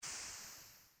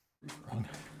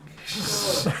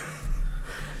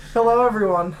Hello,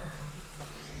 everyone.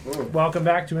 Welcome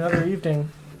back to another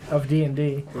evening of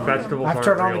D&D. Vegetables I've aren't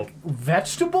turned real. on the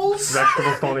vegetables.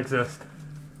 Vegetables don't exist.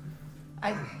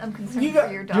 I'm concerned for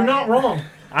your diet. You're not wrong.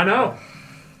 I know.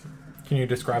 Can you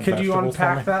describe Could vegetables you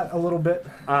unpack for me? that a little bit?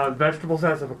 Vegetables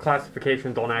as a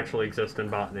classification don't actually exist in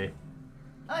botany.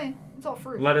 Oh, yeah. It's all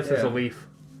fruit. Lettuce is a leaf.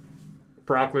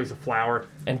 Broccoli is a flower.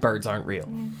 And birds aren't real.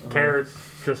 Carrots,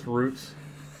 just roots.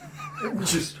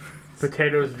 Just.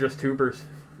 Potatoes, just tubers.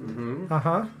 Mm-hmm.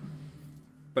 Uh-huh.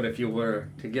 But if you were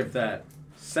to give that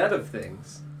set of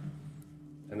things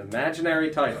an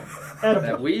imaginary title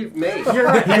that we've made,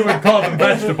 You would call them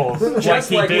vegetables.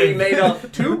 just like we made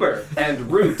up tuber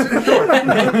and root.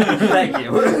 Thank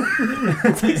you.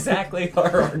 That's exactly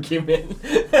our argument.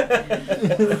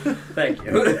 Thank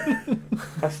you.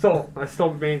 I still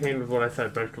maintain with what I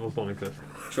said. Vegetables don't exist.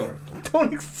 Sure.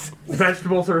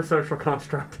 Vegetables are a social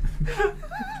construct.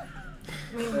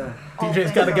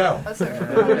 DJ's gotta go. I'm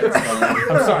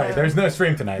sorry, there's no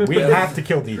stream tonight. We have to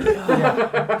kill DJ.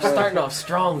 We're starting off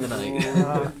strong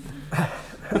tonight.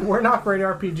 We're not great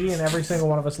RPG, and every single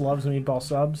one of us loves meatball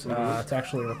subs. It's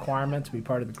actually a requirement to be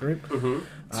part of the group.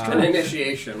 It's an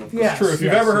initiation. Of Yes, True, if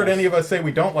you've yes, ever heard yes. any of us say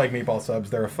we don't like meatball subs,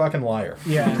 they're a fucking liar.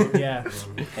 Yeah.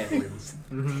 Can't lose.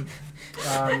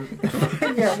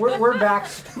 Yeah, we're back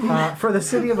for the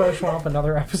City of Oshuamp,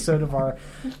 another episode of our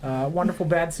wonderful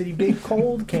Bad City Big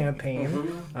Cold campaign.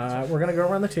 We're going to go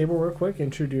around the table real quick,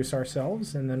 introduce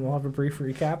ourselves, and then we'll have a brief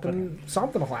recap, and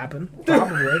something will happen,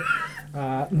 probably.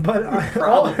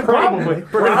 Probably.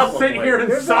 We're gonna sit here in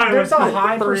silence There's a for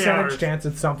high 3 percentage hours. chance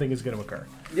that something is going to occur.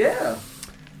 Yeah.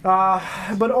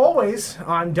 But always,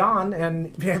 I'm Don,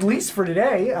 and at least for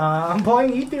today, I'm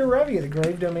playing Ether Revia, the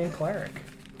Grave Domain Cleric.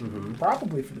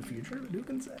 Probably for the future, but who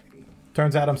can say?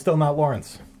 Turns out I'm still not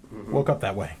Lawrence. Woke up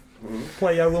that way.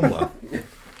 Play Lumla.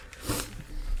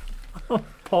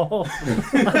 Paul.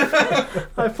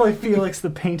 I play Felix, the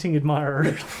painting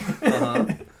admirer.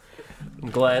 I'm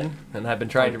Glenn, and I've been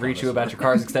trying to reach you about your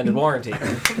car's extended warranty.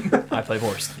 I play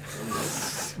Horst.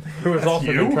 Who has also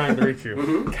been trying to reach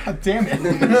you. God damn it.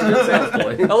 Good sales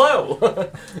boy.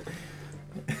 Hello!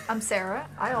 I'm Sarah.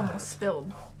 I almost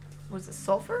spilled. Was it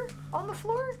sulfur on the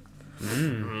floor?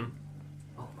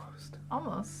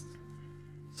 Almost.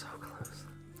 So close.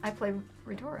 I play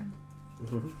Retora.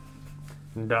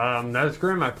 And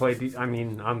Nesgrim,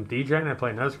 I'm DJ and I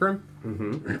play Nesgrim.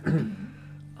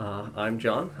 I'm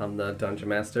John. I'm the Dungeon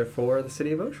Master for the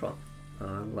City of Oshuamp.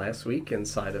 Last week,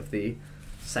 inside of the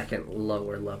second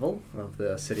lower level of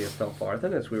the City of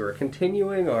Felfarthen, as we were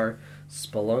continuing our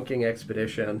spelunking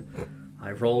expedition,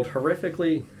 I rolled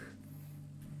horrifically.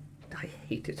 I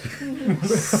hate it.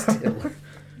 Still.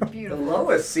 The Beautiful.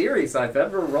 lowest series I've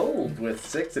ever rolled with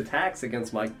 6 attacks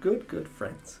against my good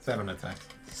friends. 7 attacks.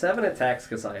 7 attacks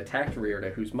because I attacked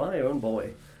Riorda, who's my own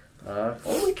boy.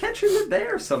 Only catching it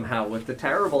there somehow with the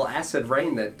terrible acid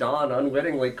rain that Dawn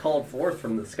unwittingly called forth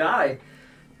from the sky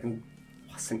and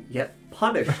wasn't yet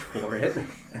punished for it,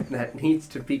 and that needs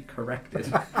to be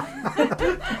corrected.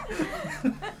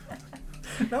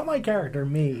 Not my character,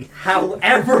 me.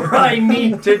 However I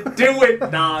need to do it,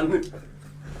 Dawn.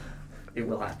 It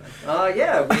will happen.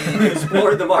 We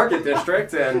explored the market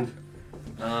district and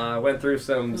went through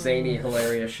some zany,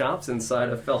 hilarious shops inside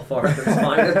of Felfarthen's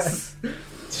finest.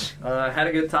 Had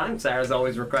a good time. Sarah's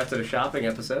always requested a shopping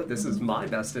episode. This is my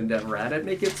best endeavor at it.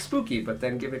 Make it spooky, but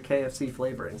then give it KFC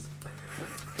flavorings.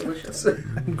 Delicious.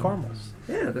 And caramels.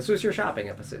 Yeah, this was your shopping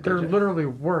episode. There DJ. literally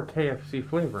were KFC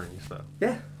flavorings, though.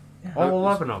 Yeah. All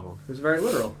 11 of them. It was very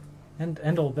literal.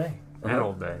 And Old Bay. And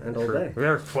Old Bay. And Old True. Bay.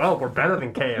 There's 12. We're better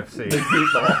than KFC.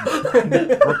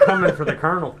 We're coming for the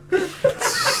Colonel.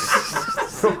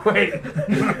 Wait.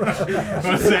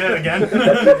 Let's say it again. Look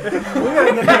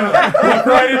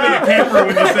right into the camera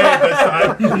when you say it this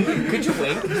time. Could you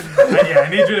wink? I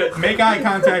need you to make eye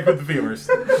contact with the viewers.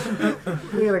 We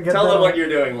gotta get Tell that them what on. you're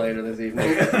doing later this evening.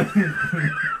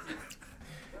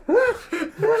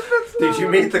 Did you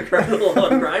meet the Colonel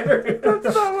on Grindr?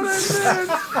 That's not what I said.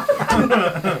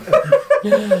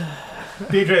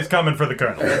 DJ's coming for the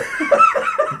Colonel.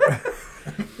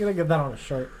 We gotta get that on a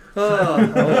shirt.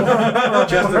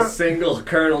 Just a single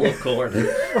kernel of corn.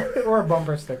 Or a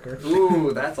bumper sticker.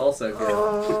 Ooh, that's also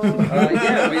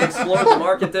good. We explored the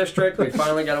market district. We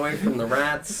finally got away from the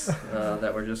rats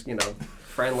that were just,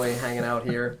 friendly, hanging out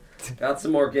here. Got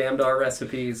some more Gamdar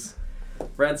recipes.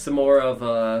 Read some more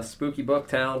of Spooky Book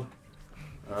Town.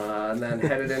 And then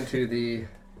headed into the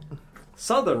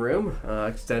southern room,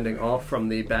 extending off from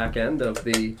the back end of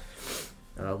the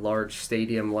large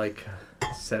stadium-like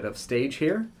set of stage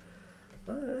here.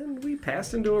 And we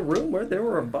passed into a room where there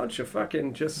were a bunch of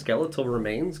fucking just skeletal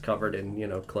remains covered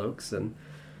in, cloaks, and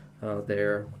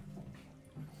their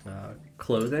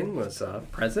clothing was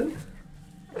present.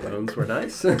 Bones were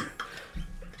nice.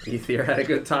 Ether had a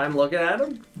good time looking at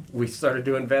them. We started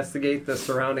to investigate the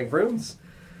surrounding rooms.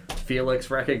 Felix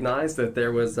recognized that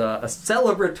there was a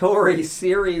celebratory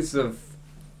series of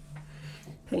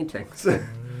paintings.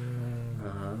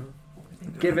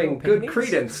 Giving good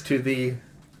credence to the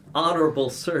Honorable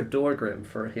Sir Dorgrim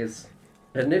for his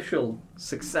initial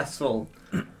successful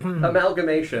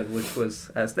amalgamation, which was,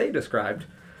 as they described,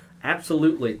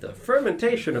 absolutely the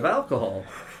fermentation of alcohol.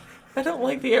 I don't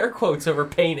like the air quotes over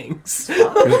paintings.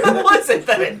 What was it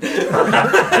then?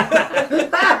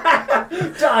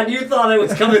 John, you thought I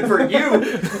was coming for you!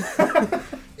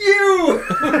 You!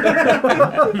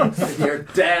 Your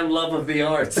damn love of the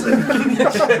arts.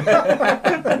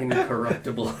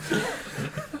 Incorruptible.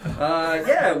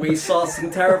 Yeah, we saw some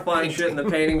terrifying shit in the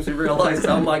paintings. We realized,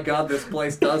 oh my god, this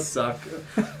place does suck.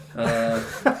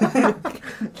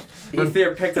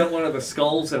 Ether picked up one of the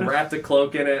skulls and wrapped a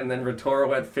cloak in it, and then Ritora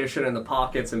went fishing in the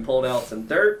pockets and pulled out some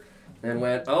dirt, and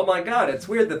went, oh my god, it's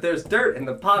weird that there's dirt in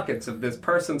the pockets of this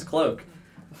person's cloak.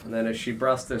 And then as she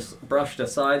brushed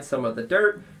aside some of the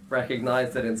dirt,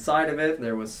 recognized that inside of it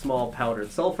there was small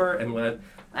powdered sulfur, and went,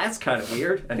 that's kind of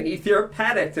weird. And Ether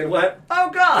panicked and went, oh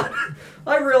god,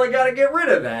 I really got to get rid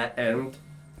of that. And,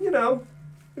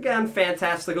 again,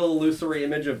 fantastical illusory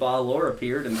image of Balor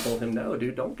appeared and told him, no,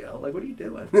 dude, don't go. Like, what are you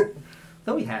doing?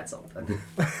 Though he had something.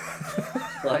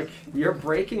 Like, you're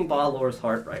breaking Balor's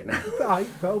heart right now. I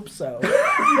hope so.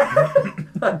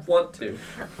 I want to.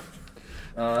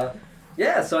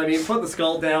 Yeah, so, put the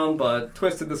skull down, but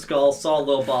twisted the skull, saw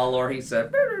little Balor, he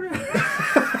said,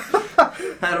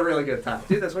 had a really good time.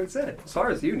 Dude, that's what he said. As far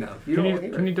as you know.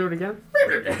 Can you do it again?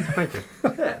 Thank you.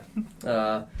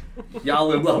 Yeah.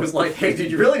 Yalumla was like, hey,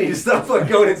 dude, you really need to stop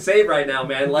going insane right now,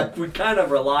 man. Like, we kind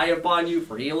of rely upon you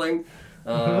for healing.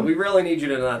 We really need you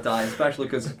to not die, especially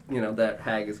because, that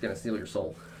hag is going to steal your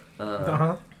soul.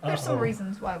 There's some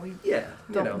reasons why we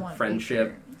don't want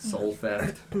friendship, soul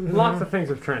theft. Lots of things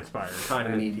have transpired.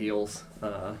 Kind of need heals,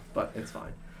 but it's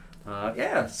fine.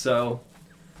 Yeah, so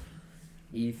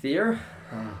Ether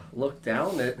looked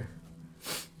down at,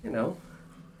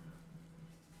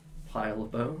 pile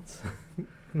of bones.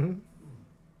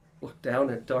 Looked down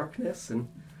at darkness and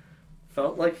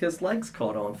felt like his legs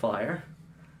caught on fire.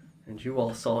 And you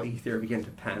all saw Ether begin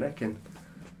to panic and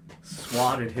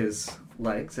swatted his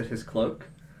legs at his cloak.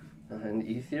 And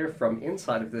Ether, from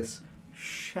inside of this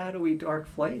shadowy dark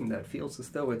flame that feels as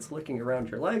though it's licking around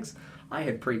your legs, I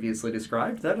had previously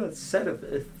described that a set of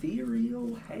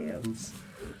ethereal hands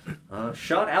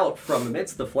shot out from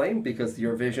amidst the flame, because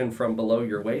your vision from below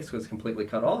your waist was completely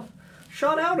cut off,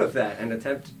 shot out of that and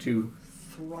attempted to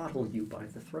throttle you by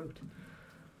the throat.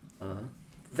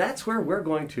 That's where we're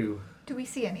going to... Do we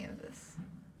see any of this?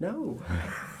 No.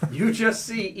 You just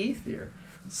see Ether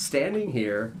standing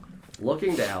here,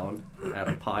 looking down at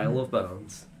a pile of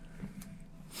bones.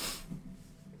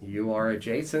 You are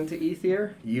adjacent to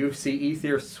Ether. You see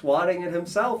Ether swatting at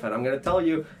himself, and I'm going to tell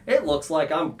you, it looks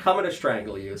like I'm coming to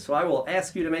strangle you, so I will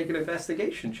ask you to make an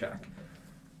investigation check.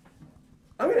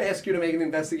 I'm going to ask you to make an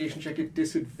investigation check at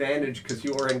disadvantage because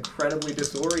you are incredibly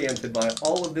disoriented by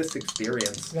all of this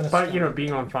experience. But,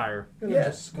 being on fire.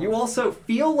 Yes. You also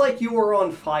feel like you are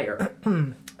on fire.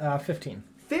 15.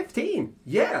 15?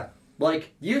 Yeah.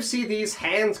 Like, you see these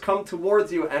hands come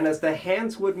towards you, and as the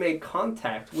hands would make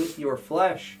contact with your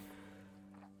flesh,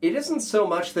 it isn't so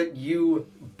much that you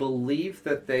believe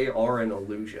that they are an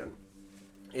illusion.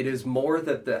 It is more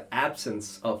that the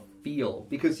absence of feel,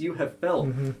 because you have felt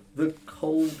the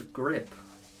cold grip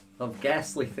of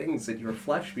ghastly things in your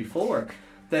flesh before,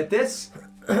 that this,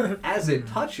 as it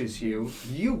touches you,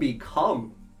 you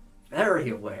become very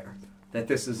aware that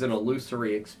this is an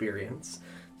illusory experience.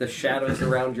 The shadows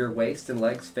around your waist and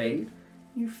legs fade.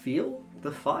 You feel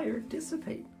the fire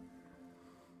dissipate.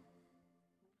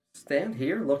 Stand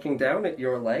here looking down at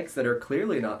your legs that are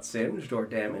clearly not singed or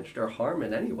damaged or harmed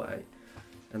in any way.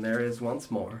 And there is once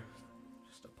more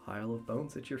just a pile of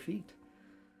bones at your feet.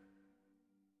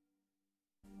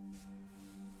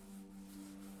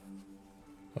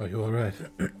 Are you alright?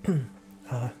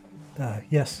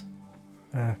 Yes.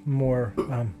 More,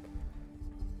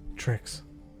 tricks.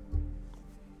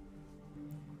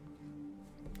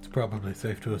 It's probably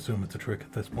safe to assume it's a trick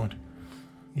at this point.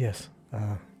 Yes.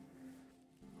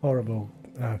 Horrible,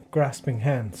 grasping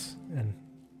hands, and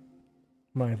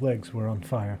my legs were on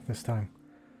fire this time.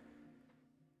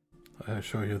 I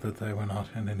assure you that they were not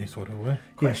in any sort of way.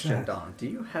 Question, Don. Do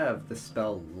you have the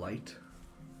spell Light?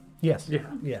 Yes. Yeah.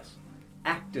 Yes.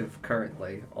 active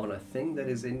currently on a thing that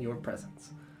is in your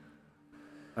presence.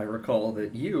 I recall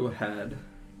that you had,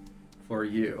 for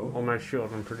you, On my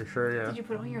shield, I'm pretty sure, yeah. Did you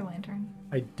put on your lantern?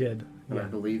 I did. and I Yeah,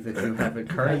 believe that you have it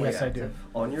currently Yes, I do. active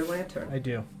on your lantern. I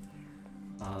do.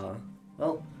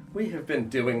 Well, we have been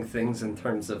doing things in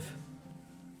terms of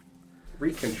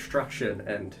reconstruction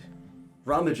and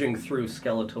rummaging through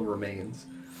skeletal remains.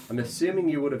 I'm assuming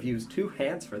you would have used 2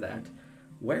 hands for that.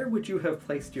 Where would you have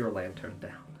placed your lantern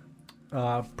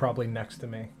down? Probably next to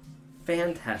me.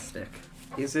 Fantastic.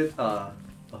 Is it a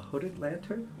hooded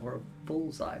lantern or a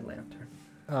bullseye lantern?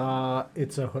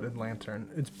 It's a hooded lantern.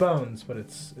 It's bones, but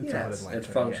it's a hooded Yes, lantern. it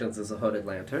functions as a hooded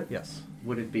lantern. Yeah. Yes,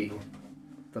 Would it be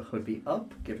the hood be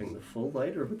up, giving the full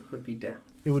light, or would the hood be down?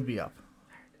 it would be up.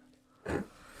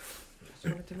 Just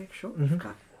wanted to make sure you've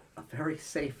got a very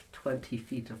safe 20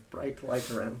 feet of bright light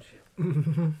around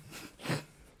you.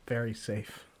 Very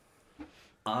safe.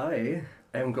 I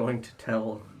am going to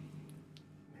tell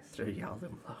Mr.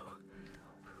 Yalimlo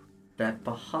that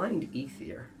behind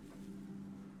Ether,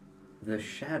 the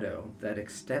shadow that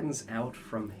extends out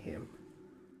from him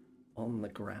on the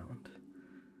ground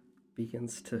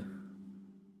begins to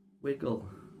wiggle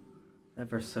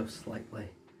ever so slightly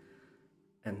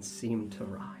and seem to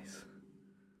rise.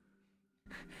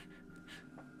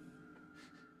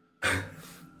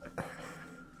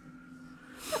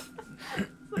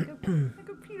 Like a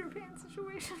Peter Pan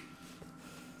situation.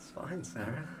 It's fine,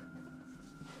 Sarah.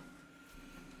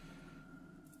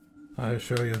 I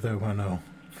assure you there were no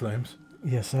flames.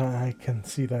 Yes, I can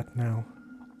see that now.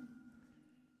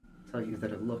 Tell you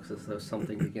that it looks as though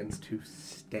something begins to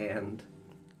stand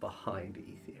behind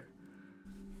Ether.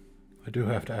 I do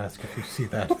have to ask if you see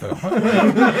that, though.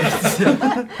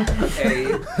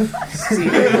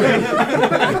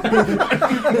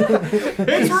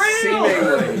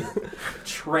 Seemingly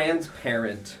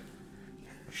transparent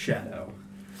shadow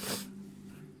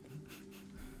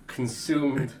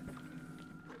consumed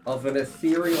of an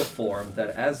ethereal form that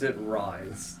as it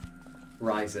rises,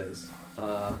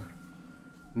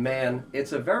 man,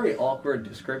 it's a very awkward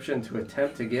description to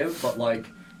attempt to give, but like,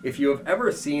 if you have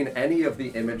ever seen any of the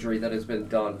imagery that has been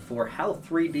done for how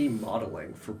 3D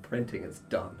modeling for printing is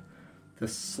done, the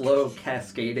slow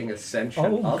cascading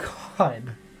ascension up,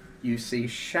 God. you see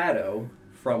shadow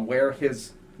from where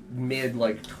his mid,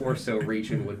 like, torso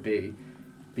region would be,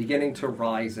 beginning to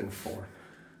rise in form,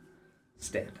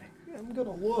 standing. I'm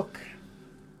gonna look.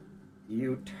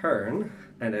 You turn,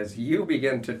 and as you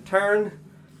begin to turn,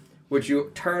 would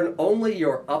you turn only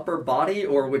your upper body,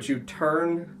 or would you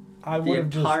turn I the would have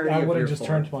just. entirety I of would your have just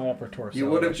form? turned my upper torso. You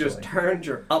would have just actually. turned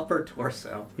your upper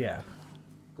torso. Yeah.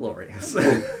 Glorious.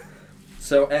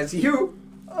 So as you,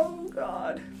 oh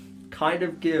God, kind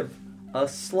of give a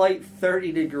slight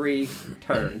 30-degree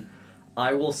turn,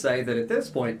 I will say that at this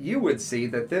point, you would see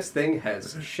that this thing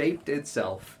has shaped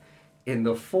itself in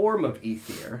the form of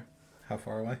Ether. How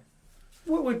far away?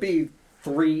 What would be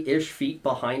 3-ish feet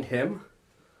behind him?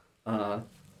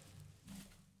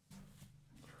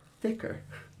 Thicker.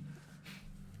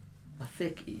 A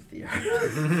thick Ether.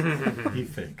 You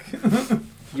think?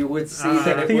 You would see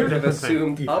that it would have different thing.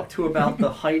 assumed up to about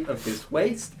the height of his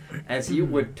waist. As you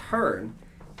would turn,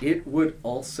 it would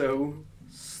also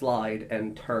slide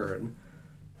and turn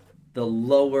the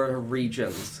lower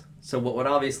regions. So what would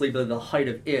obviously be the height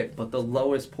of it, but the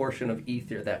lowest portion of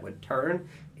Ether that would turn,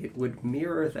 it would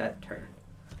mirror that turn.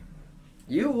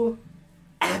 You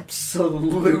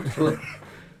absolutely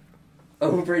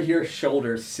over your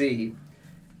shoulder see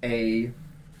a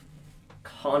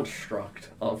construct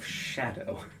of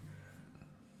shadow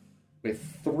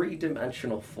with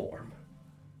 3-dimensional form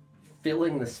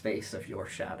filling the space of your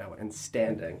shadow and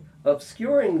standing,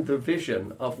 obscuring the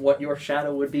vision of what your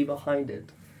shadow would be behind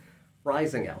it,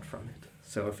 rising out from it.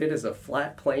 So if it is a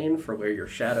flat plane for where your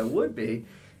shadow would be,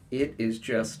 it is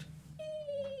just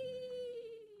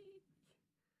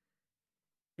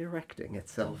erecting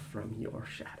itself from your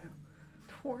shadow.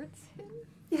 Towards him?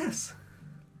 Yes.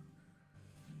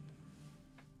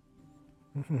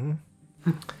 You're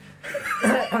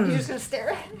just gonna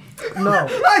stare at him? No.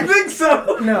 I think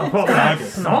so! No. Well, that's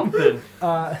something.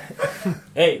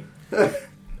 Hey,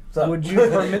 Would you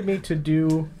permit me to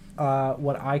do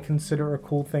what I consider a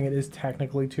cool thing? It is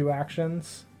technically 2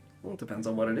 actions. Well, it depends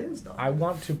on what it is, though. I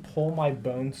want to pull my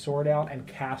bone sword out and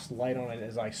cast light on it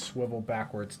as I swivel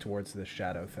backwards towards this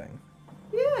shadow thing.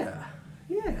 Yeah.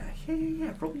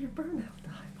 Roll your burnout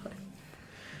die, buddy.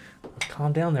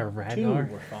 Calm down there, 2. Ragnar.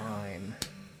 We're fine.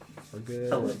 We're good.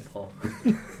 Tell him, Paul.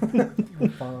 We're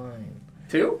fine.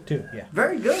 2? 2, yeah.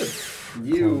 Very good.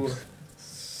 You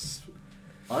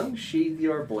unsheath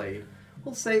your blade.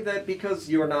 We'll say that because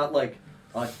you're not, like,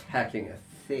 attacking a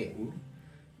thing.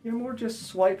 You're more just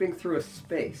swiping through a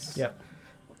space. Yep.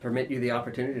 Permit you the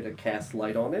opportunity to cast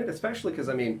light on it, especially because,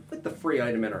 I mean, with the free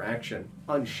item interaction,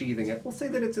 unsheathing it, we'll say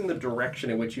that it's in the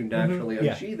direction in which you naturally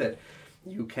unsheath it.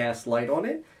 You cast light on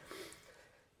it.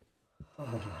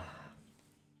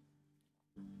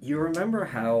 You remember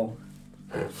how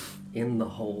in the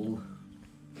hole,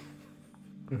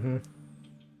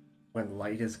 when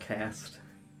light is cast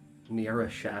near a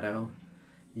shadow,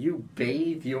 you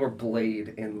bathe your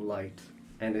blade in light,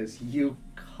 and as you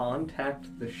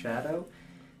contact the shadow,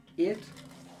 it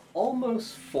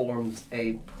almost forms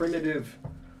a primitive,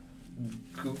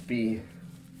 goopy,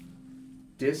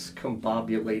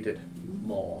 discombobulated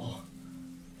maw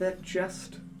that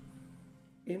just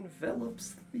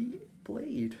envelops the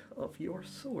blade of your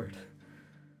sword.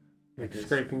 Like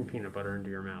scraping peanut butter into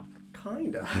your mouth.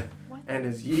 Kinda. And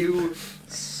as you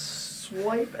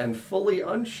swipe and fully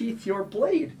unsheath your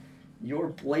blade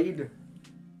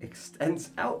extends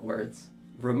outwards,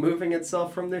 removing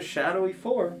itself from this shadowy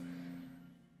form,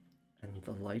 and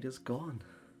the light is gone.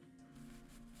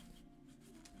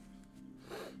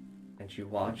 And you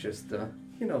watch as the,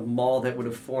 maw that would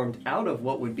have formed out of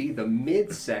what would be the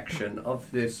midsection of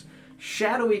this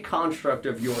shadowy construct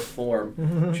of your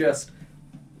form just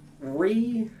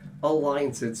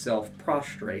realigns itself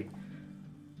prostrate,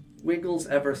 wiggles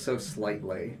ever so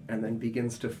slightly, and then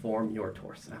begins to form your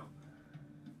torso.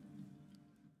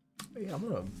 Yeah, I'm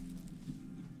gonna.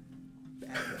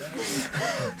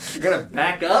 You're gonna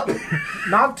back up?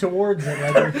 Not towards it,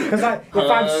 because if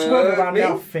I'm swiveled, I'm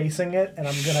now facing it, and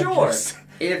I'm gonna just...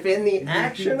 If in the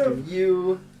action of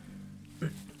you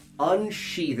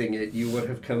unsheathing it, you would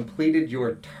have completed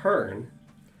your turn,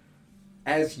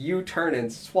 as you turn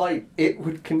and swipe, it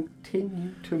would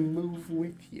continue to move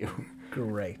with you.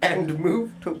 Great. And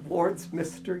move towards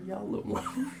Mr.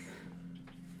 Yalum.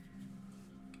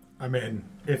 I mean,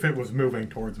 if it was moving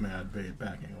towards me, I'd be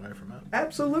backing away from it.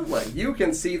 Absolutely. You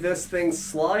can see this thing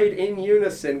slide in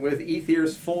unison with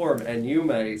Aether's form, and you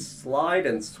may slide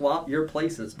and swap your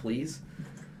places, please.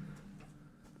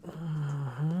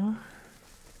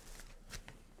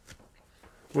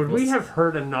 Would we have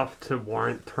heard enough to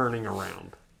warrant turning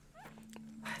around?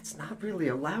 It's not really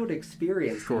a loud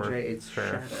experience, Sure. DJ. It's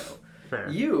Fair. shadow. Fair.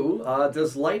 You,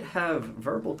 does light have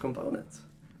verbal components?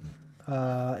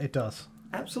 It does.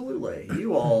 Absolutely.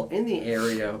 You all in the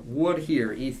area would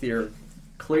hear Aether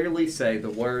clearly say the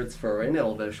words for in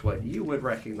Elvish what you would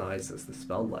recognize as the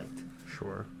spell light.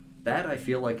 Sure. That, I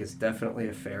feel like, is definitely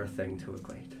a fair thing to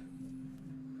equate.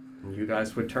 And you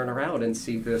guys would turn around and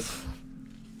see this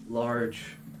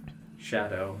large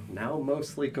shadow, now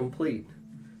mostly complete,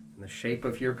 in the shape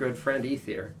of your good friend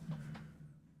Aether,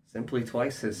 simply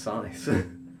twice his size,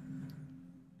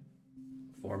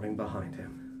 forming behind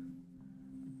him.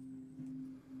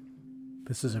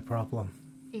 This is a problem.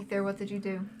 Aether, what did you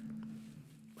do?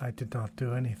 I did not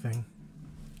do anything.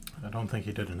 I don't think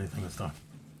he did anything this time.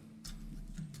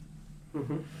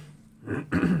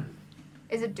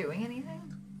 Is it doing anything?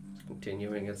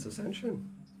 Continuing its ascension.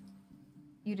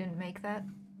 You didn't make that?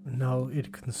 No,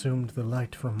 it consumed the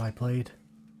light from my blade.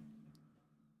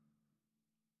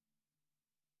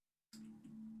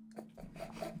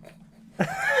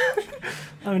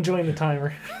 I'm enjoying the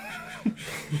timer.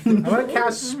 I'm going to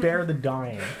cast Spare the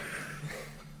Dying,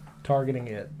 targeting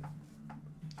it.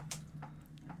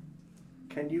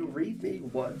 Can you read me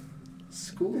what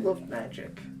School of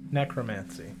Magic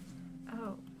Necromancy.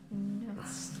 Oh, no.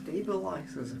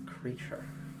 stabilizes a creature?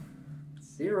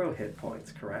 0 hit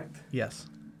points, correct? Yes.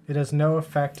 It has no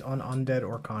effect on undead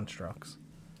or constructs.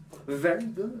 Very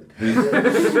good.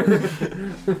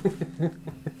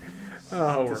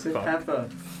 Oh, we're Does it fucked. have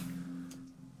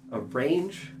a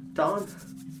range, Don?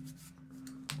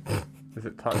 Is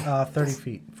it touch? 30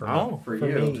 feet for Oh, For for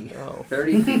you. me. Oh.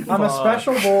 30 feet. I'm a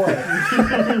special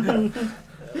boy.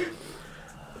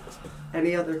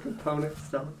 Any other components,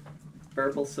 Don?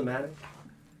 Verbal, somatic?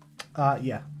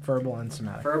 Yeah, verbal and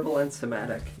somatic. Verbal and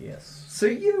somatic. Yes. So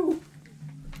you...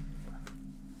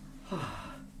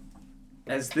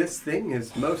 As this thing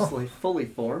is mostly fully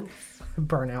formed,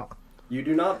 Burnout. you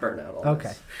do not burn out on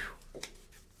Okay. this.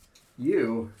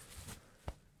 You,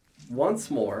 once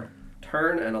more,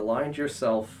 turn and align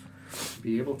yourself to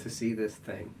be able to see this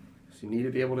thing. So you need to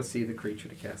be able to see the creature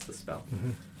to cast the spell.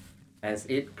 As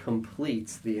it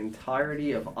completes the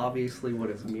entirety of obviously what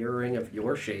is mirroring of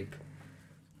your shape,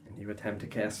 and you attempt to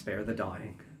cast Spare the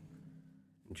Dying.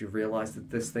 And you realize that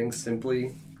this thing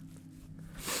simply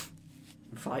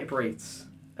vibrates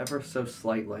ever so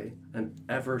slightly, an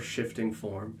ever-shifting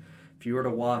form. If you were to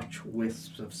watch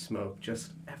wisps of smoke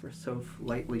just ever so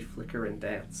lightly flicker and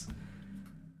dance,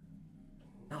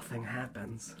 nothing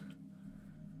happens.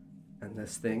 And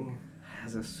this thing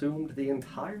has assumed the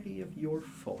entirety of your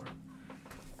form,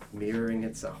 mirroring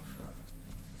itself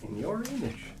in your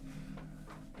image.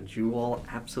 And you all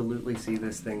absolutely see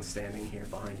this thing standing here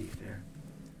behind you there.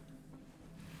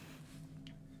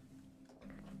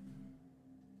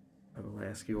 I will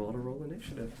ask you all to roll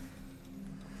initiative.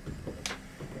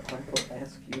 I will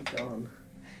ask you, Don,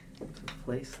 to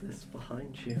place this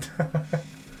behind you.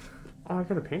 Oh, I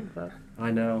could have painted that.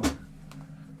 I know.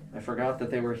 I forgot that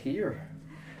they were here.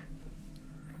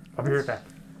 I'll be right back.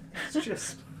 It's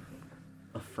just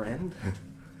a friend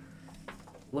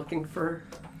looking for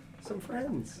some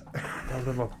friends. That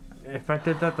would've looked- If I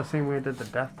did that the same way I did the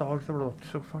death dogs, that would have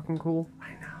looked so fucking cool.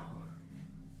 I know.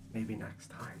 Maybe next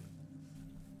time.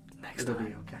 Next It'll time.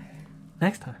 be okay.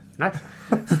 Next time. Next.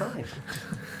 It's fine.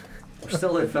 We're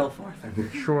still at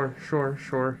Felfarthing. Sure.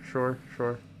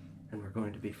 And we're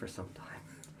going to be for some time.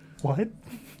 What?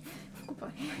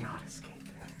 We're not escaping.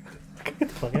 Get the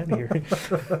fuck out of here.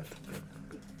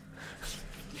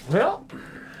 Well,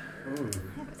 I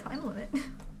have a time limit.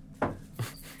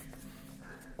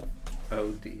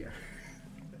 Oh dear.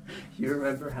 You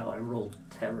remember how I rolled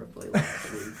terribly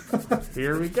last week?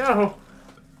 here we go.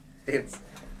 It's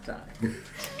time.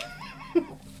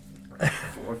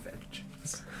 For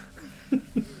vengeance.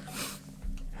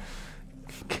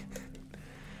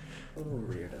 Oh,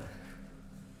 Rita.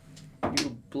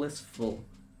 You blissful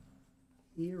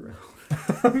hero.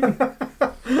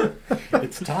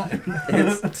 It's time.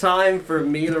 It's time for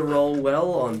me to roll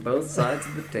well on both sides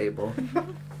of the table.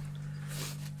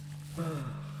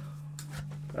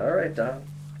 Alright, Don.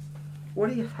 What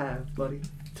do you have, buddy?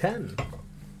 10.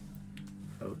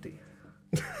 Oh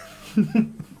dear.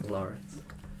 Lawrence.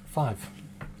 5.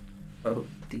 Oh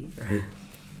dear.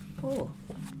 Oh.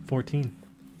 14.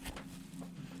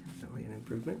 Definitely an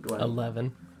improvement. Glenn.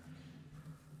 11.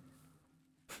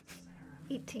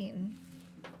 18.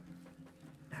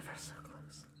 Ever so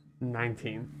close.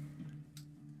 19.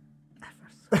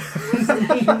 Ever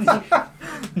so close.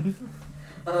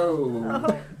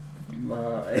 Oh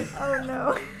my. Oh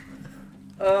no.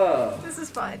 Oh. This is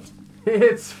fine.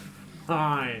 It's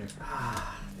fine.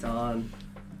 Don.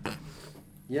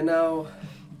 You know,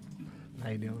 How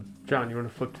you doing? John, you want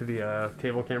to flip to the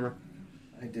table camera?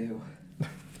 I do.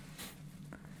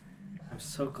 I'm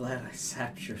so glad I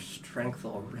sapped your strength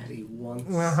already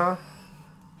once. Uh-huh.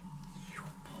 You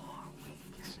poor,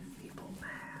 weak, and feeble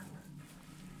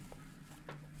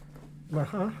man.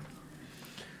 Uh-huh.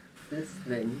 This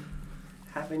thing,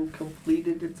 having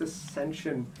completed its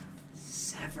ascension,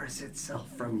 severs itself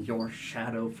from your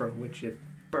shadow from which it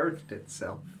birthed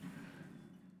itself.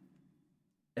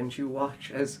 And you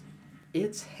watch as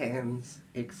its hands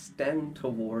extend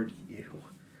toward you.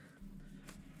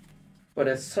 But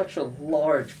as such a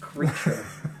large creature,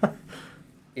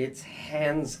 its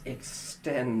hands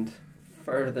extend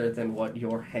further than what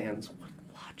your hands would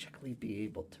logically be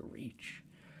able to reach.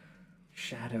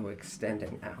 Shadow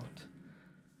extending out,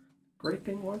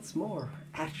 gripping once more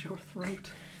at your throat.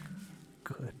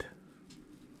 Good.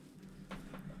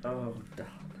 Oh,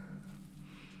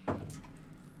 Don.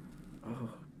 Oh,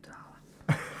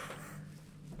 Don.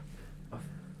 A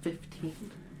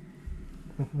 15?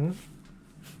 Mm-hmm.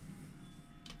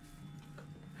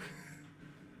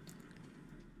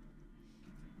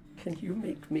 Can you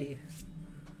make me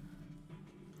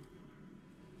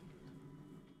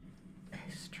a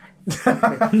strength?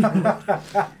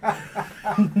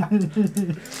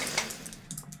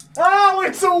 Oh,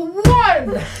 it's a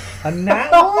 1! A nat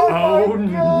Oh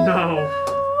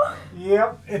no.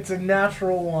 Yep, it's a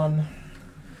natural 1.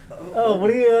 Oh,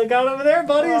 what do you got over there,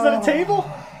 buddy? Is that a table?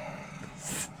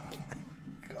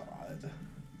 God.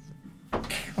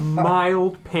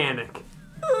 Mild panic.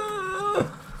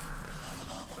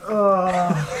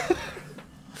 Are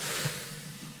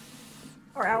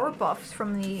our buffs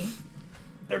from the...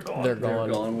 They're gone. They're They're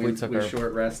gone. gone. We We took our...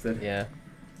 short rested. Yeah.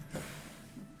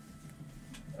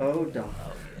 Oh, Don.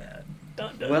 Yeah.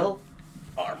 Dun, dun. Well,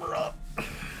 Armor up.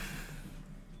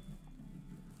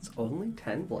 it's only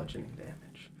 10 bludgeoning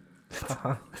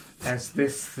damage. As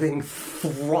this thing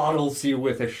throttles you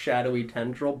with a shadowy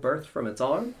tendril birthed from its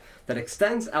arm that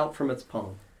extends out from its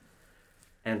palm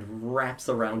and wraps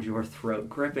around your throat,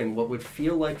 gripping what would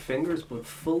feel like fingers but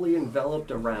fully enveloped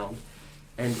around,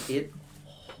 and it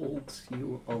holds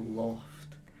you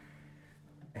aloft,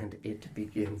 and it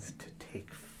begins to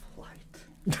take flight.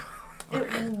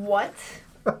 What?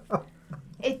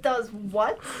 It does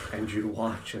what? And you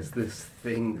watch as this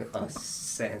thing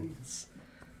ascends,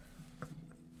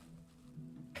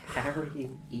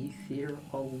 carrying ether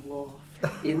aloft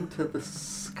into the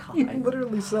sky. You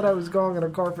literally said I was going on a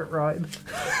carpet ride.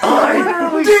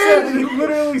 I did! You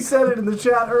literally said it in the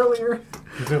chat earlier.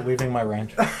 Is it leaving my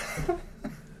range?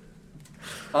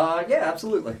 Yeah,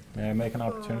 absolutely. May I make an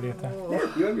opportunity attack?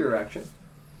 Yeah, you have your action.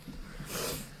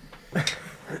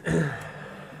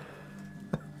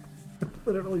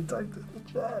 Literally typed it in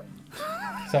the chat.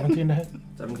 17 to hit.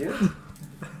 17.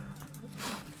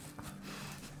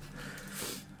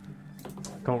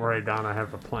 Don't worry, Don. I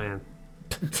have a plan.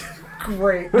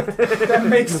 Great. That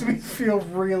makes me feel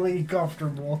really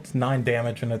comfortable. It's 9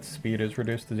 damage and its speed is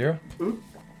reduced to 0.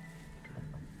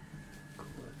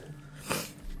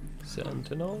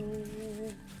 Sentinel.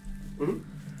 Mm-hmm.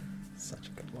 Such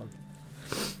a good one.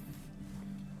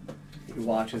 You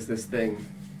watch as this thing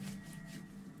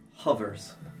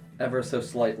hovers ever so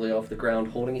slightly off the ground,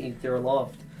 holding ether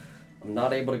aloft. I'm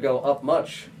not able to go up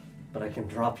much, but I can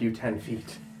drop you 10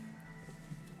 feet.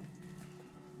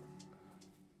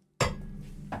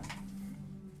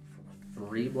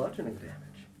 Three bludgeoning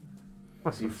damage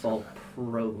as you fall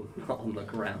prone on the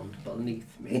ground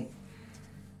beneath me.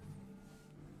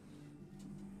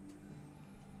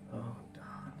 Oh,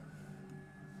 Don.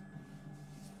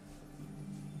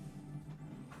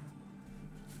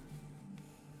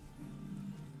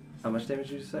 How much damage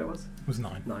did you say it was? It was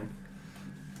 9. 9.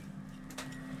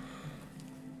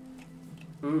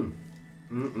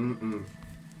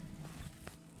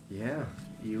 Yeah,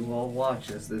 you all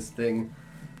watch as this thing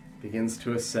begins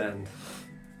to ascend.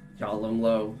 Yalom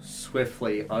Lo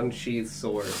swiftly unsheathes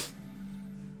sword.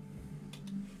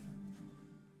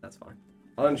 That's fine.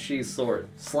 Unsheathes sword,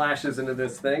 slashes into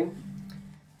this thing,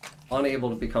 unable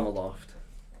to become aloft.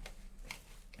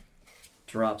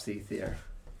 Drops ether,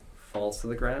 falls to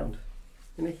the ground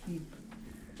in a heap,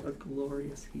 a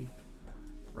glorious heap,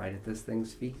 right at this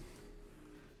thing's feet.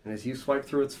 And as you swipe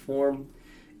through its form,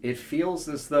 it feels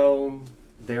as though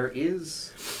there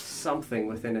is something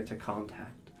within it to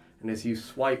contact. And as you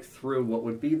swipe through what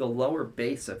would be the lower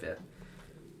base of it,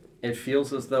 it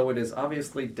feels as though it is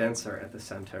obviously denser at the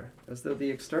center, as though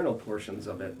the external portions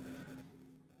of it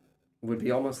would be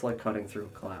almost like cutting through a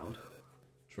cloud.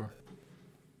 Sure.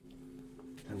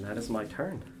 And that is my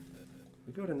turn.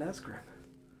 We go to Nesgrim.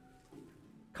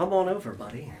 Come on over,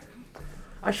 buddy.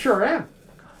 I sure am.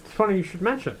 It's funny you should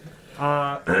mention.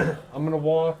 I'm gonna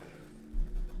walk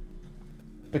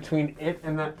between it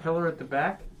and that pillar at the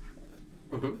back.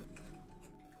 Mm-hmm.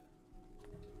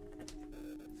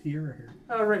 Here or here?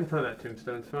 Right in front of that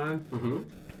tombstone's fine. Mm-hmm.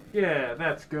 Yeah,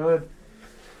 that's good.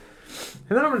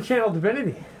 And then I'm gonna channel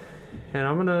divinity, and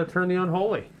I'm gonna turn the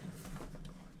unholy.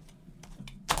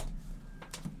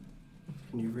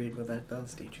 Can you read what that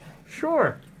does, DJ?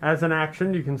 Sure. As an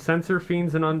action, you can censor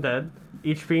fiends and undead.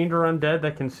 Each fiend or undead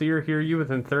that can see or hear you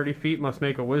within 30 feet must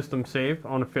make a wisdom save.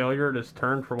 On a failure, it is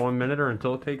turned for 1 minute or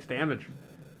until it takes damage.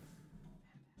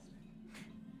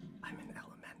 I'm an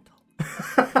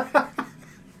elemental.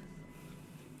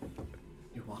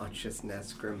 You watch as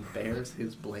Nesgrim bears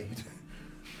his blade,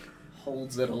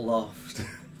 holds it aloft,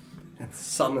 and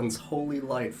summons holy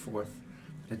light forth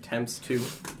that attempts to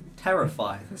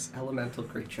terrify this elemental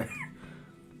creature.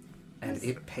 And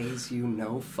it pays you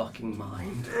no fucking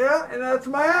mind. Yeah, and that's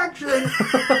my action.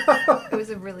 It was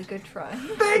a really good try.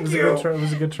 Thank It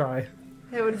was a good try.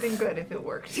 It would have been good if it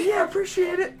worked. Yeah,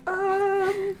 appreciate it.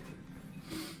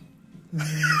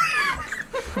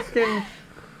 Fucking.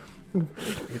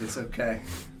 It is okay.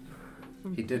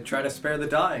 He did try to spare the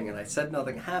dying, and I said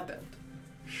nothing happened.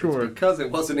 Sure. It's because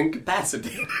it wasn't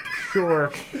incapacitated.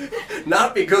 Sure.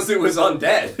 Not because it was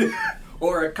undead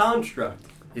or a construct.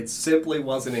 It simply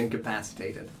wasn't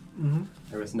incapacitated. Mm-hmm.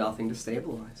 There was nothing to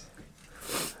stabilize.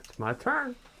 It's my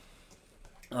turn.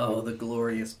 Oh, the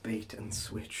glorious bait and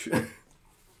switch.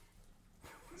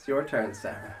 It's your turn,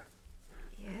 Sarah.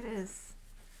 Yeah, it is.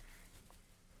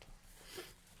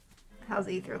 How's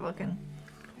Ether looking?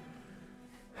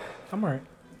 I'm alright.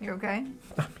 You okay?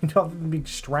 I mean, I'll be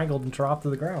strangled and dropped to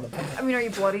the ground. I mean, are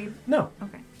you bloodied? No.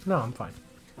 Okay. No, I'm fine.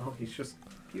 Oh, he's just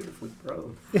beautifully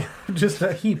prone. Yeah, just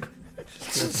a heap.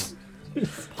 Just a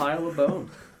pile of bone.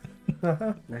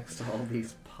 Next to all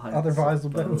these piles Other piles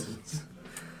of of bones. bones.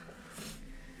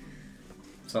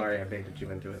 Sorry, I baited you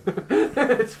into it.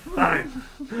 It's fine.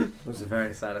 It was a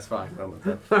very satisfying moment,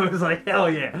 though. I was like, hell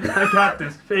yeah, I got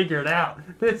this figured out.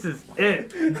 This is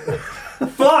it.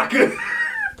 Fuck!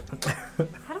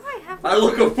 How do I have I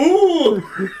look a fool!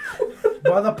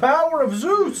 By the power of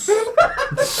Zeus!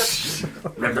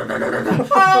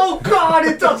 Oh God,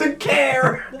 it doesn't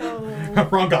care!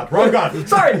 Wrong god, wrong god.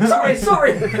 Sorry!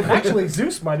 Actually,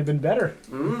 Zeus might have been better.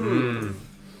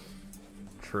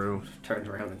 True. Turned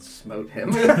around and smote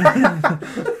him.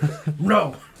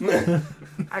 No.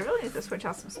 I really need to switch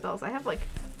out some spells. I have like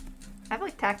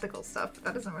tactical stuff, but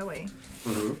that doesn't really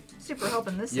super help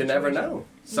in this You situation. never know.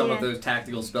 Some of Yeah. those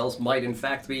tactical spells might in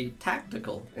fact be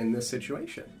tactical in this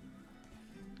situation.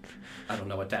 I don't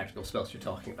know what tactical spells you're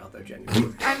talking about, though,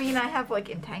 genuinely. I mean, I have like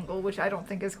Entangle, which I don't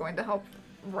think is going to help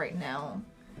right now.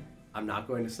 I'm not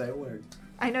going to say a word.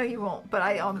 I know you won't, but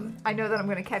I know that I'm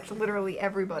going to catch literally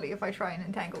everybody if I try and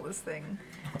entangle this thing.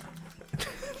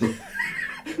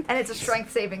 And it's a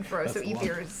strength saving throw, so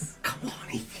Ether is... Come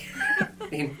on, Ether.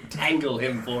 Entangle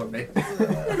him for me.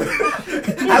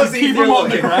 How's Ether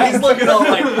looking? He's looking all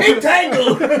like,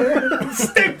 entangle!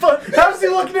 Stick foot. How does he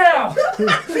look now?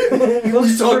 He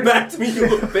looks talk back to me, you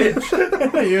little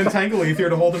bitch. You entangle Ether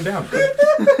to hold him down.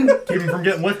 Keep him from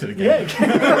getting lifted again.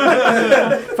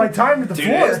 If I time to the Dude,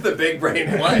 floor. it's the big brain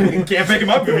play. Can't pick him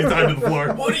up if he's tied to the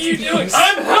floor. What are you doing?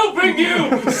 I'm helping you!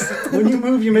 When you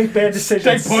move, you make bad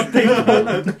decisions.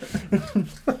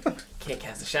 Can't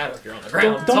cast a shadow if you're on the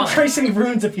ground. Don't Fine. trace any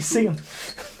runes if you see them.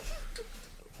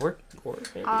 Or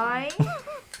maybe. I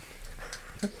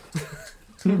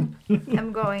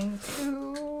am going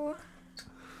to...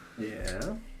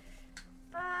 Yeah.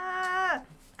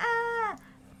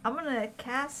 I'm gonna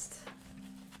cast...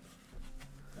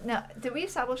 Now, did we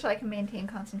establish that I can maintain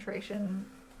concentration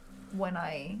when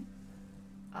I...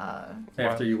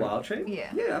 After you wild shape?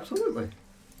 Yeah. Yeah, absolutely.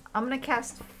 I'm gonna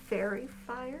cast Fairy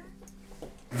Fire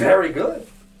Very good.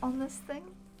 on this thing.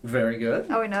 Very good.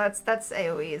 Oh wait, no, that's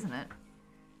AoE, isn't it?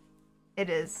 It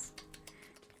is.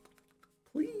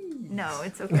 Please. No,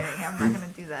 it's okay. I'm not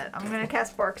gonna do that. I'm gonna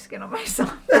cast Bark Skin on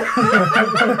myself. Did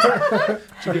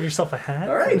you give yourself a hat?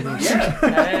 All right.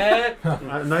 Yeah.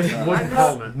 A nice wooden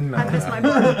helmet. I miss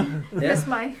my miss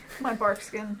my Bark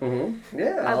Skin.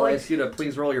 Yeah. I I'll like- ask you to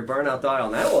please roll your burnout die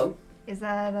on that one. Is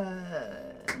that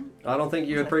I don't think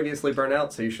you had previously burned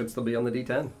out, so you should still be on the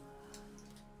D10.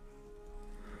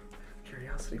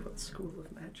 Curiosity, what school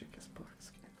of magic is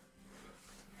Barkskin?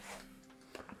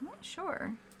 I'm not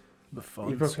sure. The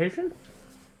funds. Evocation?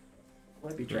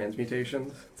 Might be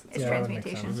transmutations. It's Yeah, that makes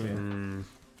transmutation.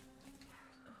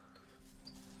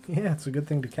 sense. Yeah, it's a good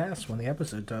thing to cast when the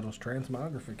episode title's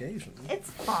Transmogrification. It's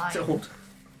fine. Don't.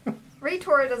 Ray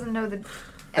Tora doesn't know the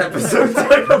Episode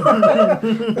title.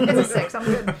 It's a 6. I'm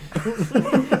good.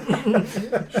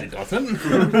 She doesn't.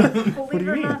 Believe it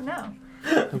or not, no.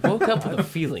 I woke up with a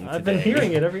feeling I've been today.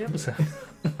 hearing it every episode.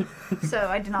 So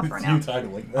I did not burn You out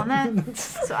titling on that.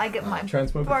 So I get my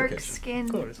Transmogrification. bark skin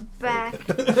back,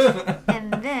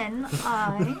 and then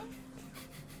I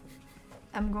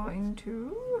am going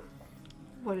to.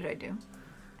 What did I do?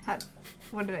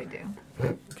 What did I do?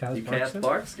 You cast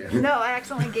Barkskin. No, I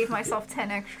accidentally gave myself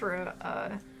 10 extra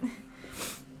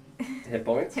Hit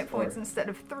points? hit points instead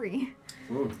of 3.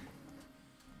 Ooh.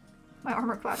 My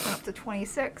armor class went up to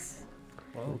 26.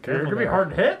 Okay, you're gonna be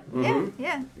hard to hit. Yeah,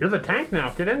 yeah. You're the tank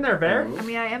now. Get in there, Bear. I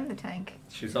mean, I am the tank.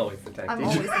 She's always the tank. I'm teacher.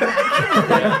 always the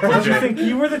tank. Did you think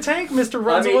you were the tank, Mr. I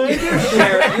Runs mean, Away? you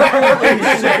share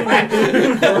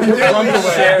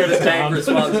the tank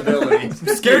responsibility.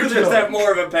 You just have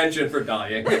more of a penchant for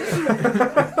dying.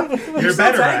 You're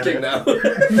better at tanking it. now.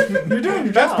 You're doing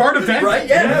your That's job. part of tanking. Right?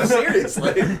 Yeah, no,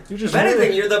 seriously. You just If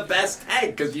anything, you're the best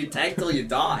tank because you tank till you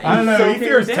die. I don't know. So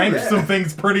Ether's damn tanked it. some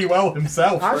things pretty well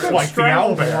himself. I've been Like the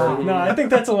strangled a owlbear. lot. No, I think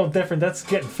that's a little different. That's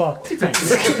getting fucked.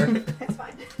 It's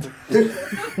fine.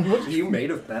 What, you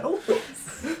made of metal?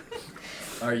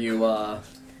 Are you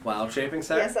wild shaping,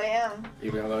 Sarah? Yes, I am.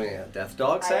 You going to death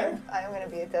dog, Sarah? I'm going to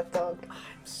be a death dog. I'm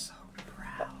so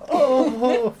proud.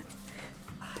 Oh,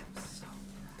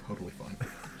 Totally fine.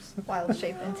 Wild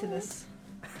shape into this.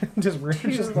 just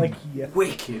like, yeah.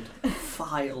 Wicked,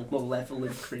 vile,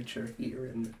 malevolent creature here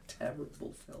in the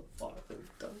terrible Felfar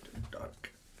of Dungeon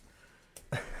Dark.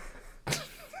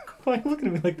 why are you looking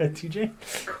at me like that, TJ?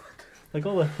 Like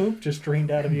all the hoop just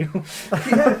drained out of you.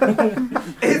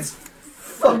 It's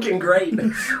fucking great.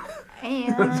 And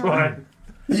That's why.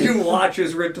 You watch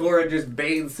as Ritora just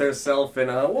bathes herself in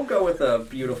we'll go with a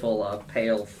beautiful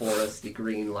pale foresty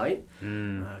green light,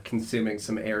 consuming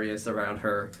some areas around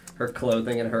her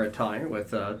clothing and her attire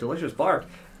with delicious bark,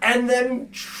 and then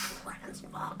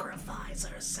transmogrifies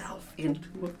herself into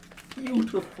a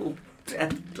beautiful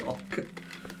death dog,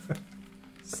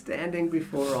 standing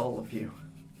before all of you,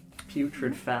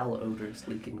 putrid foul odors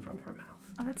leaking from her mouth.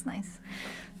 oh, that's nice.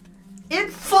 It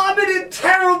vomited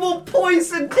terrible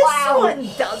poison This clouds! one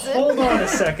doesn't. Hold on a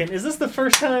second. Is this the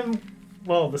first time?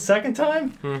 Well, the second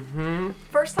time?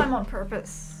 First time on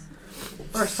purpose.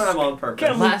 First time on purpose.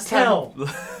 Can we Last tell?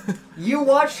 You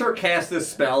watched her cast this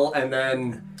spell and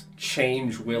then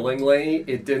change willingly.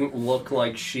 It didn't look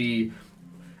like she...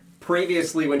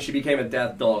 Previously, when she became a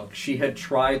death dog, she had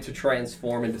tried to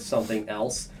transform into something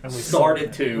else. And we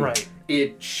Started saw that. to. Right.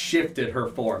 It shifted her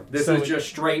form. This So is just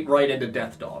straight right into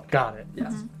death dog. Got it.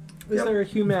 Yes. Is Yep. there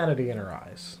humanity in her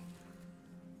eyes?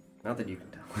 Not that you can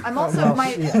tell. I'm also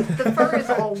Well, yeah. the fur is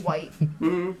all white,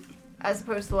 Mhm. as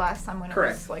opposed to last time when it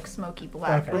Correct. was like smoky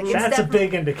black. Okay. Like, it's That's a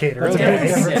big indicator. That's a Okay.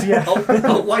 big difference,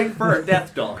 yeah. A white fur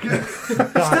death dog.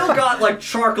 Still got like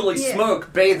charcoaly Yeah.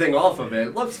 smoke bathing off of it.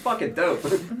 It looks fucking dope.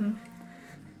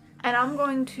 And I'm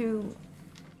going to.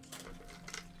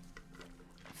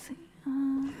 Let's see.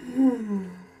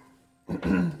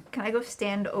 Can I go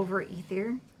stand over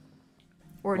Ether?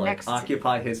 Or Like next?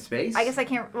 occupy his space. I guess I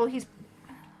can't. Well, he's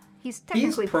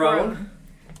technically prone.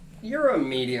 You're a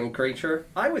medium creature.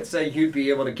 I would say you'd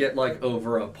be able to get like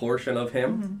over a portion of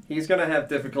him. He's gonna have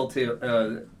difficulty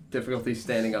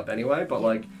standing up anyway, but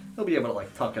like he'll be able to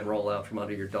like tuck and roll out from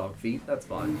under your dog feet. That's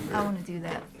fine. I want to do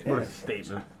that. What a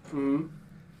statement. Mm-hmm.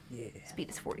 Speed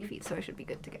is 40 feet, so I should be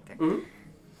good to get there. Mhm.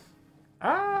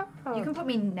 You can put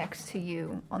me next to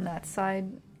you on that side,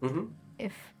 Mm-hmm.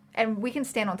 and we can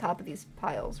stand on top of these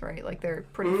piles, right? Like they're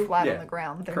pretty Mhm, flat yeah. on the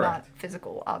ground. They're Correct. not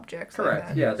physical objects. Correct.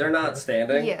 Like Yeah, they're not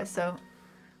standing. yeah. So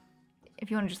if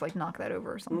you want to just like knock that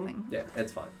over or something, Yeah,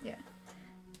 it's fine.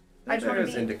 I just want to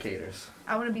There's be. indicators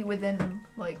I want to be within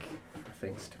like for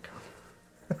things to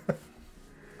come.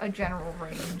 a general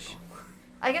range.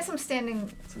 I guess I'm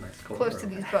standing It's a nice corner. close to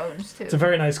these bones too. It's a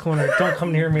very nice corner. Don't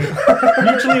come near me.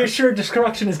 Mutually assured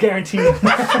destruction is guaranteed.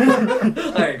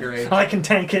 I agree. I can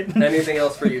tank it. Anything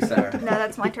else for you, Sarah? No,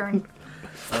 that's my turn.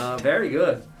 Very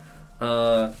good.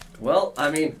 Well, I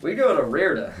mean, we go to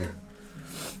Rearda.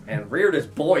 And Rearda's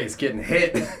boy is getting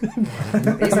hit.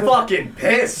 He's fucking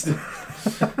pissed.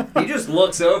 He just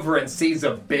looks over and sees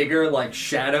a bigger, like,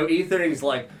 shadow ether, and he's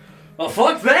like, oh,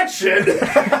 fuck that shit!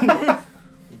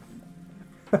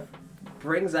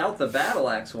 Brings out the battle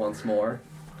axe once more.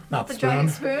 Not The spoon.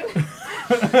 giant spoon.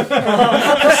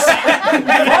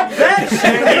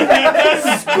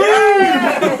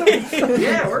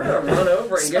 Yeah, we're gonna run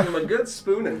over and give him a good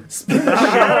spooning. Spoon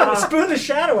the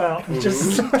shadow out.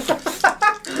 Just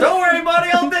Don't worry, buddy,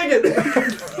 I'll dig it!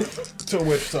 To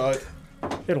which side?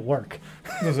 it'll work.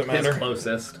 Does it His matter?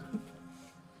 closest.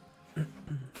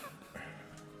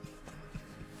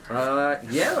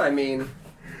 Yeah, I mean,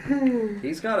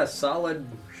 he's got a solid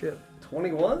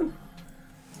 21.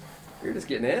 You're just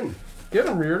getting in. Get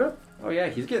him, Rearda. Oh yeah,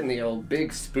 he's getting the old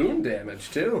big spoon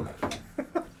damage too.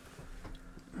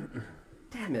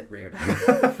 Damn it,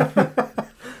 Rearda.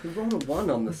 You rolled a 1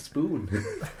 on the spoon.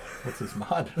 What's his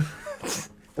mod?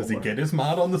 Does he get his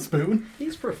mod on the spoon?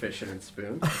 He's proficient in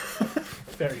spoon.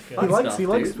 Very He good. likes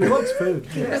food.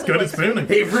 He's good at spooning.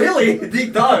 He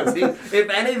does. If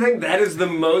anything, that is the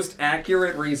most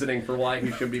accurate reasoning for why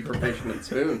he should be proficient in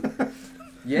spoon.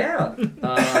 Yeah.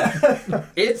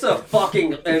 It's a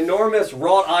fucking enormous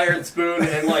wrought iron spoon,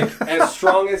 and like, as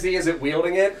strong as he is at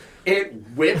wielding it, it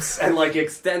whips and like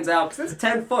extends out, because it's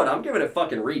 10 foot. I'm giving it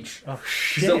fucking reach. Oh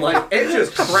shit. So like, it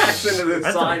just cracks into the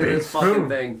That's a side of big this fucking spoon.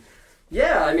 thing.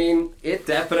 Yeah, I mean, it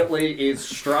definitely is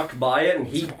struck by it, and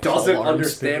he doesn't Alarm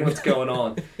understand spoon. what's going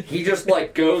on. He just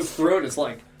like goes through it. It's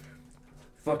like,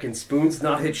 fucking spoons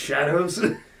not hit shadows.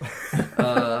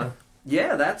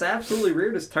 Yeah, that's absolutely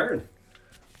Rearda's turn.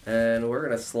 And we're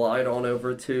gonna slide on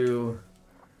over to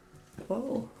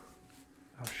Paul.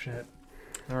 Oh shit.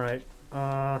 Alright.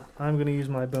 I'm gonna use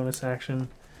my bonus action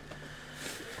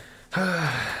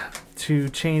to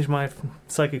change my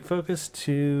psychic focus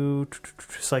to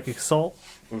psychic assault.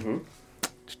 Mm-hmm.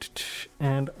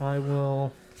 And I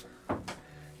will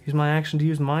use my action to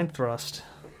use mind thrust.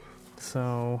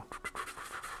 So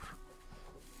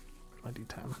my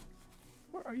D10.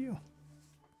 Where are you?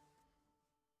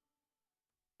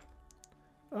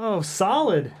 Oh,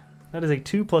 solid. That is a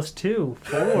 2 + 2.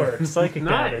 4 psychic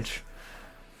Nice. damage.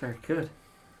 Very good.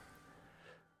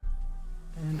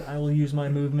 And I will use my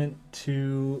movement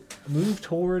to move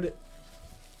toward,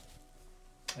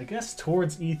 I guess,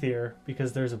 towards Ether,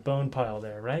 because there's a bone pile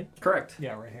there, right? Correct.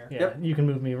 Yeah, right here. Yeah, Yep. you can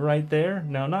move me right there.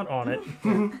 No, not on it.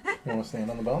 You want to stand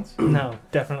on the bones? No,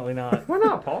 definitely not. Why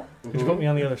not, Paul? Could you put me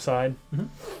on the other side?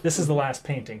 This is the last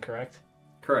painting, correct?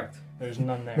 Correct. There's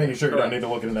none there. Making sure you don't need to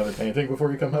look at another painting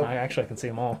before you come home. I can see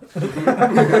them all.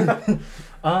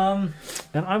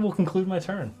 And I will conclude my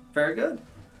turn. Very good.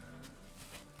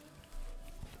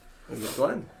 And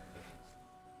Glenn.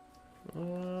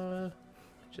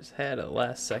 Just had a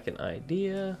last second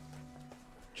idea.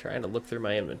 Trying to look through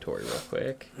my inventory real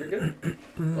quick. You're good.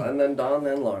 Glenn, then Don,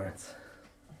 then Lawrence.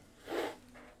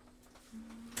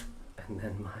 And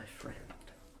then my friend.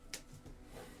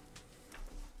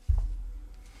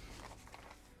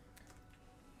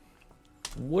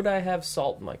 Would I have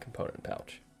salt in my component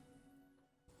pouch?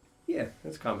 Yeah,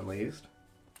 it's commonly used.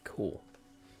 Cool.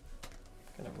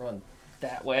 Gonna run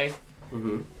that way.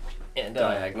 Mm-hmm. And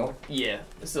Diagonal. Yeah.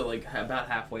 So like about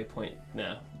halfway point.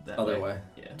 No. That Other way.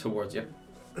 Yeah. Towards you.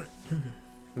 And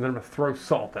then I'm gonna throw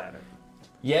salt at it.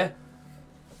 Yeah.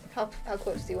 How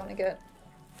close do you want to get?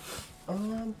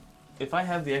 If I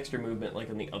have the extra movement like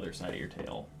on the other side of your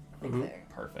tail. Like Mhm. there.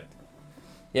 Perfect.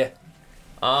 Yeah.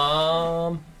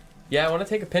 Yeah, I want to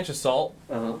take a pinch of salt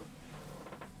Uh-huh.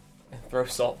 and throw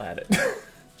salt at it.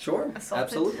 Sure. Assault it.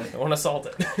 Absolutely. I want to salt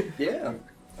it. Yeah.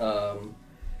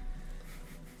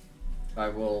 I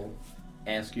will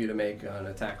ask you to make an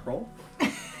attack roll.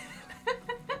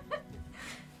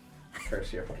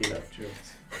 Curse your peanut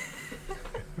juice.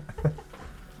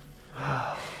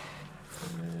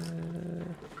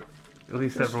 At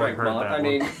least everyone Strike heard mod. that I one.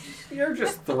 mean, you're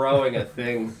just throwing a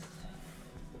thing.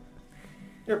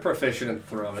 You're proficient in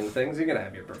throwing things. You're gonna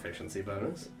have your proficiency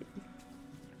bonus.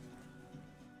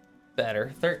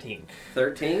 Better. 13.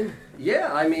 13?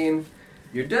 Yeah, I mean,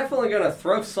 you're definitely gonna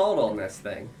throw salt on this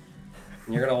thing.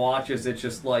 And you're gonna watch as it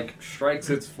just like strikes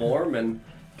its form and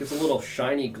gets a little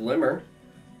shiny glimmer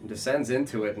and descends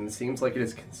into it, and it seems like it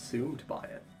is consumed by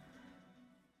it.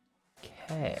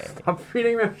 Okay. I'm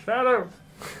feeding the shadow.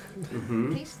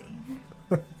 Mm-hmm. Tasty.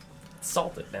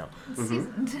 Salted now.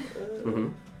 Seasoned. Mm-hmm.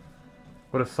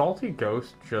 Would a salty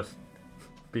ghost just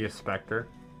be a specter?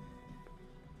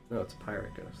 No, it's a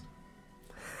pirate ghost.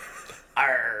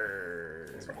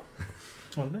 Arr.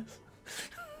 Which one is?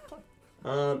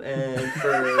 And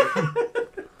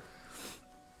for...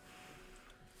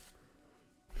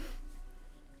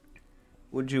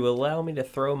 Would you allow me to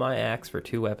throw my axe for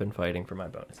 2-weapon fighting for my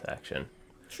bonus action?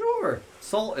 Sure.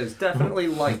 Salt is definitely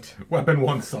light. Weapon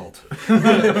 1, salt.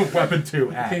 Weapon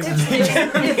 2, axe.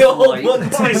 The old Light. one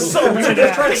by salted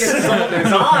Just trying to get salt in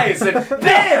his eyes, and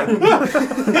bam!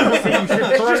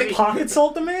 Just pocket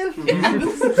salt the man?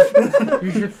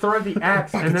 You should throw the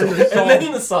axe and then the And then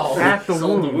salt the salt. at the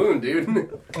Salt the wound. wound,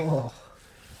 dude. Oh.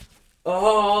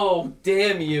 Oh,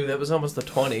 damn you. That was almost a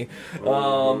 20.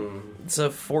 So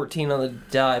 14 on the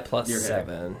die plus Your head.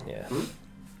 7. Yeah.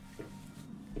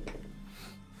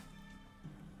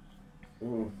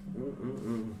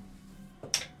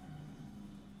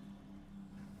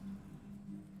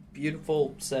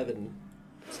 Beautiful 7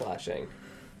 slashing.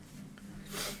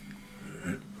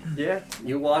 Yeah,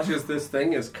 you watch as this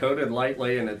thing is coated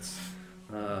lightly in its,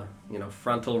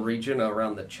 frontal region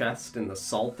around the chest and the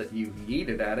salt that you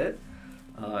yeeted at it,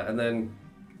 and then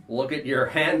look at your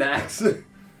hand axe.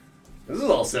 This is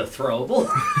also throwable.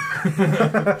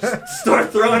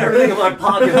 Start throwing everything in my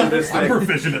pocket on this I'm thing.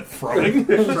 proficient at throwing.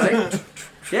 Right?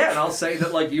 Yeah, and I'll say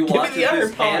that like you Give me watch the as this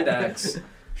iron pot. hand axe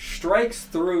strikes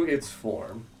through its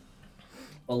form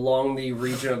along the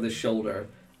region of the shoulder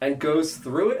and goes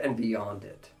through it and beyond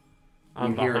it.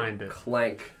 I'm You hear behind it.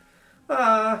 clank.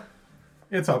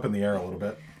 It's up in the air a little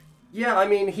bit. Yeah, I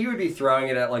mean, he would be throwing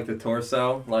it at like the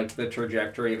torso, like the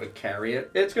trajectory it would carry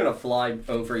it. It's gonna fly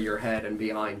over your head and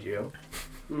behind you.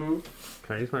 Mm-hmm.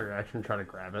 Can I use my reaction and try to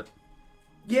grab it?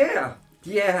 Yeah,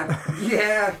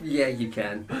 you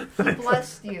can. He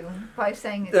blessed you by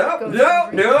saying it No, goes no,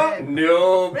 over your no, head.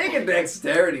 no. Make a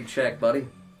dexterity check, buddy.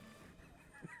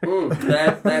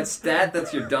 That stat,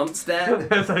 that's your dump stat.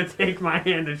 As I take my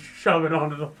hand and shove it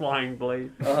onto the flying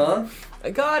blade. Uh-huh.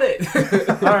 I got it!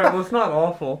 Alright, well, it's not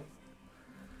awful.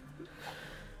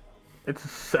 It's a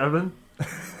 7.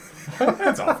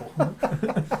 That's awful.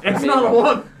 It's not a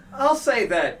 1. I'll say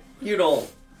that you don't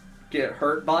get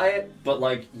hurt by it, but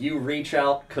like you reach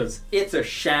out because it's a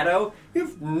shadow. You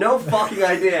have no fucking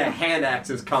idea a hand axe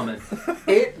is coming.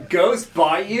 It goes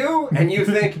by you, and you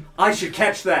think, I should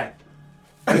catch that.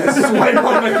 And then swipe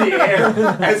up in the air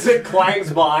as it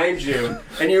clangs behind you.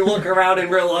 And you look around and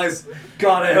realize,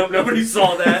 God, I hope nobody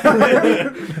saw that.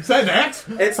 Is that an axe?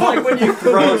 It's like when you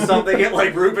throw something at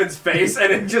like Ruben's face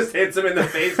and it just hits him in the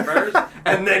face first,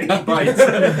 and then he bites.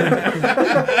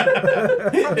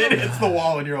 It hits the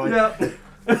wall and you're like, Yep.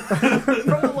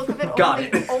 From the look of it, Got only,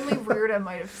 it. only Weirda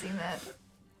might have seen that.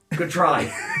 Good try.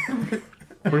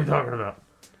 What are you talking about?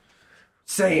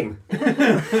 Same. Rear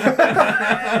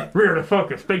to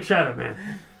focus. Big shadow, man.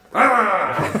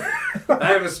 I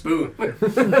have a spoon.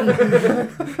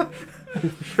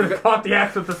 Should have caught the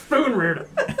axe with the spoon, rear.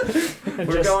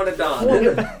 We're going to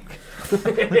Don.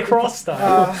 Cross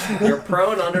style. You're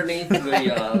prone underneath the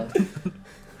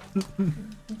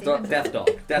death dog.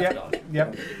 Death dog.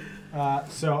 Yep.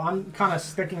 So I'm kind of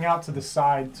sticking out to the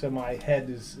side, so my head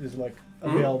is like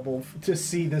available to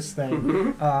see this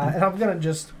thing, and I'm gonna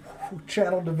just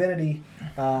channel divinity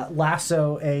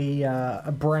lasso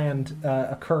a brand,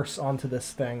 a curse onto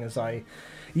this thing as I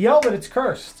yell that it's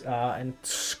cursed and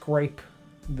scrape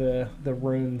the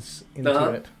runes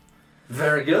into it.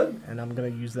 Very good. And I'm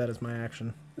going to use that as my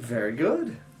action. Very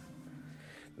good.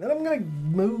 Then I'm going to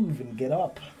move and get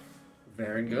up.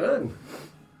 Very good.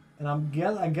 And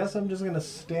I guess I'm just going to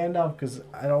stand up because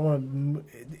I don't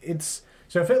want to...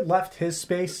 So if it left his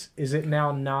space, is it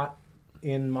now not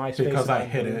in my space? Because I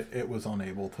hit it, it was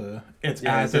unable to...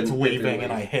 As it's leaving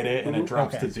and I hit it and it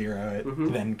drops to 0,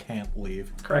 it then can't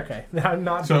leave. Correct. Okay. Now,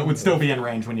 not So it would still be in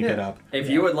range when you get up. If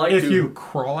you would like If to... you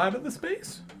crawl out of the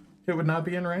space, it would not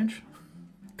be in range.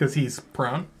 Because he's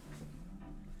prone.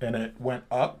 And it went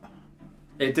up.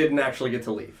 It didn't actually get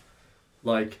to leave.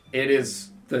 Like, it is...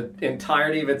 The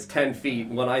entirety of it's 10 feet.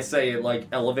 When I say it, like,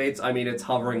 elevates, I mean it's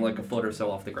hovering like a foot or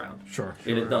so off the ground. Sure.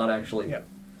 It did not actually... Yep.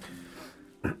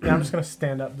 Yeah, I'm just going to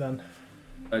stand up then.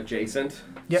 Adjacent.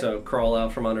 Yep. So crawl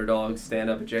out from under dogs, stand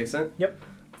up adjacent. Yep.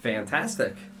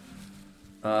 Fantastic.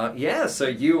 So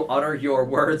you utter your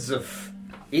words of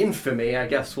infamy, I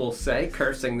guess we'll say,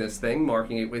 cursing this thing,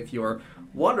 marking it with your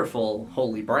wonderful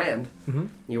holy brand. Mm-hmm.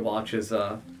 You watch as,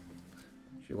 do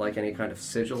you like any kind of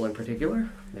sigil in particular?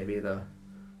 Maybe the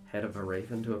head of a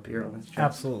raven to appear on his chest?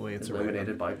 Absolutely, it's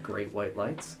illuminated by great white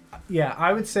lights. Yeah,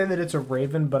 I would say that it's a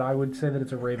raven, but I would say that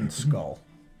it's a raven skull.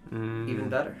 Even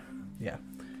better. Yeah.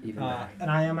 Even better. And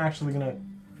I am actually going to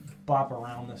bop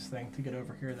around this thing to get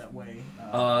over here that way.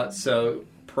 So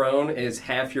prone is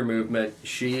half your movement.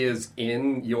 She is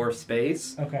in your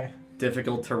space. Okay.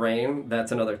 Difficult terrain,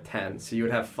 that's another 10. So you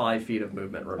would have 5 feet of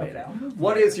movement remaining. Okay, I'll move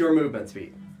What is your movement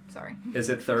speed? Sorry. Is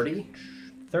it 30?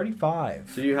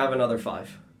 35. So you have another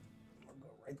 5. Go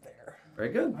right there. Very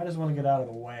good. I just want to get out of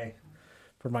the way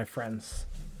for my friends.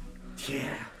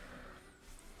 Yeah.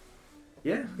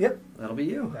 Yeah. Yep. That'll be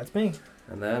you. That's me.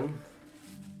 And then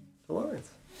the lines.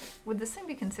 Would this thing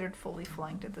be considered fully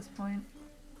flanked at this point?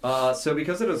 So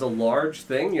because it is a large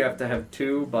thing, you have to have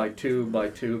 2 by 2 by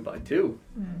 2 by 2.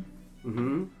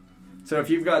 Mm-hmm. So if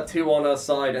you've got 2 on a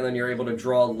side and then you're able to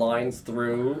draw lines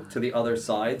through to the other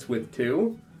sides with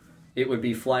 2, it would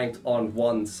be flanked on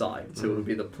one side. So it would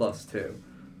be the +2.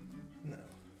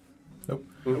 Nope.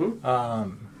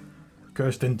 Mm-hmm.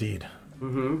 Cursed indeed.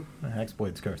 Mm-hmm.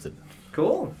 Hexblade's cursed.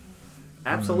 Cool.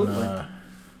 Absolutely.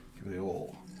 Give the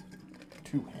old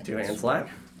 2 hands. 2 hand slap.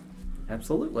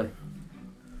 Absolutely.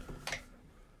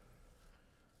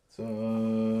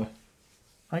 So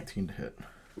 19 to hit.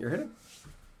 You're hitting.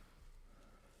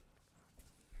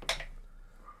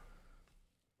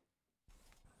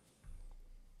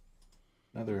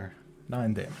 Another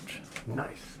 9 damage.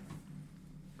 Nice.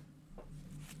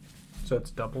 So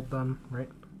it's doubled then, right?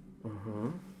 Mm-hmm.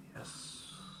 Yes.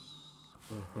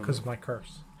 Because of my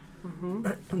curse.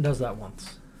 Mm-hmm. Does that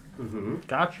once. Mm-hmm.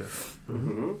 Gotcha.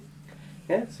 Mm-hmm.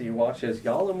 Yeah, so you watch as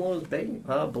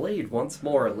Yalimlo's blade once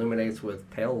more illuminates with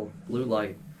pale blue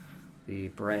light the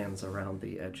brands around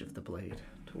the edge of the blade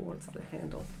towards the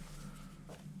handle.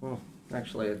 Well,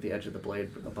 actually at the edge of the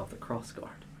blade above the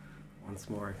crossguard. Once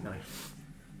more ignite.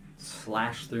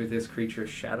 Slash through this creature's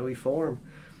shadowy form.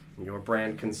 Your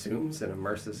brand consumes and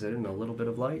immerses it in a little bit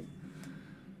of light.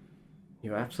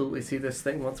 You absolutely see this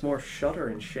thing once more shudder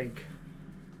and shake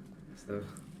as the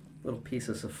little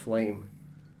pieces of flame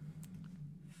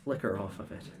flicker off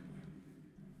of it,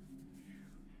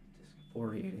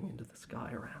 disorientating into the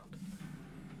sky around.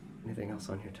 Anything else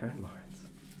on your turn, Lawrence?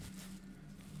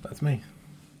 That's me.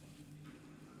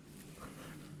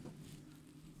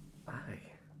 I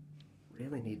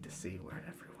really need to see where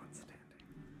everyone's standing.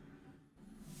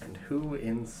 And who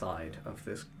inside of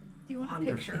this Do you want a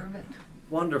Wonderful. picture of it?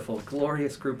 wonderful,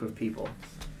 glorious group of people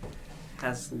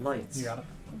has lights. You got it.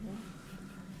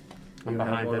 I'm You have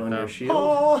behind one it, on though. your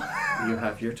shield. You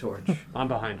have your torch. I'm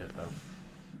behind it,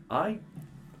 though.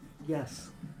 Yes.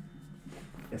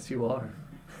 Yes, you are.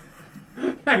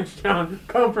 Thanks, John.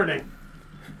 Comforting.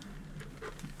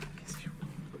 Yes, you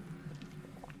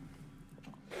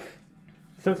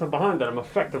Since I'm behind it, I'm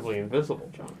effectively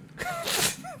invisible, John.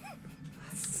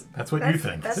 That's what you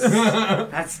think.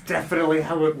 That's definitely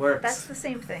how it works. That's the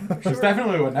same thing, for That's sure.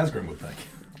 definitely what Nesgrim would think.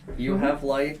 You have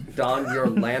light. Don, your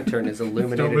lantern is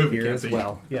illuminated move, here can't as see.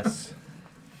 well. Yes.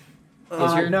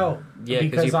 Is your- No. Yeah, 'cause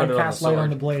because you put I it on the cast light on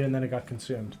sword. the blade and then it got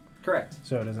consumed. Correct.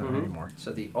 So it isn't Mhm. anymore.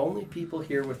 So the only people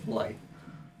here with light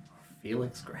are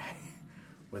Felix Gray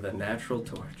with a natural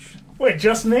torch. Wait,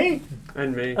 just me?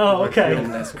 And me. Oh, okay. And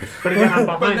Nesgrim. But again, I'm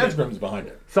But behind it. Nesgrim's behind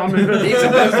it. So I'm invisible. He's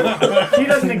invisible. He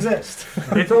doesn't exist.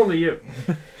 It's only you.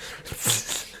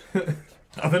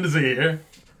 Nothing to see here.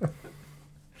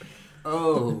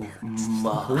 Oh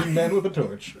my. Green man with a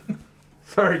torch.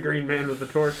 Sorry, green man with the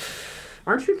torch.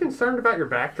 Aren't you concerned about your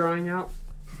back drying out?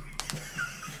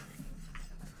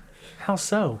 How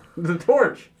so? The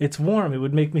torch. It's warm. It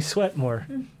would make me sweat more.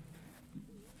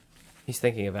 He's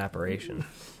thinking evaporation.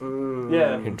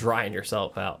 Yeah. You're drying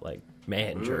yourself out like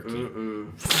man jerky.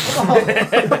 Not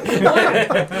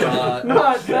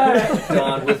that.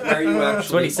 Don, with where you That's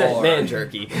what actually he said, are, man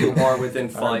jerky. you are within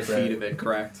 5 feet of it,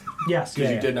 correct? Yes. Because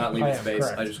Yeah, you did not leave I it am, space.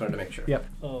 correct. I just wanted to make sure. Yep.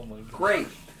 Oh my god. Great.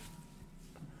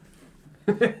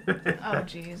 Oh,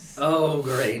 jeez. Oh,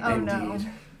 great, Oh, indeed.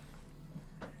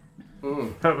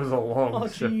 no. That was a long Oh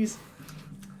shift. jeez.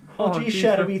 Oh, Oh jeez, jeez.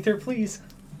 Shadow Ether, please.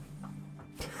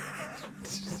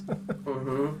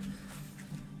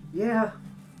 Yeah.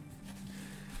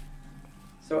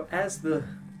 So as the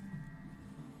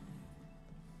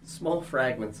small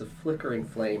fragments of flickering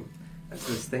flame, as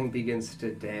this thing begins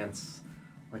to dance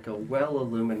like a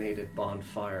well-illuminated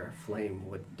bonfire flame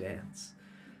would dance.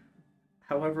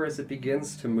 However, as it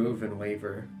begins to move and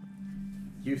waver,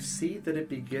 you see that it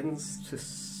begins to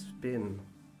spin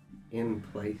in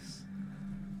place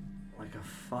like a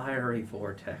fiery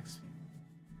vortex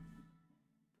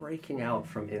breaking out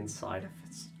from inside of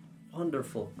its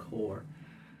wonderful core,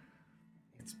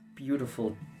 its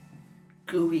beautiful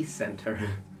gooey center,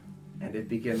 and it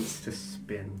begins to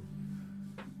spin.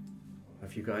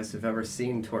 If you guys have ever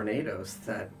seen tornadoes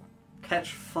that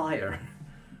catch fire,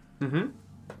 Mm-hmm.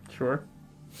 Sure.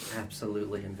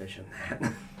 absolutely envision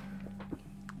that.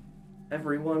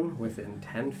 Everyone within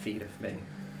 10 feet of me,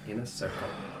 in a circle,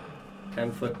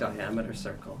 10-foot diameter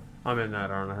circle, I'm in that,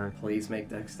 aren't I? please make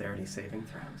dexterity saving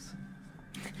throws.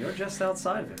 You're just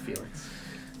outside of it, Felix.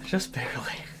 Just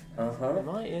barely. Uh-huh. Am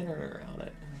I in or around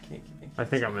it? I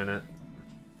think I'm in it.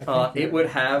 It would I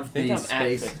have think the I'm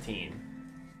space. at 15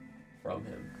 from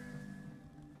him.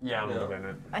 Yeah, I'm No. in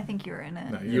it. I think you're in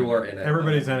it. No, You are in it.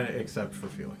 Everybody's in it except for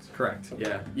Felix. Correct.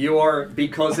 Yeah, you are,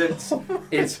 because it's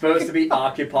supposed to be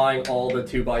occupying all the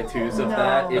 2x2s of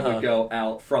that. It No. would go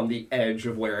out from the edge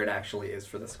of where it actually is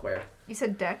for the square. You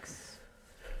said Dex.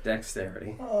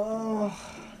 Dexterity. Oh,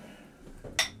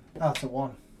 it's a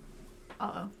 1.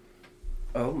 Uh-oh.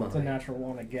 Oh my. It's a natural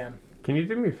 1 again. Can you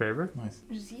do me a favor? Nice.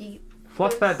 Just yeet.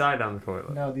 Flush that die down the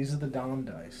toilet. No, these are the Dom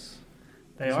dice.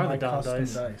 They These are my the Dom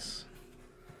custom dice.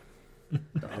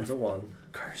 Don's a 1.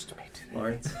 Cursed me today.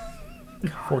 Lawrence.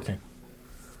 14.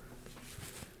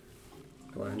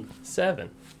 Glenn. 7.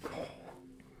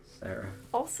 Sarah.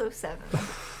 Also 7.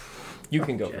 You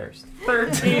can go Jack. first.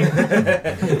 13.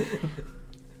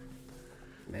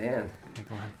 Man.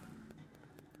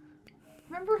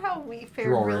 Remember how we fared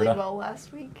Roll really it up. well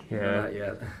last week? Yeah. Not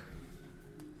yet.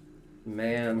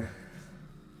 Man.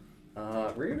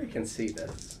 Riri can see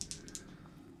this.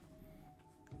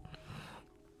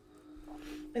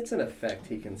 It's an effect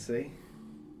he can see.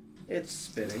 It's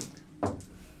spinning.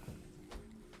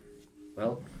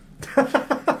 Well.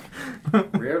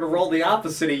 We're to roll the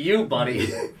opposite of you, buddy.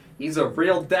 He's a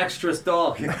real dexterous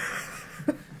dog.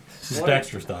 This is What?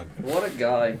 Dexter's dog. What a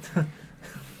guy.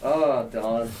 Oh,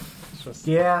 Don.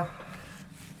 Yeah.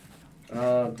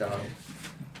 Oh, Don.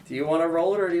 Do you want to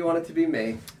roll it or do you want it to be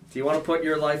me? Do you want to put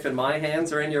your life in my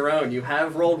hands or in your own? You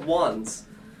have rolled ones.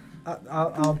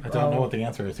 I'll I don't know what the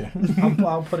answer is here.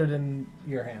 I'll put it in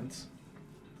your hands.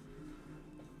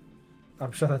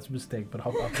 I'm sure that's a mistake, but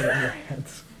I'll put it in your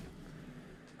hands.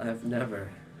 I've never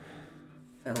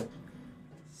felt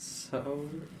so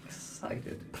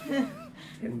excited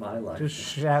in my life. Just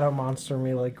shadow monster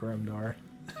me like Grimdar.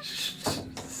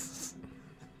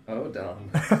 Oh, Don.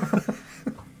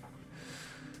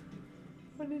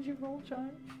 What did you roll,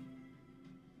 John?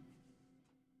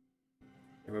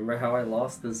 Remember how I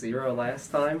lost the 0 last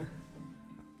time?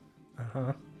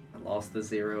 Uh-huh. I lost the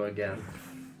 0 again.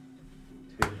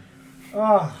 2.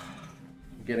 Oh,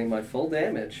 I'm getting my full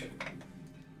damage.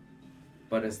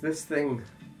 But as this thing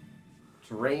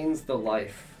drains the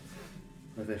life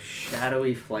with a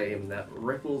shadowy flame that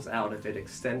ripples out of it,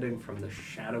 extending from the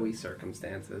shadowy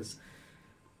circumstances,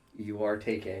 you are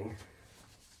taking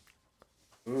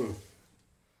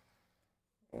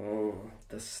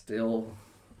the still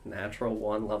natural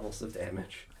 1 levels of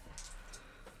damage.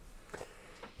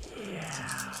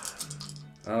 Yeah.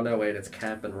 Oh no, wait, it's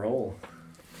cap and roll.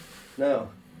 No.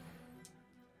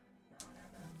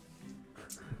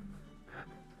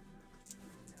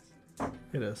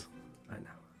 it is. I know.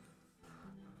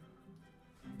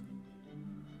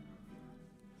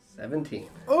 17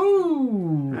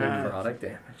 Ooh, necrotic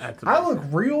damage. That's a I bad, look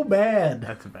real bad.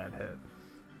 that's a bad hit.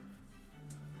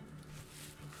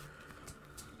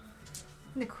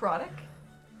 Necrotic?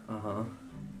 Uh-huh.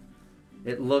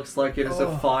 It looks like it is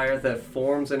a fire that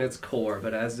forms in its core,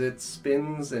 but as it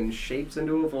spins and shapes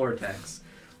into a vortex,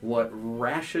 what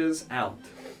lashes out,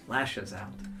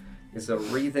 is a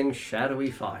wreathing, shadowy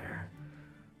fire,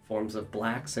 forms of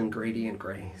blacks and gradient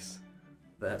grays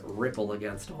that ripple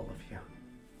against all of you.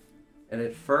 And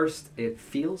at first, it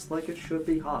feels like it should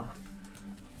be hot,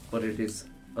 but it is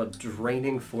a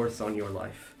draining force on your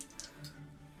life.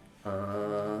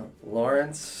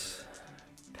 Lawrence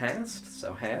passed,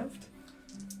 so halved.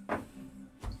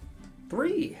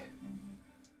 3.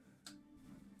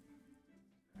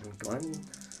 And Glenn.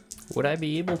 Would I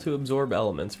be able to absorb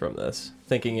elements from this?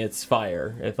 Thinking it's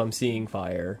fire, if I'm seeing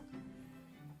fire.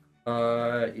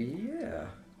 Yeah.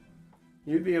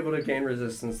 You'd be able to gain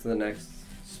resistance to the next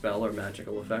spell or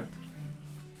magical effect.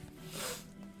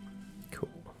 Cool.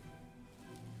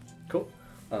 Cool.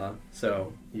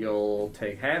 So you'll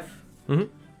take half. Mm-hmm.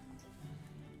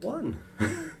 1.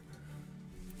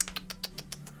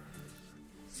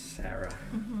 Sarah.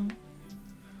 Mm-hmm.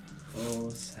 Oh,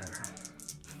 Sarah.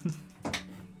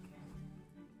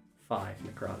 5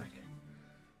 necrotic.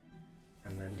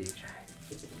 And then DJ.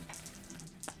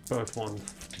 Both ones.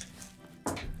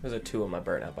 There's a 2 on my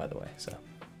burnout, by the way, so.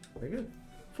 Very good.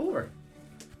 4.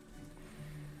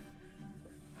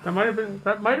 That might have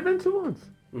been 2 ones.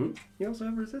 Mm-hmm. You also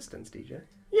have resistance, DJ.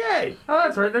 Yay! Oh,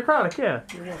 that's right, necrotic, yeah.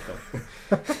 You're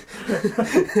welcome.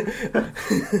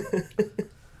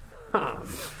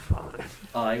 Fine.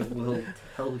 I will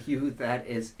tell you that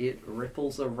as it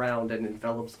ripples around and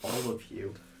envelops all of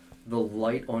you, the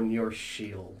light on your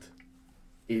shield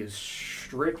is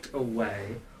stripped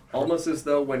away, almost as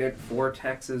though when it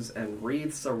vortexes and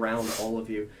wreaths around all of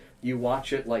you, you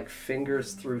watch it like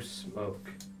fingers through smoke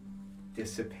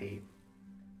dissipate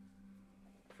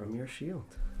from your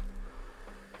shield.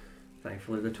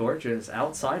 Thankfully, the torch is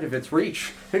outside of its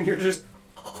reach, and you're just,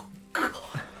 oh God.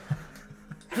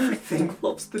 Everything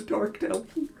loves the dark down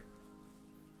here.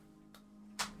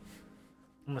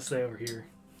 I'm gonna stay over here.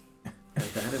 And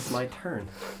that is my turn.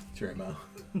 Jeremo.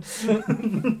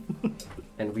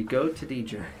 And we go to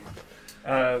DJ.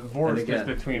 Vorst is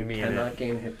between me and cannot it.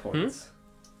 gain hit points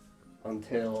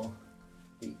until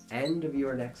the end of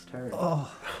your next turn.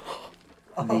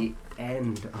 The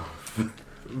end of.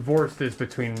 Vorst is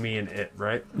between me and it,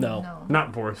 right? No. No.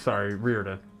 Not Vorst, sorry,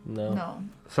 Reardon. No. No.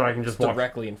 So I can It's just walk.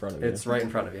 directly in front of you. It's right in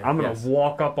front of you. I'm gonna Yes.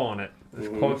 walk up on it as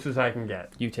Mhm. close as I can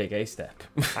get. You take a step.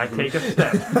 I take a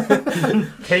step.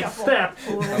 Take Shuffle step,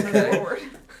 a little bit Okay. forward.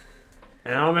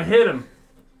 and I'm gonna hit him.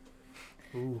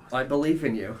 I believe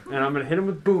in you. And I'm gonna hit him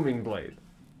with Booming Blade.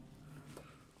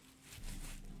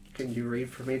 Can you read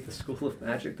for me the school of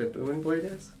magic that Booming Blade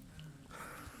is?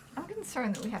 I'm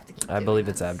concerned that we have to keep I doing believe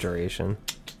this. it's abjuration.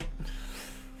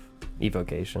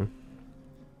 Evocation.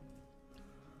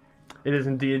 It is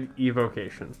indeed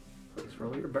evocation. Please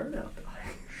roll your burnout die.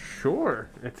 Sure,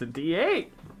 it's a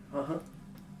D8. Uh-huh.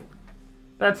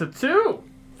 That's a 2.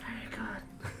 Very good.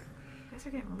 You guys are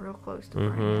getting real close to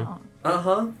Mhm. burning out.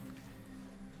 Uh-huh.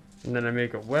 And then I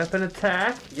make a weapon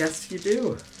attack Yes, you do.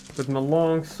 with my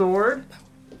long sword.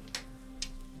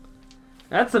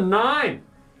 That's a 9.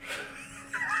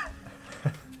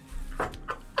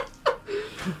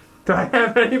 Do I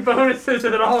have any bonuses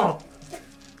at all?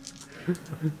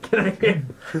 Can I get...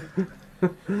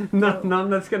 None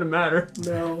that's gonna matter.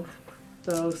 No.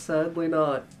 No, sadly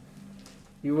not.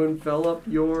 You envelop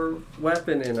your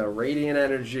weapon in a radiant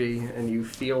energy, and you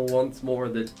feel once more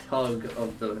the tug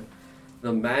of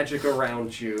the magic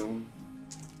around you.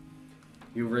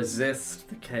 You resist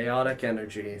the chaotic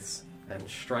energies and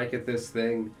strike at this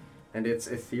thing, and its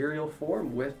ethereal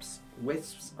form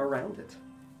wisps around it.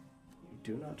 You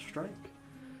do not strike.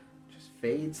 Just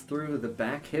fades through the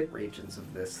back hip regions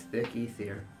of this thick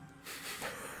ether.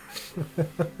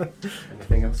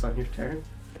 Anything else on your turn?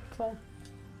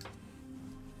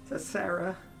 That's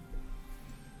Sarah.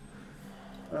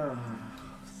 Oh,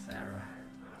 Sarah.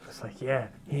 I was like, yeah,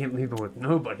 he ain't leaving with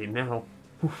nobody now.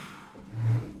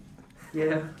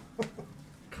 Yeah,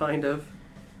 kind of.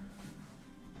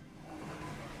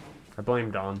 I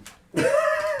blame Don. Yeah.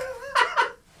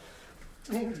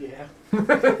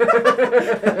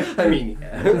 I mean,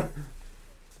 yeah.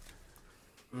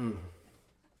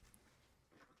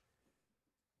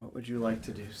 What would you like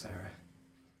to do, Sarah?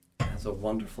 As a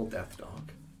wonderful death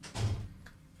dog.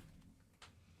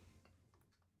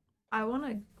 I want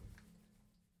to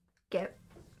get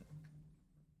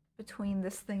between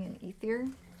this thing and Ether.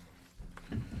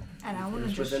 And I want to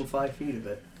Who's just... within 5 feet of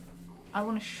it? I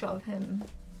want to shove him.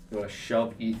 You want to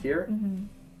shove Ether? Mm-hmm.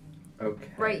 Okay.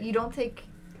 Right, you don't take...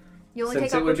 You only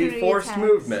Since take it would be opportunity forced attacks.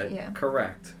 movement, Yeah.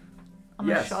 correct. I'm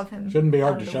going to Yes. shove him. Shouldn't be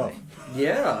out hard of to the shove. way.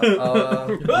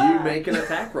 Yeah, you make an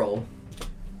attack roll.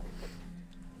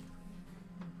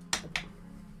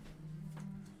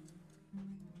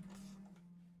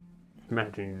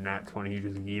 Imagine Nat 20, you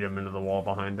just yeet him into the wall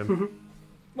behind him.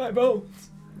 My bones.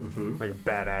 Like a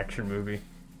bad action movie.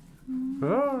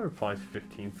 Oh, it flies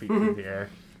 15 feet through the air.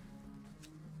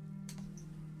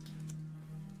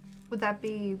 Would that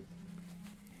be...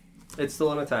 It's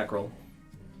still an attack roll.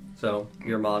 So,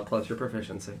 your mod plus your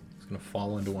proficiency. It's gonna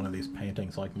fall into one of these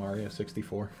paintings like Mario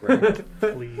 64. Right.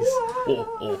 Please.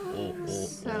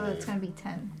 So it's going to be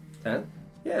 10. 10?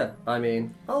 Yeah, I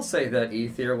mean, I'll say that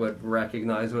Ether would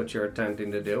recognize what you're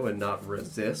attempting to do and not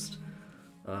resist.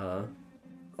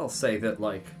 I'll say that,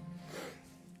 like,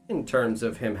 in terms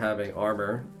of him having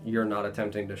armor, you're not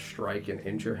attempting to strike and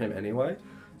injure him anyway.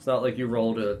 It's not like you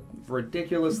rolled a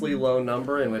ridiculously low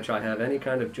number in which I have any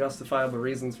kind of justifiable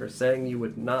reasons for saying you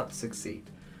would not succeed.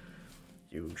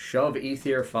 You shove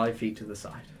Ether 5 feet to the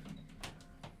side.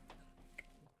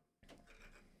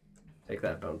 Take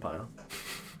that, bone pile.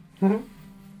 Now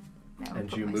And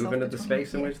put you myself move into the between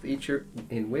space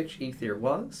in which Ether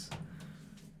was,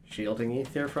 shielding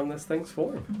Ether from this thing's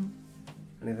form.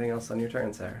 Anything else on your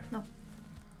turn, Sarah? No.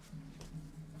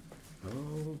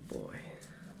 Oh boy.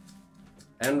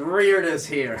 And Rearda's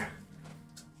here.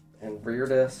 And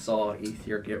Rearda saw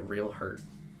Ether get real hurt.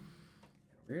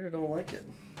 Rearda don't like it.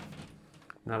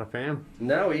 Not a fan.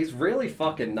 No, he's really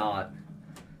fucking not.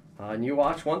 And you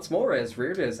watch once more as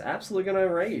Rearda is absolutely gonna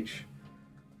enrage.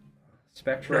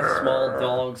 Spectral small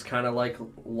dogs kind of like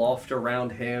loft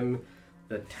around him.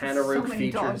 The Tanaruk so many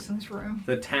features. dogs in this room.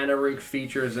 The Tanaruk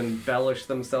features embellish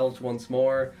themselves once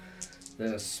more.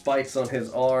 The spikes on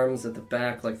his arms at the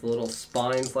back, like the little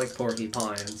spines, like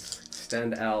porcupines,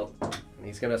 extend out. And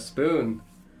he's gonna spoon.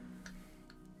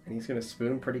 And he's gonna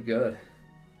spoon pretty good.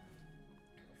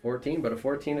 14, but a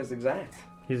 14 is exact.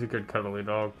 He's a good cuddly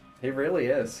dog. He really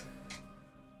is.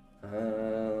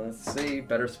 Let's see.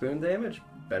 Better spoon damage?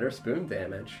 Better spoon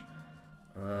damage.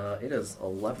 It is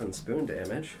 11 spoon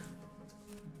damage.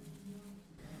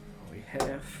 We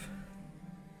have...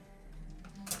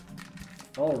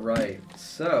 Alright,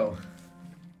 so...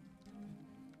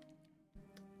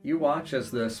 You watch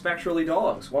as the spectrally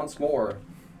dogs, once more,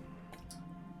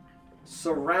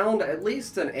 surround at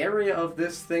least an area of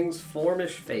this thing's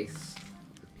formish face.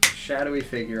 Shadowy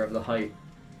figure of the height,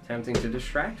 attempting to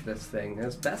distract this thing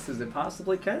as best as it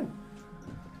possibly can.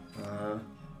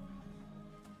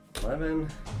 11,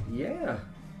 yeah.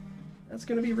 That's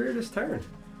going to be Rearda's turn,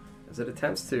 as it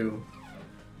attempts to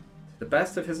the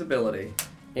best of his ability,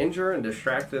 injure and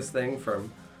distract this thing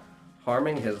from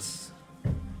harming his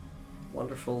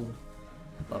wonderful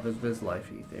love of his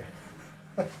life, Ether.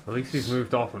 At least he's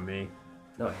moved off of me.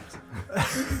 No, he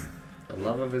hasn't. The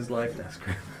love of his life,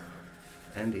 Neskrim.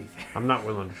 And Ether. I'm not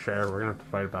willing to share. We're gonna have to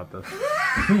fight about this.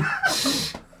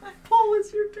 Paul,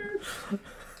 it's your turn.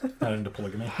 Not into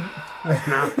polygamy.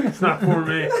 No, it's not for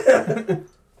me.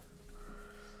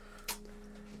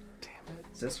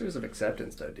 Sisters of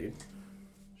Acceptance, though, dude.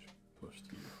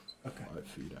 Pushed you 5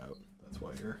 feet out. That's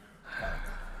why you're...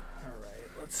 Alright,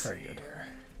 let's see here.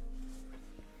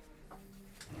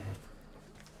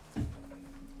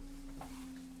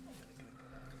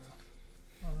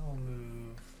 I'll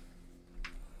move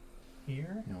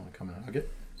here. You want to come and hug it?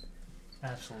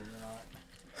 Absolutely not.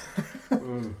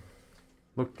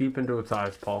 Look deep into its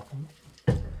eyes, Paul.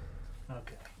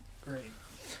 Okay, great.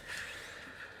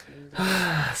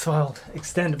 So I'll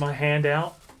extend my hand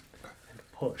out and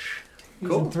push.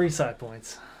 Cool. Using 3 side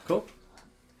points. Cool.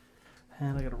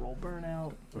 And I gotta roll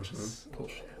burnout, which is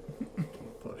Push.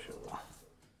 Push it.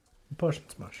 Push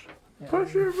and smush.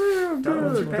 Push it real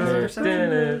good.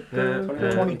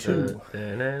 22.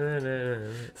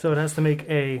 so it has to make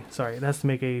a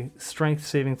strength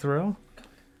saving throw,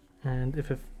 and if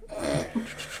it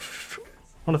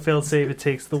on a failed save, it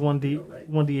takes the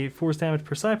 1d8 force damage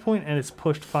per side point, and it's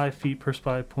pushed 5 feet per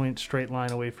side point straight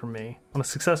line away from me. On a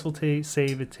successful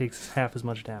save, it takes half as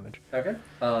much damage. Okay.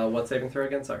 What saving throw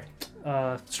again? Sorry.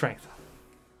 Strength.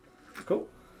 Cool.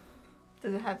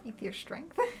 Does it have Ether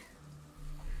strength?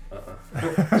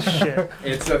 Shit.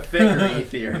 It's a thicker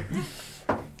Ether.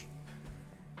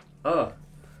 Oh.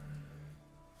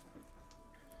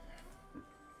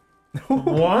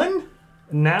 1?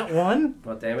 Nat 1?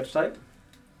 What damage type?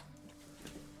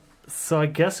 So I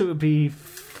guess it would be...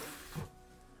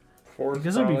 Force, I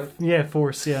guess it would be... Yeah,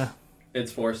 force, yeah.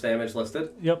 It's force damage listed.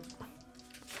 Yep.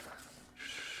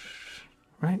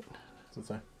 Right? What's it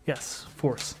say? Yes,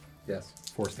 force. Yes.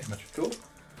 Force damage. Cool.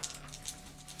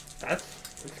 That's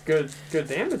good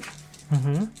damage.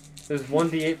 Mm-hmm. There's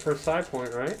 1d8 per side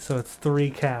point, right? So it's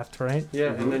 3 capped, right?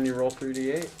 Yeah, and then you roll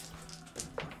 3d8.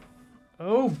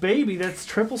 Oh, baby, that's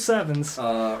triple sevens.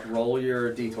 Roll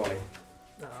your d20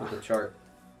 for the chart.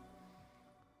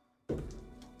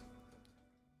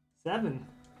 7.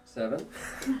 7.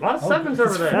 A lot of sevens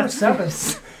over there. 4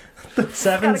 sevens.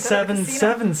 7, to 7, the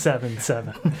 7, 7,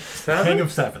 7. King Seven?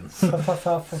 of sevens. So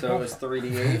it was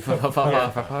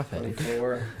 3d8.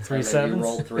 24. 3 You sevens?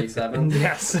 rolled 3 sevens.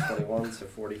 Yes. 21, so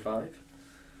 45.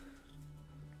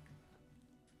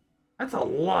 That's a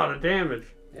lot of damage.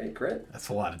 Yeah, you crit. That's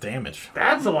a lot of damage.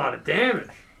 That's a lot of damage.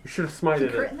 You should have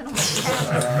smited Crit it. and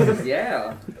then I'm like,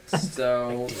 Yeah.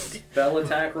 So spell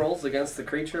attack rolls against the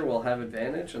creature will have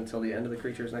advantage until the end of the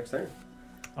creature's next turn.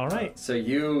 All right. So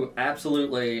you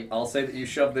absolutely, I'll say that you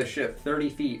shove this ship 30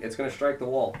 feet. It's going to strike the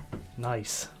wall.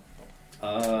 Nice.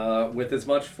 With as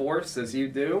much force as you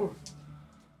do,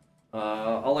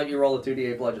 I'll let you roll a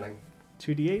 2d8 bludgeoning.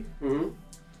 2d8. Mm-hmm.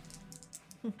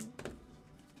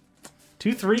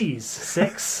 2 3s.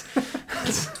 6.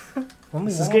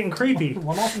 Only This is getting creepy.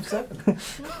 1 off of 7.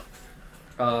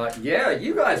 Yeah,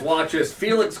 you guys watch as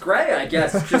Felix Gray, I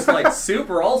guess, just like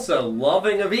super also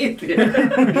loving of Ether,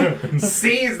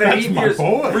 sees that That's my Ether's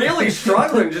boy. really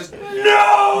struggling, just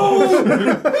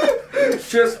no!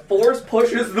 Just force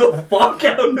pushes the fuck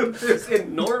out of this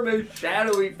enormous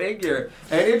shadowy figure,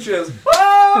 and it just,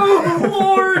 oh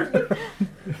Lord!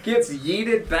 Gets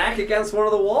yeeted back against one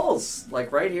of the walls,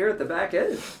 like right here at the back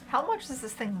edge. how much does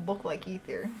this thing look like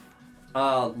Ether?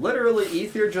 Literally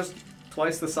Ether just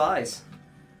twice the size.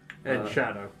 And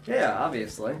shadow. Yeah,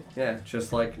 obviously. Yeah,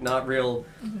 just like not real,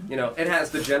 you know, it has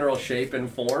the general shape and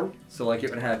form, so like it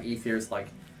would have Ether's like,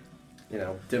 you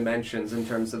know, dimensions in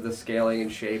terms of the scaling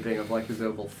and shaping of like his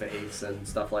oval face and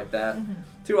stuff like that,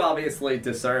 to obviously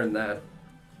discern that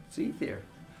it's Ether.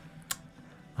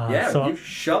 Yeah, So you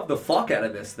shoved the fuck out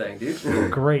of this thing,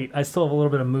 dude. great. I still have a little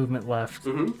bit of movement left.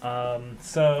 Mm-hmm.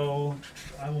 So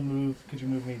I will move. Could you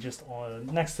move me just on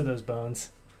next to those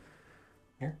bones?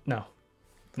 Here? No.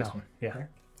 This No. one. Yeah. Here?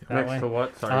 That Next way. to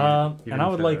what? Sorry. you And I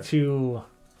didn't would say like that. to,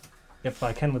 if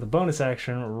I can with a bonus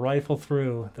action, rifle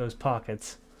through those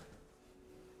pockets.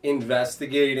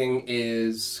 Investigating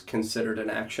is considered an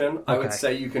action. I would Okay.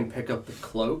 say you can pick up the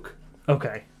cloak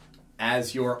Okay.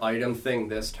 as your item thing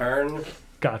this turn.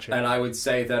 Gotcha. And I would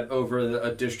say that over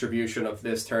a distribution of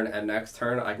this turn and next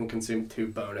turn, I can consume 2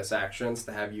 bonus actions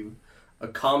to have you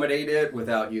accommodate it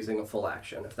without using a full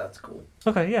action, if that's cool.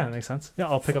 Okay, yeah, that makes sense. Yeah,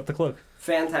 I'll pick up the cloak.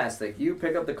 Fantastic. You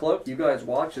pick up the cloak, you guys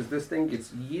watch as this thing gets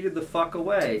yeeted the fuck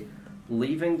away,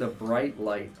 leaving the bright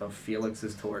light of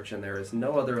Felix's torch, and there is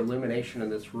no other illumination in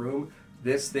this room.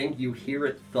 This thing, you hear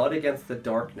it thud against the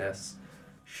darkness,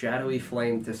 shadowy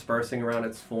flame dispersing around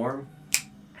its form,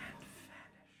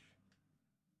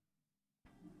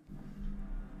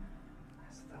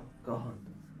 gone.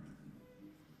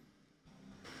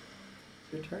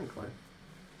 Your turn, Clay.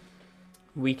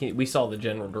 We saw the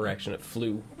general direction it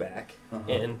flew back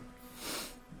in.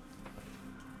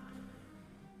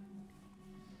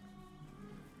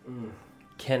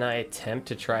 Can I attempt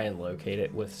to try and locate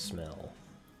it with smell?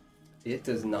 It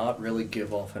does not really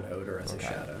give off an odor as Okay. a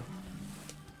shadow.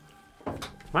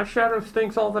 My shadow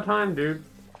stinks all the time, dude.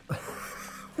 That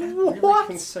really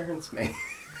concerns me.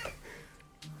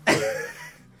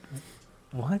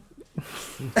 What?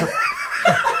 It's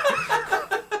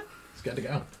got to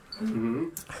go. Mm-hmm.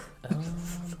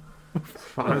 It's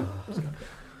fine.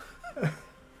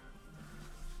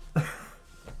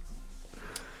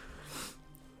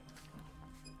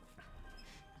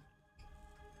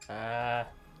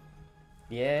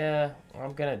 Yeah,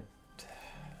 I'm gonna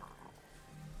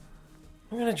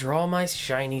draw my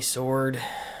shiny sword.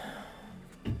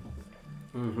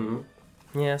 Mm-hmm.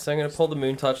 Yeah, so I'm gonna pull the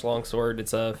Moon Touch Longsword.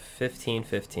 It's a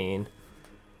 15-15.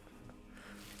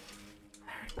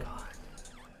 Very good.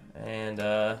 And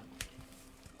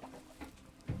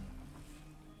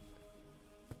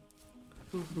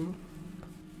Mm-hmm.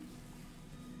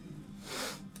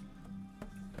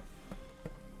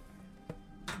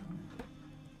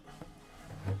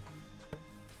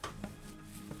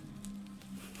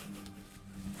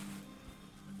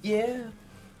 yeah.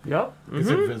 Yep. Is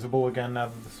it visible again now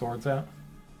that the sword's out?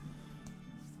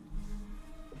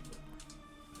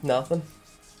 Nothing.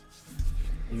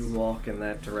 You walk in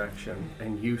that direction,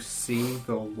 and you see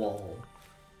the wall.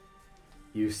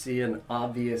 You see an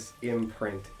obvious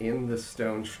imprint in the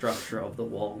stone structure of the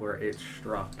wall where it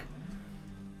struck.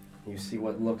 You see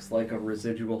what looks like a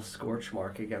residual scorch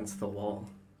mark against the wall.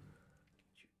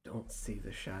 You don't see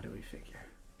the shadowy figure.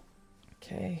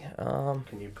 Okay.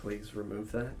 Can you please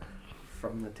remove that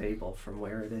from the table from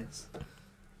where it is?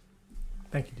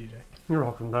 Thank you, DJ. You're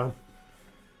welcome, Don.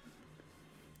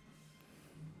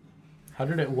 How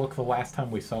did it look the last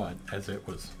time we saw it as it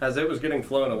was? As it was getting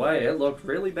flown away, it looked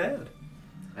really bad.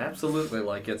 Absolutely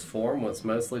like its form was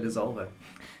mostly dissolving.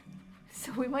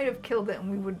 So we might have killed it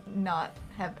and we would not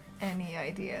have any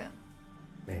idea.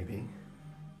 Maybe.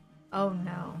 Oh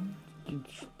no.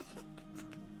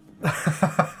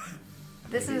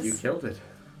 This Maybe you is. killed it.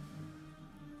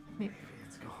 Maybe.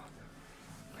 It's gone.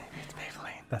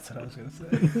 That's what I was gonna say.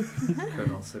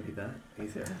 Could also be that. He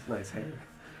has nice hair.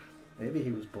 Maybe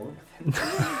he was born with it.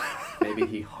 Maybe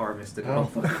he harvested it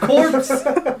off a corpse.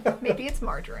 Maybe it's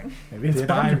margarine. Maybe it's Did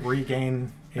I fun.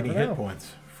 regain any Never hit know.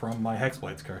 points from my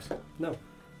Hexblade's curse? No.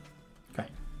 Okay.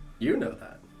 You know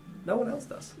that. No one else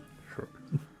does.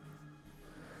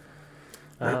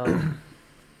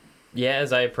 Yeah,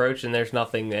 as I approach and there's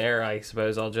nothing there, I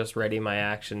suppose I'll just ready my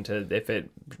action to, if it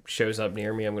shows up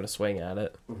near me, I'm going to swing at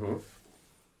it. Mm-hmm.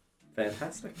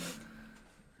 Fantastic.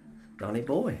 Donnie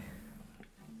boy.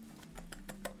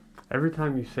 Every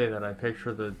time you say that, I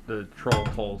picture the Troll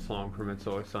Toll song from It's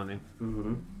Always Sunny.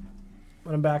 Mm-hmm. I'm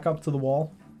gonna back up to the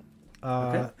wall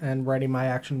Okay. and ready my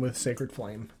action with Sacred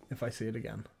Flame if I see it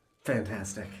again.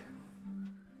 Fantastic.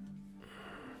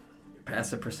 Your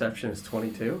passive perception is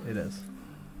 22. It is.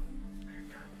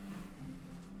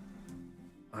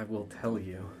 I will tell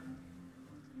you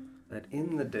that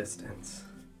in the distance,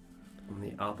 on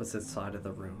the opposite side of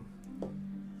the room,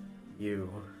 you,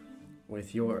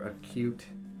 with your acute,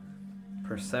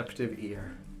 perceptive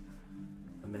ear,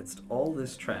 amidst all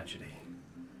this tragedy,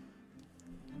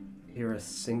 hear a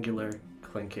singular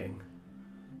clinking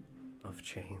of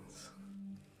chains,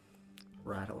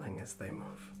 rattling as they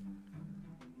move.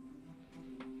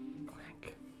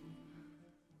 Clank.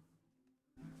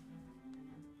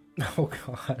 Oh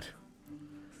God.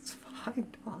 It's fine,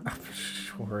 Don. I'm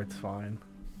sure it's fine.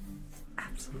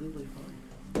 Absolutely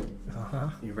fine. Uh-huh.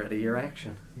 You ready your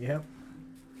action? Yep.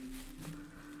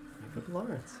 Good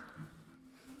Lawrence.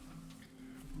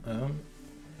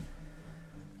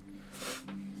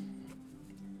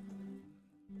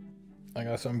 I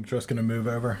guess I'm just gonna move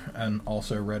over and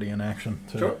also ready an action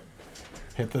to Sure.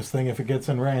 hit this thing if it gets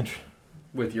in range.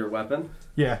 With your weapon?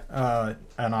 Yeah,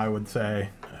 and I would say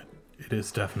it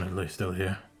is definitely still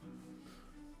here.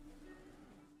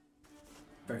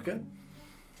 Very good.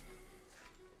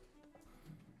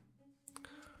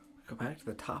 Go back to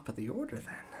the top of the order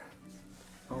then.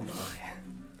 Oh my.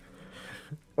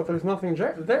 But there's nothing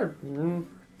there.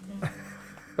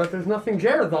 But there's nothing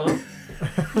there, Don.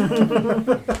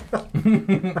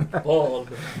 Ball.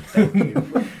 Thank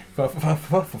you.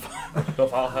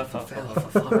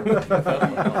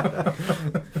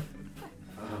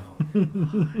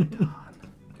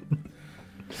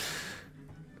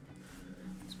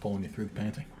 It's pulling you through the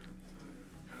painting.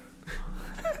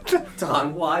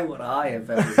 Don, why would I have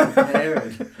ever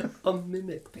prepared a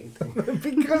mimic painting?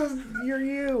 Because you're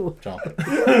you. Jump.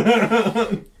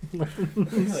 The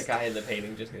guy in the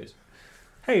painting just goes,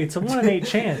 Hey, it's a 1 in 8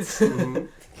 chance.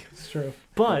 It's true.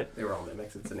 But They were all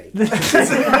mimics, it's an 8.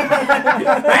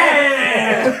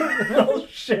 oh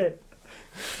shit.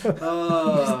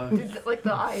 Did like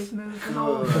the eyes move and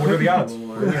all? What are the odds?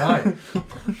 What are the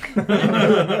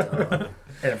odds?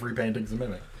 Every painting's a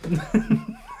mimic.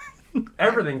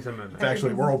 Everything's a mimic. It's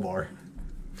actually World War.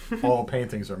 All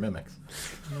paintings are mimics.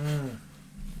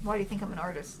 Why do you think I'm an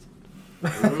artist?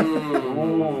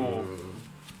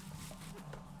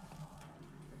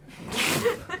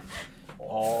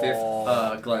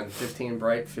 Glenn, 15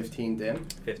 bright, 15 dim.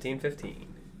 15-15.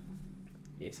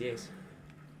 Yes.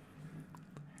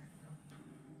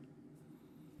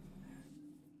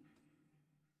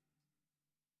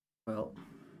 Well,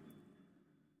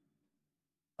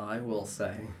 I will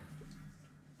say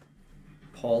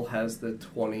Paul has the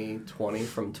 20/20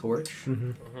 from Torch. I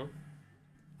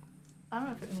don't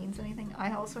know if it means anything.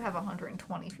 I also have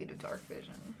 120 feet of dark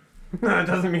vision. No, it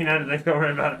doesn't mean anything. Don't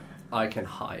worry about it. I can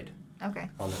hide Okay.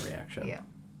 on the reaction. Yeah.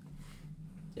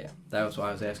 Yeah, that was why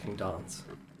I was asking Don's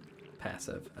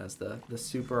passive as the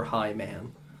super high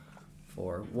man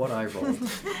for what I rolled.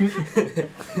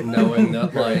 Knowing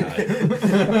that,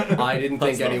 like, I didn't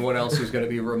think anyone else was going to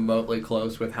be remotely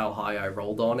close with how high I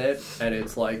rolled on it, and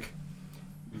it's like,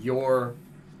 you're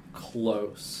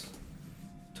close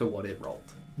to what it rolled.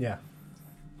 Yeah.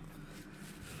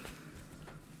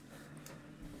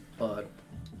 But,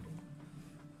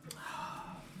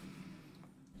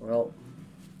 well,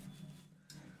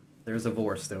 there's a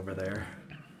Vorst over there.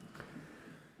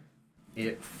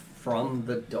 It, from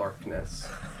the darkness,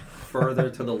 further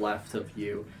to the left of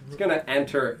you, it's going to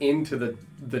enter into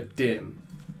the dim,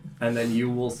 and then you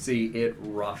will see it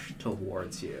rush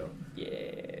towards you.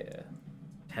 Yeah.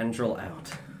 Tendril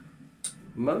out.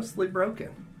 Mostly broken.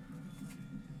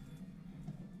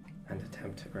 And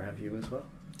attempt to grab you as well.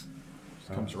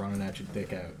 Comes running at you,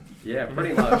 dick out. Yeah,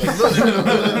 pretty much. If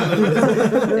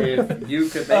you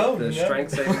could make the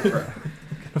strength saving throw.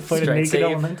 Fight a Strength naked save.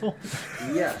 elemental?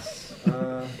 Yes.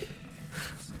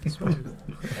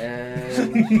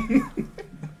 And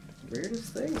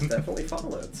weirdest things definitely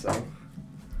followed, so.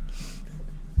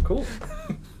 Cool.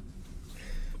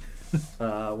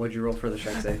 What'd you roll for the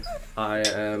strength save? I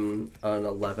am an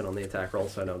 11 on the attack roll,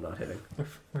 so I know I'm not hitting.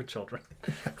 We're children.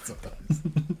 Sometimes.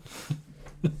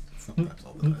 Sometimes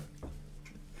all the time.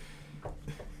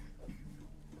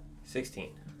 16.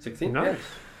 16? Nice.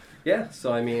 Yeah,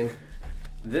 so I mean,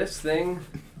 this thing,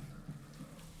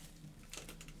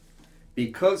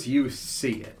 because you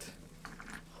see it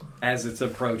as it's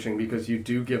approaching, because you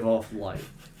do give off light,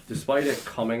 despite it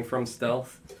coming from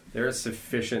stealth, there is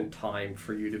sufficient time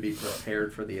for you to be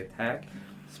prepared for the attack,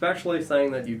 especially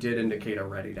saying that you did indicate a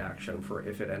ready to action for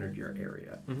if it entered your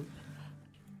area. Mm-hmm.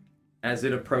 As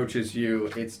it approaches you,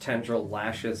 its tendril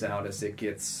lashes out as it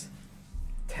gets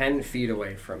 10 feet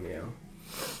away from you.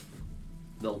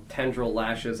 The tendril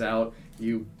lashes out,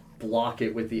 you block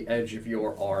it with the edge of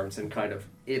your arms and kind of,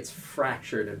 it's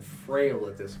fractured and frail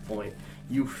at this point.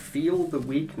 You feel the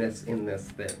weakness in this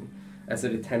thing as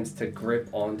it attempts to grip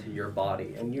onto your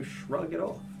body, and you shrug it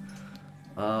off.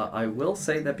 I will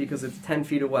say that because it's 10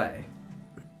 feet away,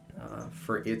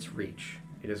 for its reach,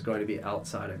 it is going to be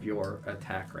outside of your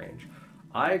attack range.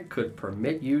 I could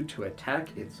permit you to attack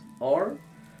its arm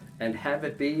and have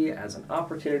it be as an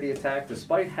opportunity attack.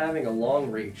 Despite having a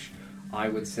long reach, I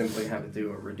would simply have it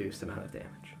do a reduced amount of damage.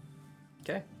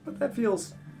 Okay. But that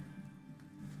feels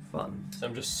fun. So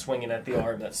I'm just swinging at the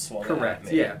arm that's swung Correct,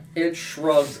 at me. yeah. It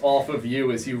shrugs off of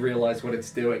you as you realize what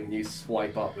it's doing, and you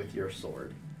swipe up with your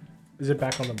sword. Is it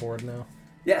back on the board now?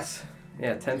 Yes.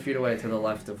 Yeah, 10 feet away to the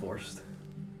left of Horst.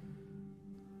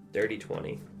 Dirty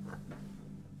 20.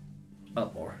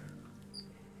 Up more.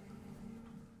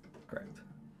 Correct.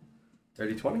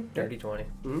 30-20? Dirty 20.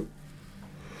 Mm-hmm.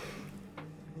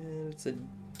 And it's a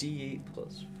D8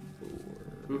 plus 4.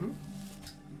 Mm-hmm.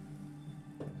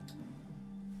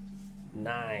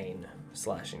 9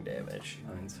 slashing damage.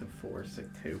 9, so 4, so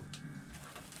 2.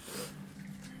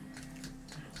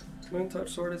 Moon Touch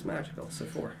Sword is magical, so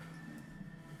 4.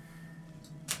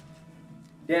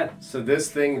 Yeah, so this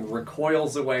thing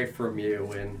recoils away from you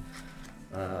in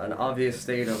an obvious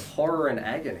state of horror and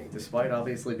agony, despite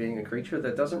obviously being a creature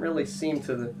that doesn't really seem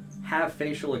to have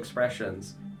facial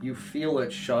expressions. You feel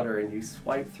it shudder and you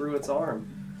swipe through its arm,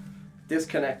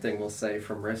 disconnecting, we'll say,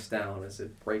 from wrist down as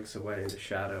it breaks away into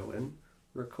shadow and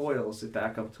recoils it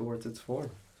back up towards its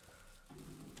form.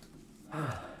 And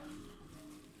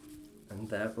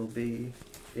that will be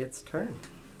its turn.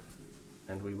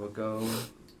 And we will go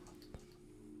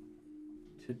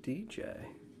to DJ.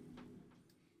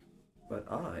 But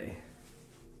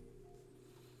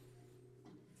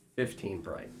 15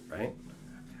 bright, right?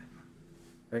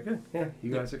 Very good. Yeah,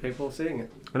 you guys are capable of seeing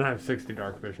it. And I have 60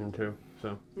 dark vision too,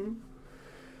 so. Mm-hmm.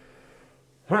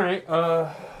 Alright,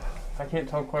 I can't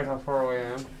tell quite how far away I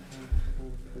am.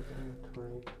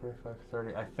 20, 25,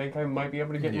 30. I think I might be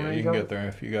able to get in Yeah, range you can of get it. there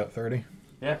if you got 30.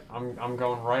 Yeah, I'm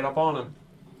going right up on him.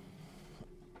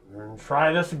 We're gonna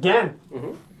try this again.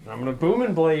 Mm-hmm. I'm gonna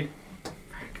booming blade.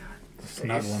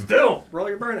 Snuggling. Still! Roll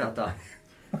your burnout die.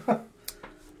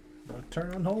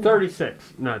 Turn on hold.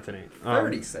 36. No, it's an 8.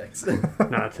 36. No,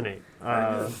 it's an 8.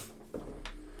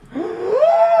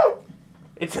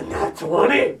 It's a nat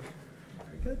 20! Very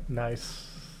good. Nice.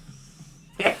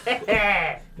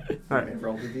 Alright.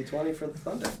 Roll the d20 for the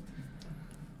thunder.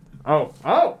 Oh!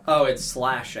 Oh, it's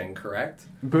slashing, correct?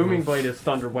 Booming blade is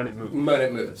thunder when it moves. When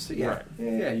it moves. So yeah. Right.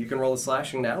 Yeah, you can roll the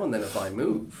slashing now, and then if I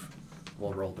move,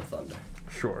 we'll roll the thunder.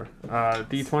 Sure.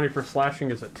 D20 for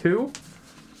slashing is a 2.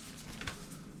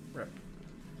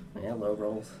 Yeah, low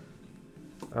rolls.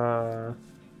 Very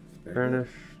Vanish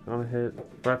on a hit.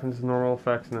 Weapons normal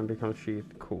effects and then become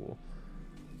sheathed. Cool.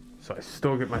 So I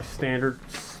still get my standard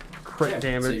crit good.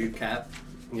 damage. So you cap.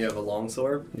 You have a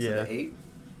longsword. So Yeah. the 8.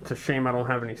 It's a shame I don't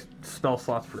have any spell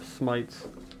slots for smites.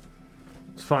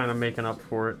 It's fine, I'm making up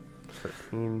for it.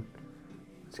 13.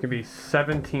 It's gonna be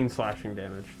 17 slashing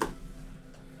damage.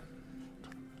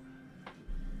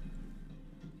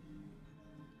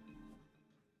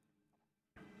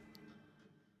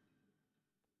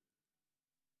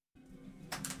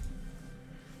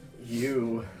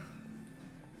 You,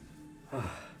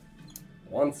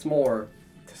 once more,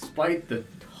 despite the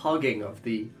tugging of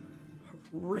the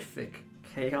horrific,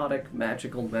 chaotic,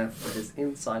 magical meth that is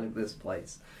inside of this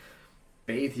place,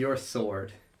 bathe your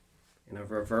sword in a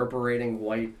reverberating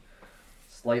white,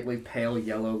 slightly pale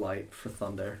yellow light for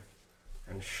thunder,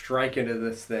 and strike into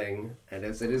this thing, and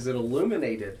as it is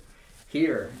illuminated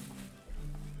here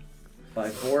by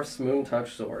Force Moon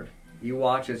Touch Sword. You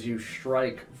watch as you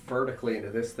strike vertically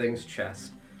into this thing's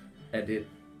chest, and it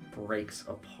breaks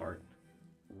apart,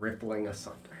 rippling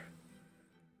asunder.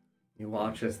 You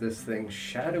watch as this thing's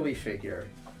shadowy figure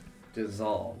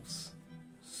dissolves,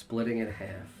 splitting in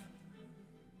half,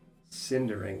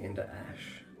 cindering into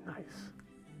ash. Nice.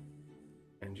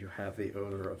 And you have the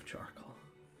odor of charcoal.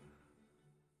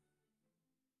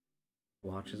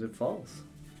 Watch as it falls.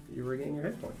 You regain your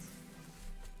hit points.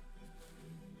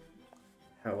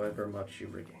 However much you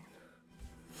regain.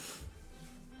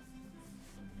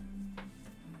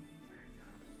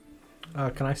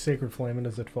 Can I Sacred Flame it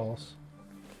as it falls?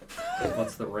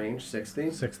 What's the range? 60?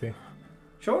 60.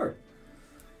 Sure.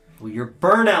 Well, your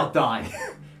burnout die.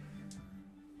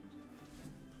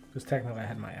 Because technically I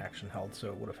had my action held, so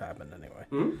it would have happened anyway.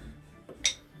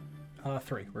 Hmm?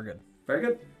 3. We're good. Very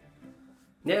good.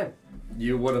 Yeah.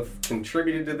 You would have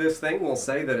contributed to this thing. We'll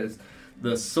say that as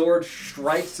the sword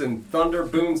strikes and thunder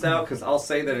booms out, because I'll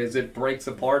say that as it breaks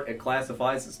apart, it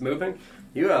classifies as moving.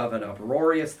 You have an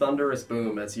uproarious, thunderous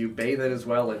boom as you bathe it as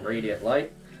well in radiant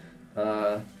light.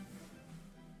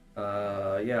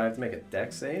 Yeah, I have to make a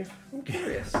dex save. I'm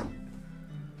curious.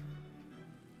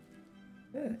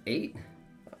 Yeah, 8.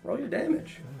 Roll your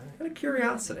damage. Out of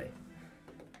curiosity.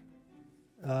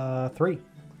 3.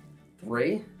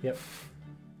 3. Yep.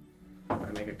 I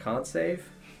make a con save.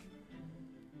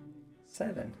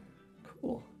 7.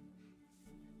 Cool.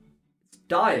 It's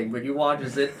dying, but you watch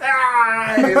as it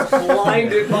is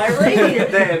blinded by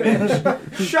radiant damage.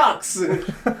 Shucks.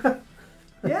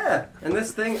 Yeah, and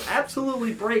this thing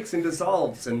absolutely breaks and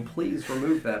dissolves, and please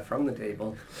remove that from the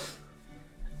table.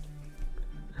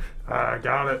 I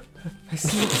got it.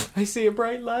 I see a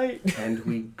bright light. And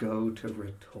we go to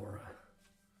Ritora.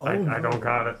 I don't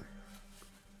got it.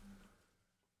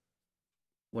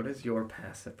 What is your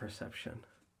passive perception,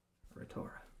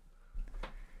 Ritora?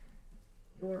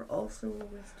 You are also a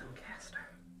wisdom caster.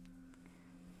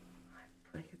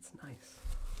 I think it's nice.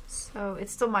 So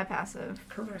it's still my passive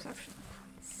Correct. perception.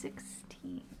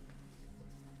 16.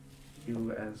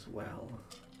 You as well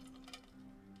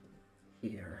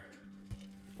hear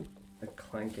the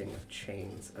clanking of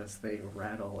chains as they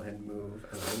rattle and move,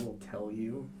 and I will tell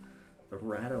you, the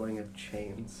rattling of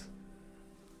chains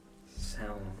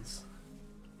sounds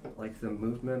like the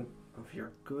movement of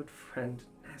your good friend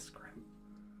Nesgrim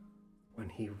when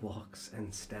he walks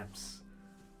and steps,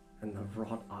 and the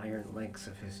wrought iron links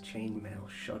of his chainmail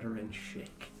shudder and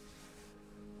shake.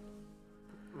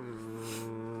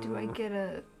 Do I get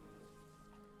a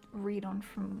read on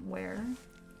from where?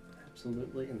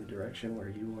 Absolutely in the direction where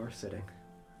you are sitting.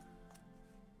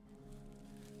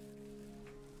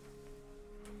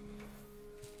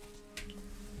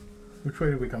 Which way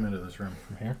did we come into this room?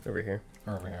 From here? Over here.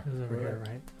 Or over here? This is over here,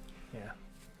 right? Yeah.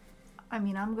 I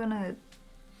mean, I'm gonna.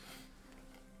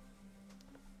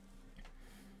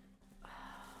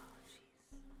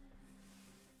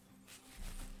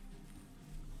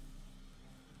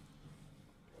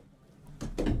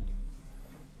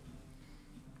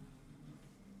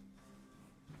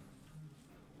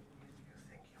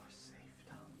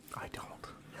 I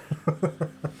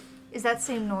don't. Is that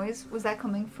same noise? Was that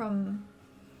coming from?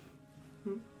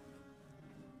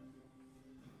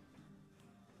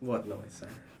 What noise, sir?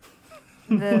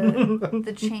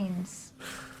 The chains.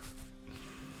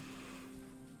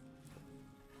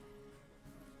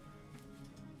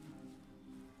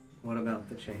 What about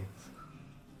the chains?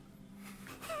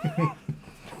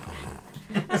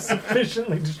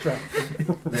 Sufficiently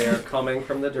distracted. They are coming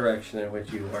from the direction in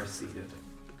which you are seated.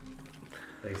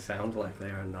 They sound like they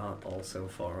are not all so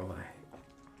far away.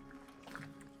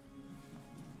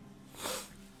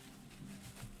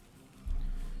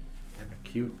 And a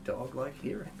cute dog-like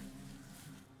hearing.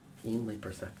 Keenly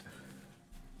perceptive.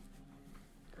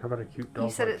 How about a cute You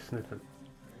dog said like it- sniffing?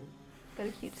 Got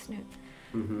a cute snoot.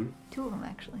 Mm-hmm. 2 of them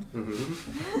actually.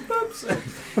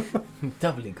 Mm-hmm.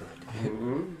 Doubly good.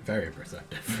 Mm-hmm. Very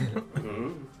perceptive.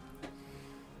 Mm-hmm.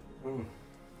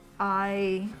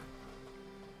 I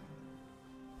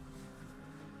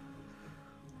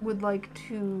would like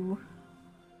to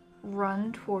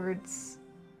run towards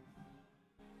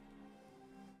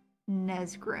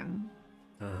Nesgrim.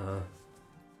 Uh-huh.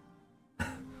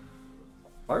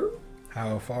 Are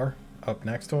How far? Up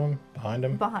next to him? Behind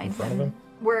him? Behind In front him. of him?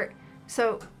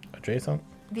 So Adjacent?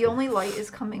 the only light is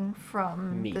coming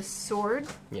from Me. the sword.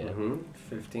 Yeah. Mm-hmm.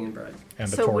 15 bread. And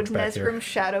the So torch would back here. Nesgrim's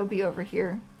shadow be over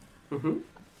here? Mm-hmm.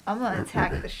 I'm gonna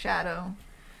attack the shadow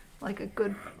like a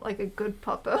good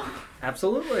puppo.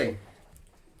 Absolutely.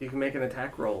 You can make an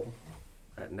attack roll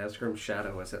at Nesgrim's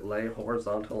shadow as it lay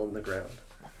horizontal in the ground.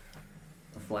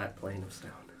 A flat plane of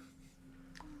stone.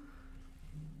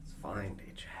 fine,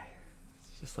 DJ.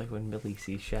 It's just like when Millie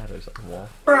sees shadows on the wall.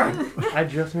 I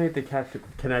just made the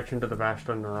connection to the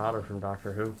Vastra Narada from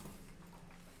Doctor Who. You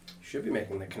should be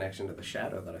making the connection to the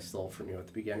shadow that I stole from you at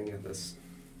the beginning of this.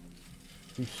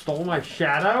 You stole my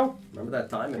shadow? Remember that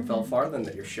time it fell farther and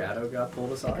that your shadow got pulled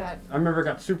I aside? got I remember it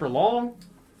got super long.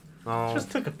 Oh,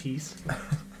 Just took a piece.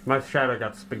 my shadow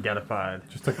got spaghettified.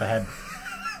 Just took the head.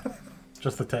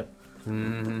 Just the tip.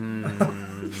 Coming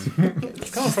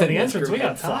from the entrance, we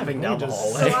got time. Flopping down the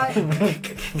so hallway.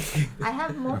 I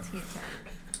have multi-attack.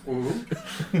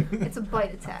 Mm-hmm. It's a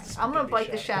bite attack. I'm gonna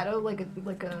bite the shadow like do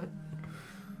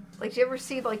you ever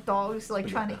see like dogs like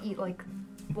trying to eat like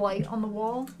blight on the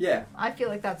wall? Yeah. I feel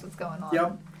like that's what's going on.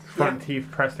 Yep. Front teeth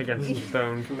pressed against the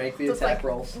stone. You can make the Just attack like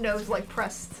rolls. nose like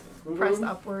pressed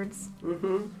upwards.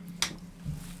 Mm-hmm.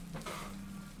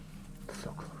 So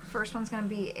close. First one's gonna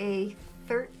be a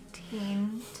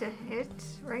 13 to hit,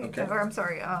 right? Okay. Or I'm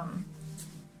sorry,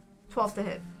 12 to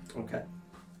hit. Okay.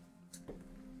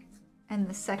 And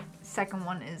the second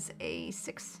one is a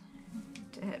 6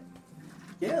 to hit.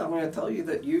 Yeah, I'm going to tell you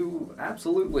that you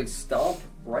absolutely stomp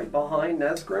right behind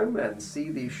Nesgrim and see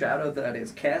the shadow that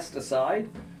is cast aside,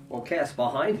 well, cast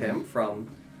behind him from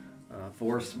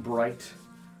Force Bright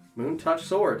Moon Touch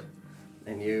Sword.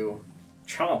 And you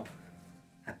chomp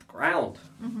at the ground.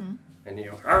 Mm-hmm. And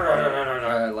you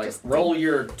like Just roll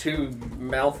your two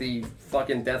mouthy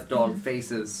fucking death dog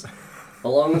faces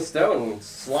along the stone,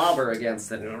 slobber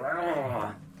against it.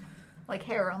 Like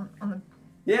hair on the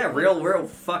Yeah, real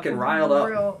fucking riled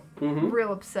up.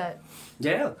 real upset.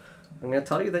 Yeah, I'm gonna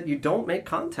tell you that you don't make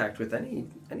contact with any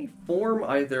form,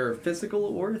 either physical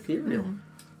or ethereal.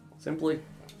 Simply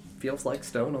feels like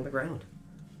stone on the ground.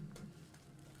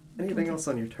 Anything else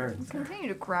on your turn? Continue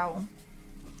to growl.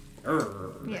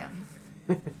 Urgh. Yeah.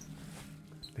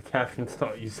 The captions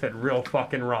thought you said real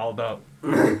fucking riled up.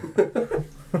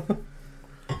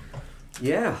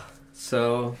 Yeah.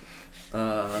 So,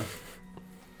 man,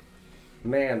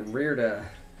 Rearda,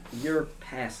 your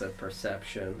passive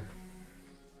perception.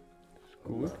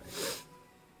 Good.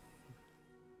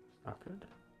 Not good.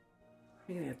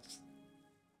 I mean, it's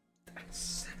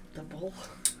acceptable.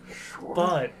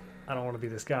 But I don't want to be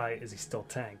this guy. Is he still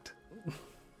tanked?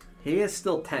 He is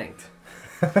still tanked.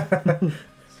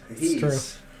 It's true.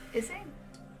 Is he?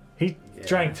 He Yeah.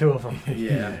 drank 2 of them.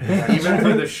 Yeah. Even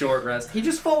through the short rest, he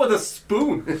just fought with a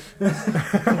spoon.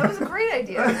 That was a great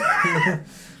idea.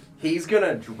 He's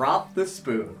gonna drop the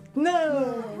spoon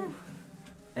No.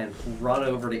 and run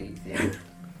over to Ethan.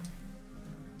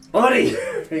 Buddy!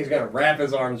 He's gonna wrap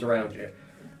his arms around you.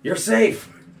 You're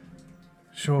safe!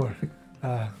 Sure.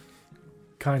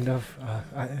 Kind of.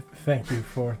 Thank you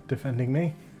for defending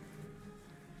me.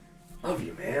 Love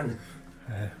you, man.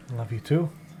 Love you too.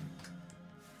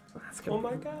 Oh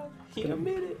my god, he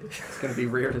admitted it. It's gonna be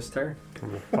Rearda's turn.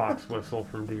 And a fox whistle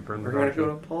from deeper in the We're gonna dungeon.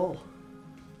 go to Paul.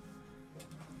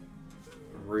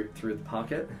 Root through the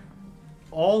pocket.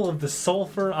 All of the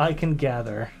sulfur I can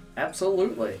gather.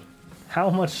 Absolutely. How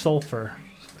much sulfur?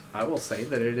 I will say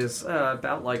that it is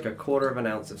about like a quarter of an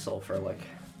ounce of sulfur, like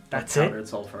That's it? powdered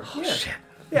sulfur. Yeah.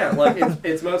 Yeah, like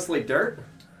it's mostly dirt.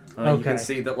 You Okay. can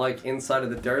see that like inside of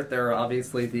the dirt there are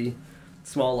obviously the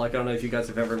small, like I don't know if you guys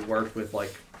have ever worked with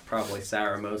like probably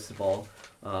Sarah most of all,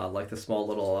 like the small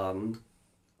little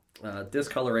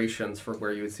discolorations for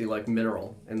where you would see like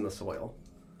mineral in the soil.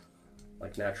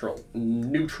 Like natural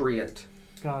nutrient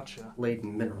Gotcha.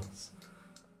 laden minerals.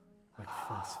 Like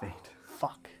phosphate.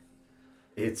 Fuck.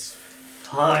 It's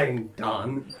fine,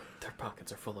 Don. Their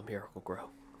pockets are full of Miracle Grow.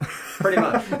 Pretty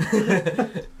much.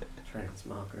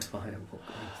 Transmogrifiable growth.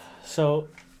 So,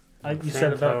 you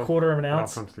said about a quarter of an It all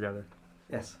ounce? comes together.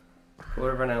 Yes.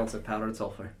 Quarter of an ounce of powdered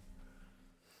sulfur.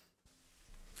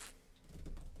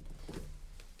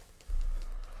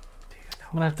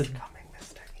 I'm gonna have to... Coming,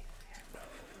 Mr.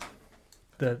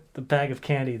 The bag of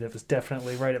candy that was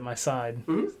definitely right at my side.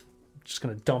 Mhm. Just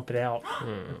gonna dump it out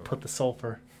and put the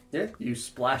sulfur. Yeah, you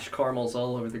splash caramels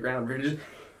all over the ground. Really just...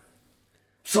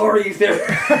 Sorry, Ethan.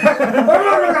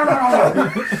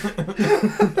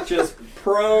 Just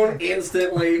prone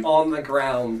instantly on the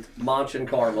ground, munching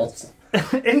caramels.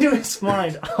 Into his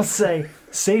mind, I'll say,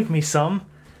 save me some.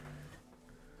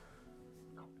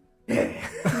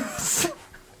 As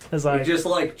I... He just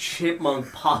like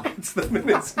chipmunk pockets them in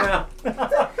his mouth.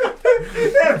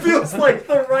 That feels like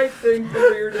the right thing for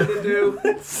Rearda to do.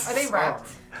 Are they wrapped?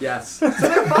 Yes. So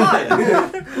they're fine.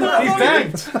 He's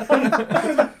tanked. Throw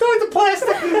the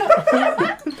plastic!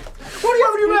 What do you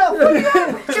have in your mouth?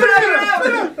 Get it out of your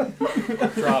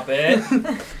mouth! Drop it.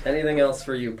 Anything else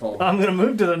for you, Paul? I'm gonna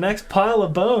move to the next pile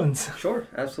of bones. Sure,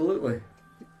 absolutely.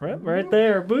 Right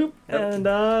there, boop. Yep. And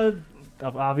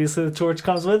Obviously, the torch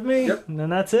comes with me, Yep. and then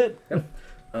that's it.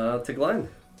 To Glenn,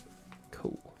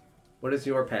 Cool. what is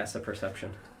your passive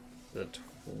perception? The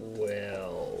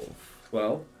 12.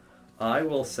 Well, I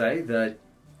will say that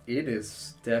it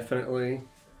is definitely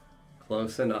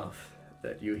close enough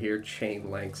that you hear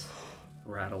chain links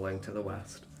rattling to the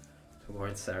west,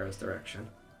 towards Sarah's direction.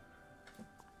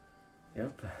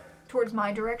 Yep. Towards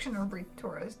my direction or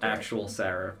Torah's direction? Actual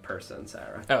Sarah,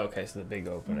 Sarah. Oh, okay, so the big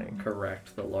opening.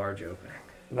 Correct, the large opening.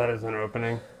 That is an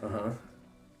opening. Uh-huh.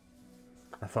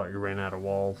 I thought you ran out of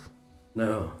walls.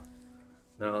 No,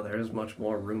 there's much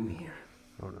more room here.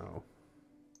 Oh no.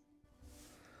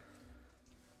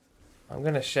 I'm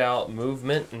going to shout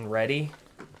movement and ready.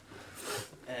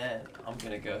 And I'm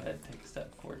going to go ahead and take a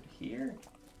step forward here.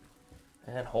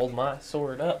 And hold my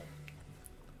sword up.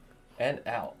 And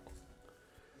out.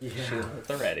 Shield at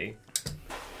the ready.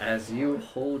 As you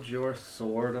hold your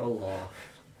sword aloft,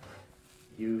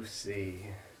 you see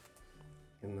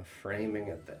in the framing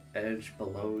at the edge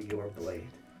below your blade,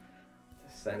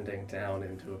 descending down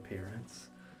into appearance,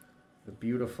 the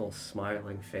beautiful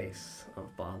smiling face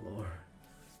of Balor.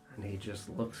 And he just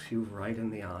looks you right in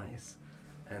the eyes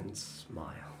and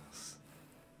smiles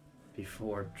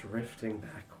before drifting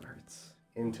backwards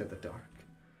into the dark.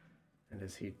 And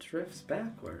as he drifts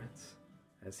backwards,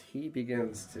 as he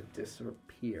begins to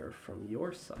disappear from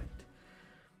your sight,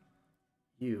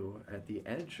 you, at the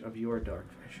edge of your dark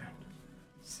vision,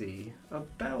 see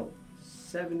about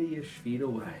 70-ish feet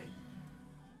away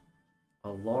a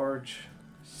large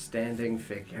standing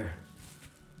figure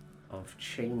of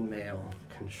chainmail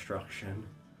construction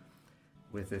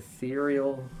with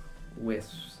ethereal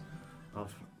wisps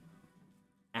of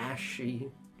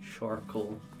ashy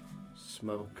charcoal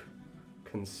smoke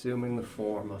consuming the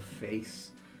form of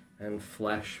face and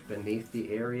flesh beneath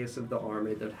the areas of the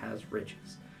army that has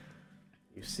ridges.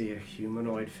 You see a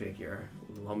humanoid figure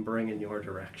lumbering in your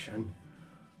direction,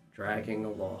 dragging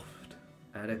aloft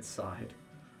at its side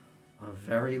a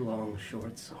very long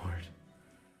short sword.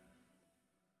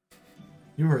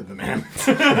 You heard the man.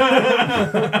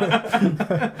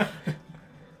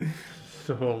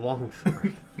 So a long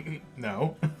sword.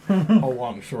 No. A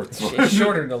long short sword. It's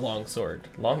shorter than a long sword.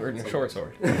 Longer than a short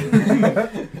sword.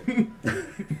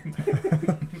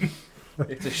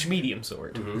 It's a medium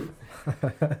sword.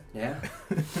 Mm-hmm. Yeah?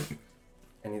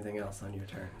 Anything else on your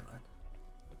turn, Glenn?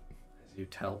 As you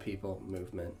tell people,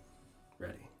 movement,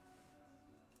 ready.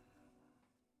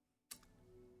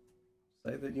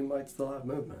 Say that you might still have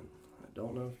movement. I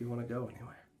don't know if you want to go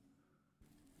anywhere.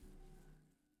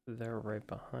 They're right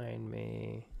behind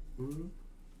me. Mm-hmm.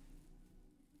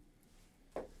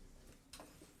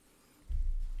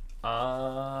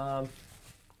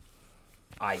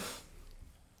 I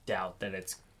doubt that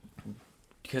it's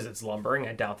because it's lumbering.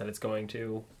 I doubt that it's going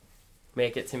to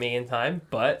make it to me in time.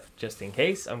 But just in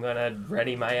case, I'm gonna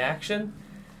ready my action,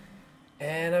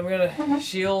 and I'm gonna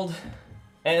shield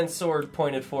and sword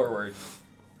pointed forward,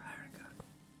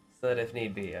 so that if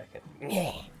need be, I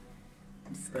can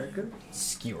Very good.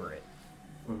 skewer it.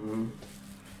 Mm-hmm.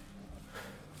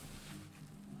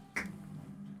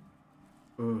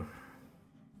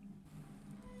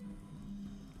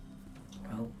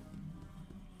 Well,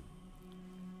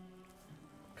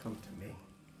 come to me.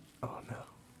 Oh no.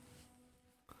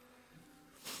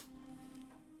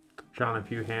 John,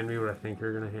 if you hand me what I think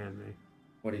you're going to hand me,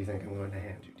 What do you think I'm going to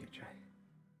hand you, DJ?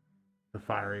 the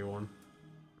fiery one,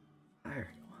 Fiery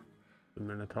one. the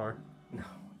Minotaur. No,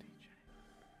 DJ.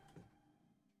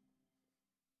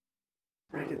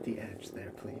 Right at the edge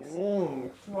there, please.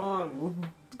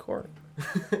 Fun. It's corn.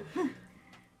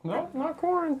 No, not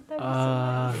corn.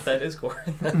 That is corn.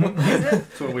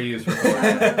 That's what we use for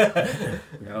corn.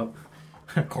 Nope.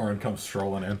 Corn comes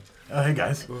strolling in. Oh, hey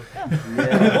guys.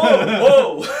 Yeah.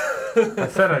 Whoa, whoa! I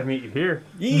said I'd meet you here.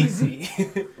 Easy.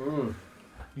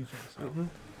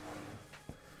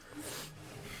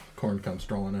 Corn comes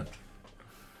strolling in.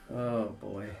 Oh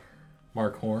boy.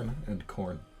 Mark Horn and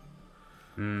Corn.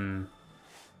 Hmm.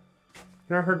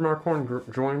 You know, I heard Mark Horn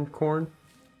joined Corn.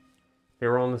 They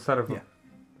were on the set of. Yeah.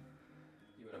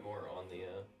 You want it more on the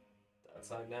that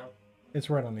side now? It's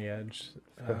right on the edge.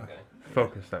 Okay.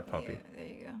 Focus that puppy.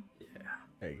 Yeah, there you go.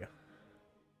 There you go.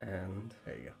 And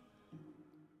There you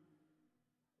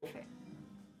go. Okay.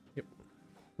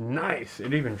 Nice.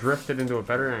 It even drifted into a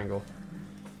better angle.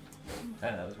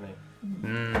 Ah, that was me.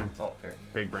 Mmm. It's all fair.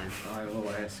 Big brain. I will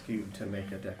ask you to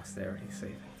make a dexterity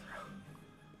saving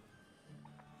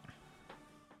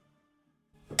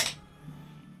throw.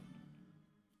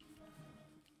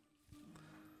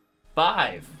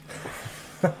 5.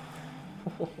 Very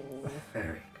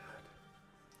good.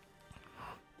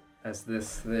 As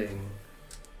this thing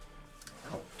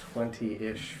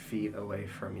 20-ish feet away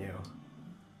from you,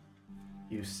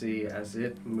 you see as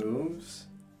it moves,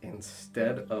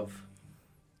 instead of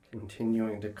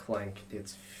continuing to clank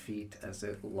its feet as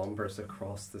it lumbers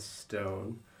across the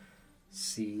stone,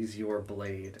 sees your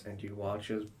blade, and you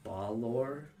watch as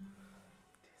Balor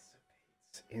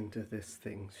dissipates into this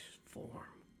thing's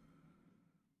form,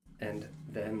 and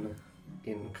then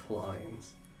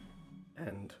inclines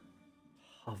and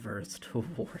hovers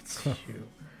towards you,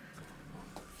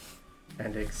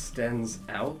 and extends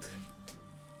out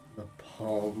the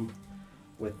palm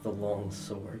with the long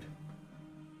sword,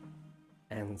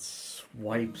 and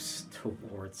swipes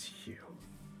towards you,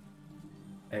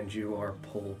 and you are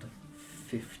pulled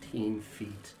 15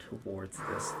 feet towards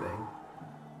this thing.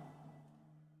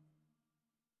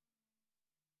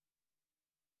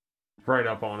 Right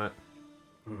up on it.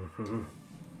 Mm-hmm.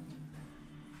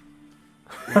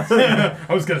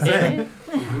 I was gonna say.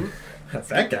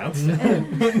 That counts.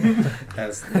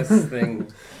 As this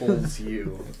thing pulls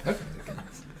you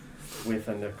with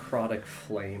a necrotic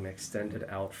flame extended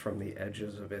out from the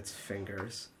edges of its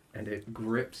fingers, and it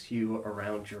grips you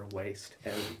around your waist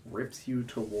and rips you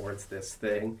towards this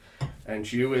thing,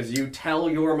 and you, as you tell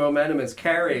your momentum is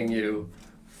carrying you,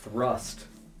 thrust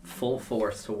full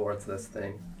force towards this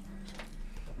thing.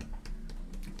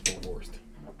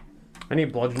 Any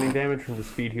bludgeoning damage from the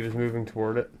speed he was moving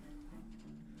toward it?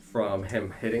 From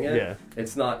him hitting it? Yeah.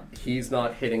 It's not, he's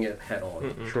not hitting it head on.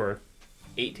 Mm-mm. Sure.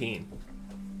 18.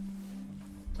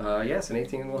 Yes, an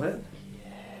 18 will hit.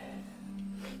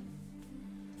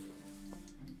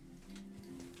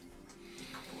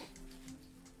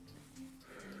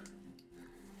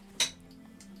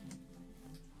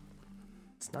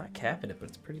 It's not capping it, but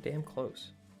it's pretty damn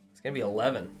close. It's gonna be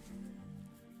 11.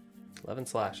 11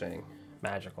 slashing.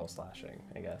 Magical slashing,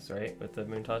 I guess, right? With the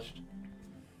moon touched?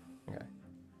 Okay.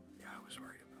 Yeah, I was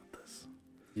worried about this.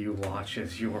 You watch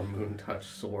as your moon-touched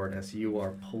sword, as you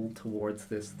are pulled towards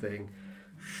this thing,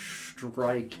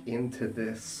 strike into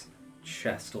this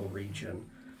chestal region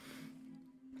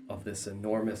of this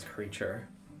enormous creature.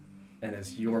 And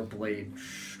as your blade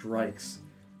strikes,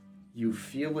 you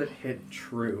feel it hit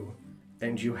true,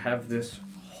 and you have this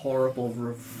horrible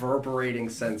reverberating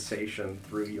sensation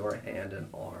through your hand and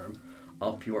arm,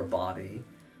 up your body,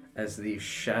 as these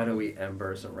shadowy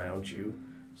embers around you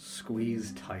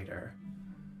squeeze tighter.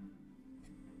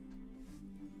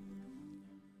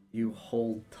 You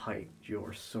hold tight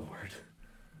your sword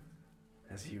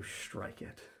as you strike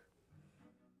it,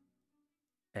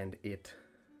 and it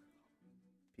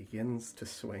begins to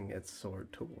swing its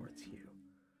sword towards you.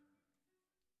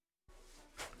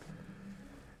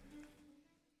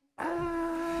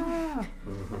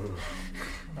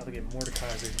 About to get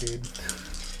Mordekaiser, dude.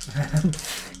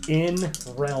 In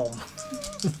realm.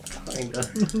 Kinda.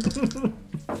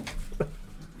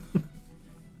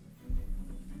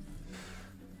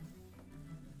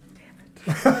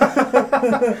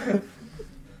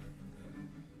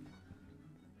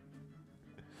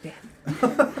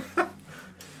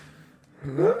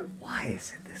 Why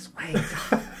is it this way?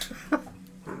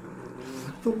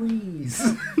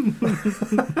 Threes.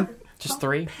 Just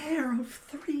 3? Pair of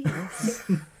threes.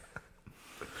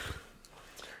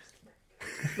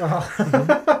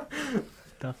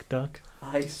 Duck, duck.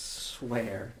 I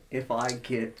swear, if I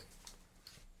get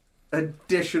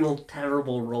additional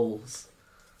terrible rolls,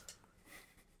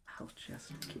 I'll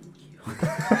just kill you.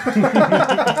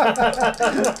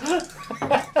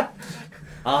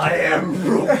 I am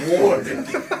rewarded.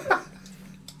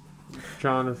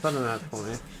 John, is that an nat 20?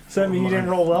 Does that mean you didn't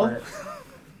roll well?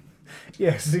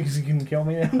 Yes, you can kill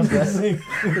me now.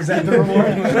 Is that the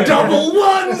reward? Double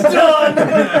one's done!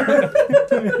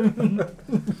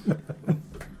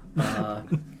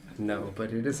 No,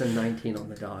 but it is a 19 on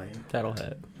the die. That'll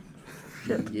hit.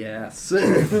 Yes.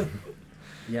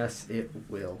 Yes, it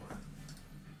will.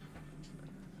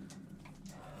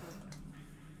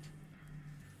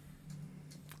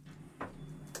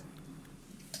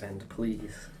 And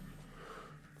please,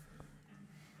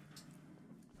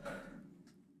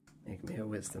 make me a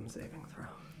wisdom saving throw.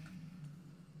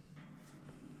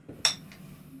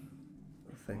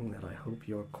 The thing that I hope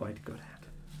you're quite good at.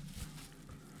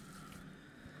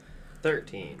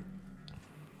 13.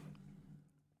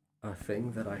 A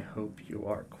thing that I hope you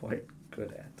are quite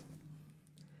good at.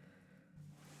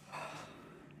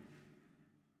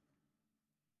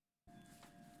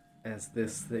 As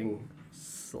this thing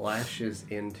slashes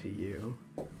into you,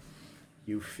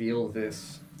 you feel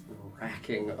this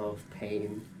racking of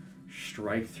pain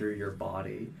strike through your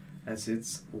body as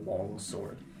its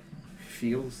longsword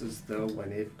feels as though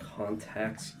when it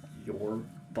contacts your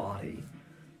body,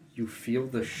 you feel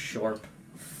the sharp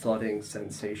thudding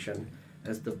sensation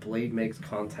as the blade makes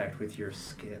contact with your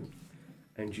skin.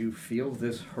 And you feel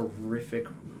this horrific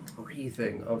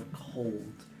breathing of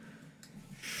cold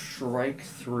strike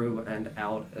through and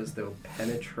out as though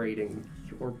penetrating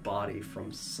your body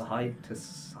from side to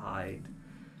side.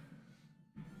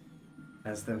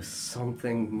 As though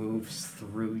something moves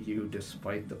through you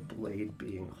despite the blade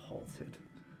being halted.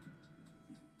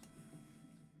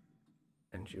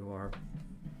 And you are,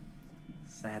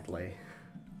 sadly,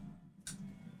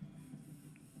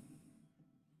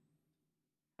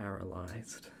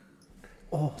 paralyzed.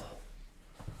 Oh.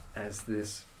 As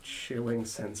this chilling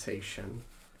sensation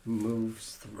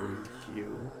moves through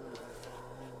you,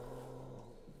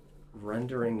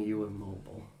 rendering you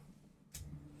immobile.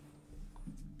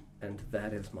 And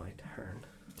that is my turn.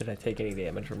 Did I take any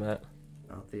damage from that?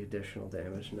 Not the additional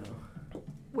damage, no.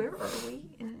 Where are we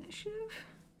in initiative?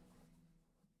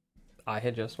 I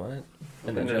had just went.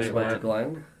 And then just went to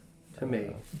Glenn, to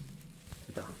me,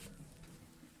 to Don.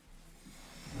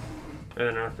 And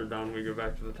then after Don, we go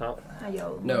back to the top.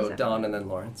 No, Don and then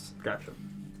Lawrence. Gotcha.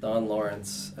 Don,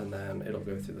 Lawrence, and then it'll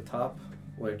go through the top,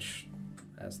 which,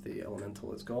 as the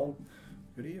elemental is gone,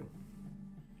 go to you.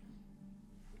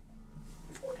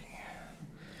 40.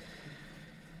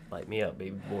 Light me up,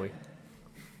 baby boy.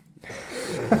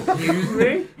 Excuse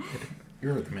me?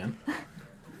 You're the man.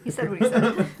 He said what he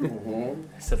said.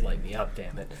 I said light me up,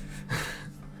 damn it.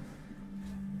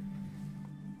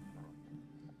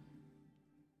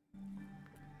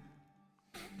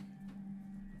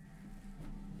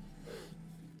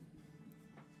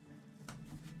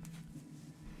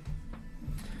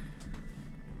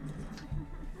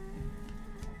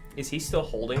 Is he still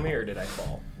holding me, or did I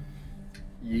fall?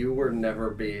 You were never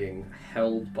being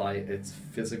held by its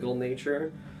physical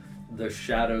nature. The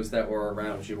shadows that were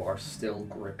around you are still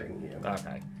gripping you.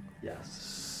 Okay.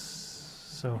 Yes.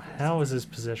 So how is his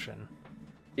position?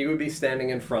 He would be standing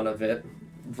in front of it,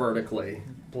 vertically.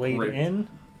 Blade Gripped. in?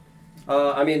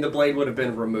 I mean, the blade would have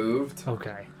been removed.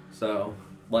 Okay. So,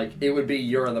 like, it would be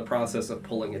you're in the process of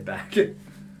pulling it back. I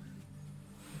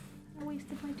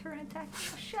wasted my turn attacking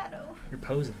a shadow. You're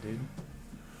posing, dude.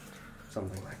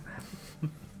 Something like that.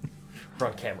 We're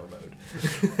on camera mode.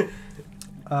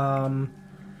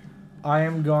 I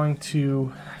am going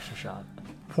to Action shot.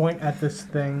 point at this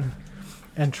thing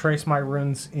and trace my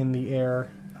runes in the air,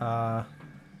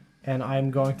 and I'm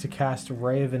going to cast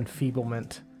Ray of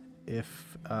Enfeeblement.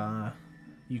 If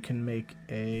you can make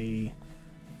a,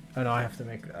 oh no, I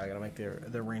gotta make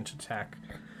the ranged attack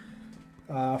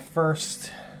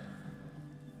first,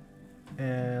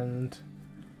 and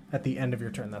at the end of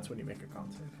your turn, that's when you make a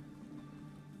con save.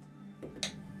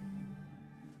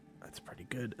 That's pretty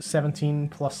good. 17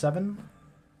 plus 7.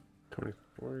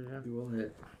 24, yeah. You will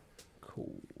hit.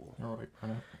 Cool. All right,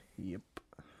 run out. Yep.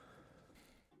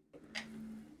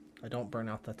 I don't burn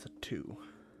out. That's a 2.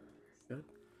 Good.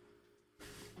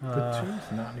 The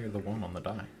 2's not near the 1 on the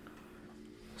die.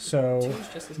 So Two's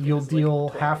just as good you'll as, like, deal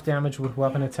 12. half damage with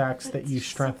weapon attacks that use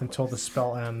strength until the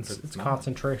spell ends. But it's It's not.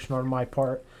 concentration on my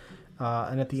part.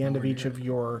 And at the end of nowhere each near of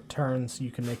your turns,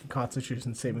 you can make a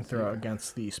Constitution saving throw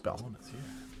against the spell. One is here.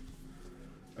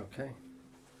 Okay.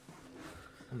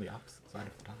 On the opposite side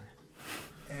of the die.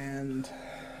 And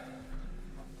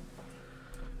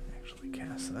actually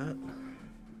cast that.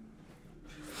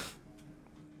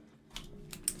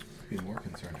 I'd be more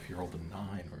concerned if you rolled a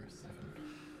 9 or a 7.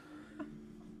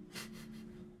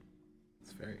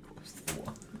 It's very close to the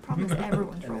 1. The problem is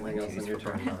everyone's rolling Anything else twos on your for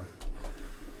turn, Brian. Don?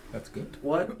 That's good.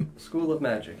 What school of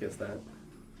magic is that?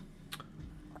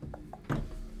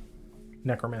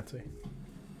 Necromancy.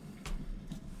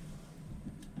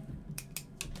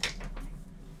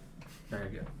 Very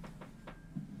good.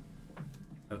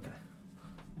 Okay.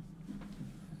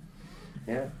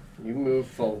 Yeah, you move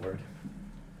forward.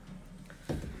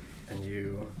 And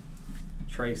you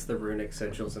trace the runic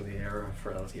sigils in the air in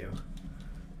front of you.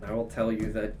 And I will tell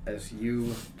you that as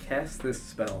you cast this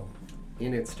spell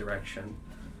in its direction,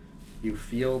 you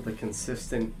feel the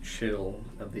consistent chill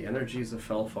of the energies of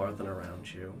Felfarthen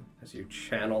around you as you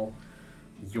channel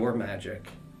your magic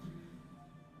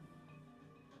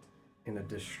in a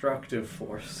destructive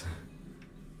force.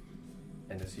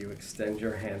 And as you extend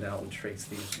your hand out and trace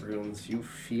these runes, you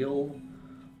feel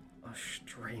a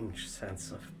strange sense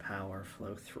of power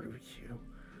flow through you.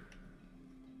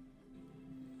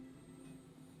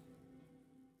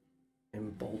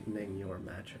 Emboldening your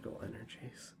magical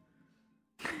energies.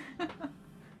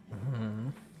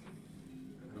 And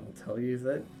I'll tell you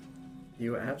that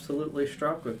you absolutely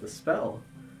struck with the spell.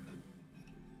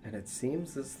 And it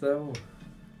seems as though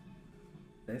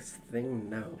this thing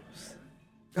knows.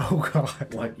 Oh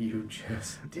god. what you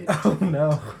just did. Oh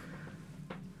no.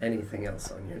 Anything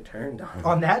else on your turn, Don?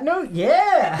 On that note,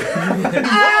 yeah.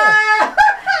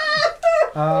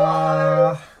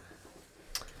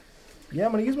 Yeah,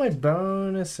 I'm gonna use my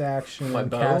bonus action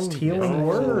and cast Healing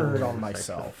Word on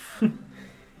myself.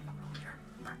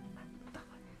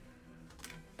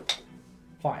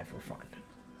 5, we're fine.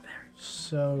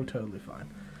 So totally fine.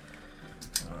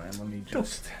 Alright, let me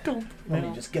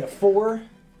just get a 4.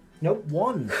 Nope,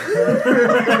 1.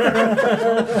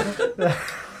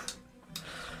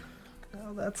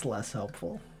 Well, that's less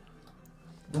helpful.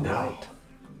 Right.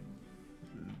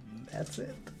 That's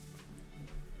it.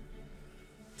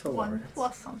 It's a 1 lot.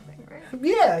 plus something, right?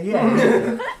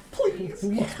 Yeah. Please.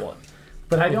 Plus 1.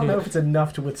 But I don't know if it's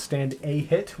enough to withstand a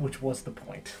hit, which was the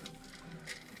point.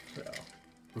 So.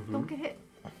 Don't get hit.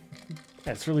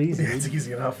 That's really easy. It's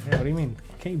easy enough. Yeah, what do you mean?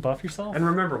 Can't you buff yourself? And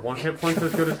remember, 1 hit point's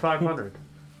as good as 500.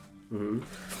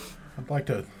 I'd like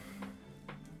to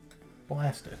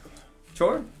blast it.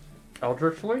 Sure.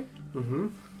 Eldritchly?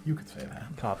 You could say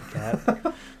that.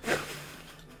 Copycat.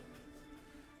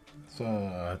 It's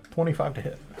 25 to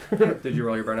hit. Did you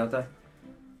roll your burnout die?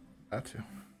 That's 2.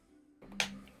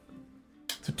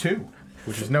 It's a 2,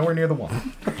 which is nowhere near the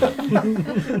 1.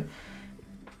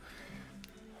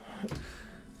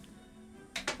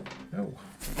 No.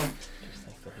 Just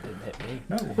thankful he didn't hit me.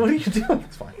 No. What are you doing?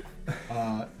 It's fine.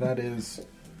 That is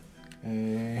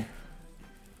a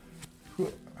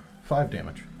 5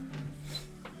 damage.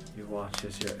 You watch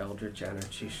as your eldritch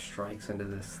energy strikes into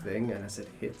this thing, and as it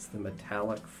hits the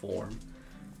metallic form,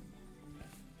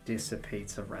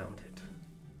 dissipates around it,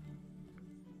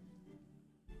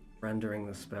 rendering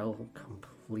the spell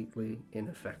completely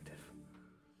ineffective.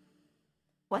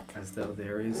 What? As though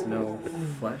there is no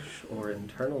flesh or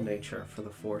internal nature for the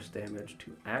force damage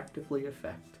to actively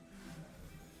affect.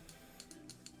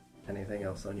 Anything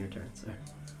else on your turn, sir?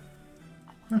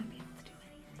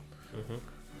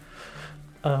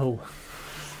 Oh.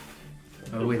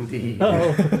 Oh, indeed.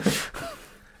 Oh.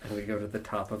 And we go to the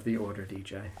top of the order,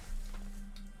 DJ.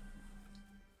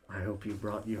 I hope you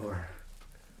brought your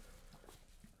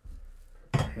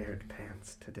haired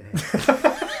pants today.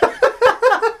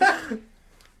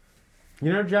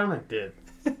 You know, John, I did.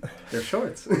 They're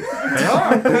shorts. They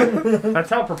are. That's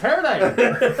how prepared I am.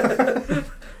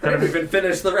 I haven't even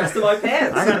finished the rest of my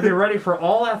pants. I gotta be ready for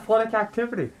all athletic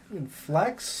activity. You can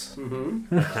flex.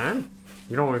 Mm-hmm. Huh?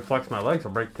 You don't want me to flex my legs,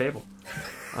 I'll break the table.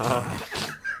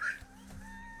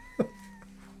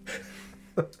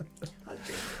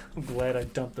 I'm glad I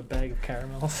dumped the bag of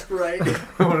caramels. Right.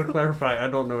 I want to clarify, I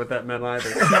don't know what that meant either.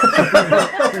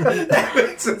 That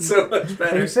makes it so much Are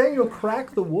better. you saying you'll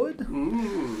crack the wood?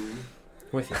 Mm.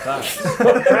 With your thighs.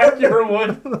 Crack your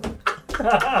wood.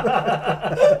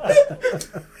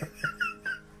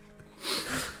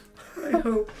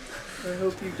 I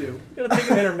hope you do. You gotta take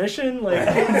an intermission? Like,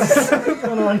 what's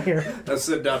going on here? A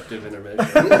seductive intermission.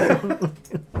 I'm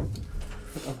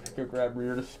gonna go grab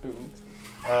Rita's spoon.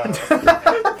 Do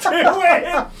it!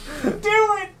 Do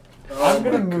it! I'm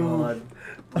gonna my move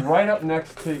God. right up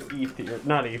next to Ethier.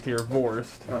 Not Ethier,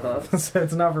 Vorst. Uh-huh. So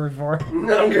it's not very far. I'm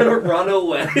gonna run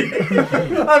away.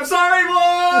 I'm sorry,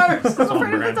 boys! I'm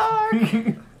afraid of the dark.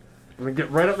 I'm gonna get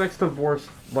right up next to Vorst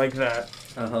like that.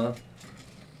 Uh-huh.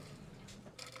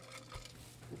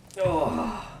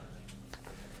 Oh.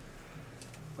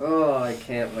 Oh, I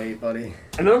can't wait, buddy.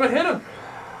 And then I'm gonna hit him.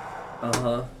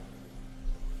 Uh-huh.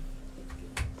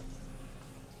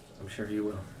 I'm sure you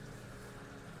will.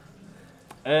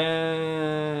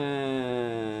 And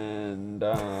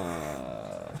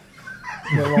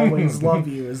They'll always love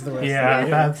you is the rest Yeah, of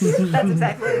it. that's. That's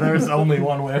exactly it. There's only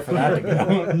one way for that to go.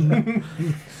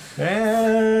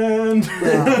 And.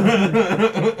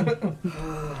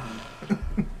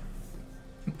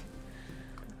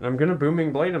 And I'm gonna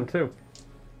booming blade him too.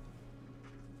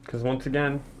 Because once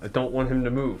again, I don't want him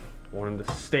to move. I want him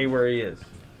to stay where he is.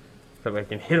 So I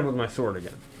can hit him with my sword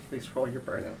again. Please roll your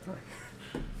burnout die.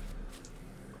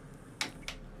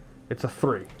 It's a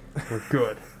 3. We're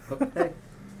good. Okay.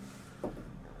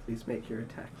 Please make your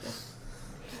attack roll.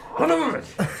 Son of a bitch!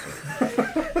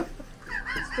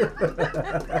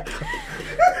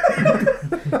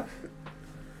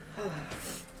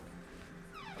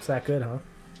 Is that good, huh?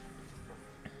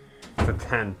 It's a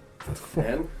 10.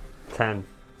 10? 10.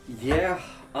 Yeah,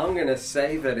 I'm gonna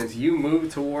say that as you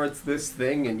move towards this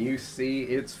thing and you see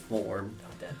its form,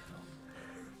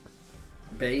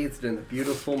 bathed in the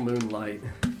beautiful moonlight,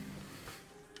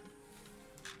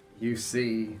 you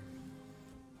see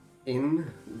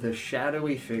in the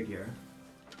shadowy figure,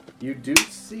 you do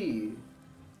see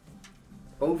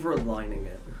overlining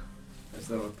it, as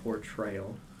though a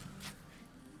portrayal,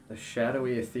 the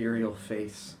shadowy, ethereal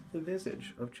face, the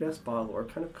visage of Jess Balor,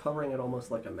 kind of covering it almost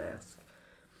like a mask.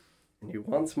 And you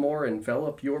once more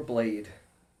envelop your blade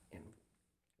in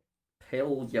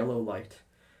pale yellow light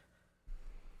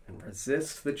and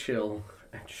resist the chill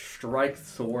and strike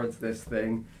towards this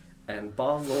thing, and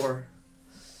Balor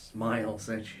smiles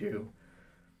at you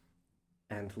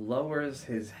and lowers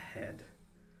his head,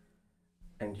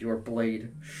 and your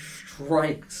blade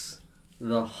strikes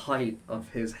the height of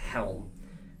his helm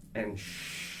and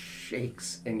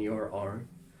shakes in your arm.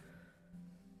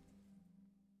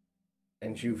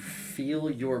 And you feel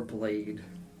your blade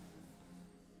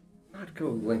not go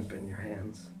limp in your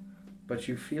hands, but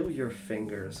you feel your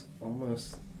fingers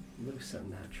almost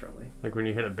loosen naturally. Like when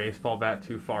you hit a baseball bat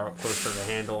too far up close to the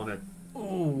handle and it...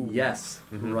 Ooh. Yes,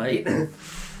 right?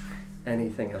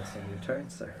 Anything else on your turn,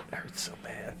 sir? That hurts so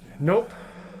bad. Nope.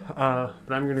 But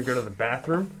I'm going to go to the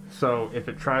bathroom. So if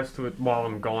it tries to, while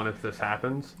I'm gone, if this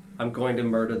happens... I'm going to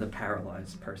murder the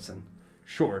paralyzed person.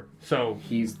 Sure. So...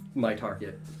 He's my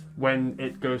target. When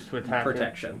it goes to attack...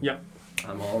 Protection. Yep.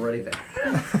 I'm already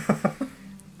there.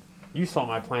 You saw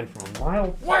my plan from a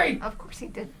mile away! Of course he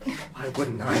did. Why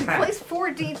wouldn't I He have? plays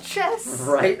 4D chess.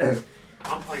 Right?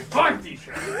 I'm playing 5D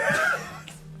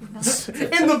chess!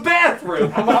 In the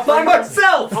bathroom! I'm by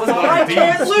myself! I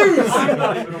can't lose! I'm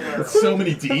not even aware. So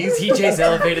many D's. TJ's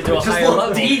elevated to a higher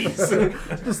level. D's!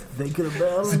 Just thinking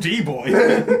about It's a D boy.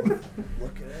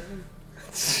 Look at him.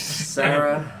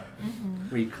 Sarah,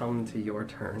 we come to your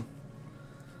turn.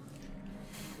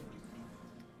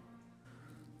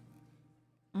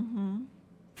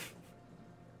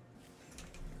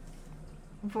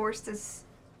 Vorst is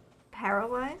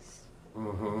paralyzed.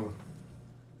 Mm-hmm.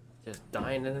 Just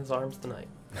dying in his arms tonight.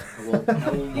 I will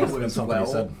tell you Must have been as something he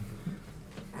well, said.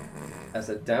 as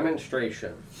a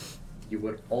demonstration, you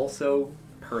would also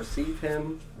perceive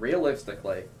him,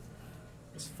 realistically,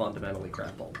 as fundamentally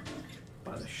grappled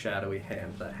by the shadowy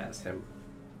hand that has him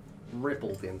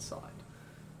rippled inside.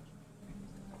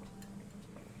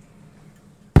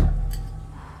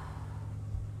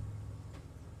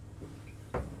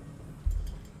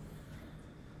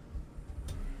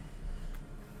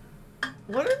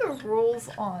 What are the rules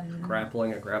on...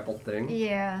 Grappling a grappled thing.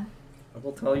 Yeah. I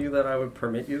will tell you that I would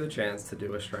permit you the chance to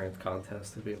do a strength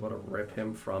contest to be able to rip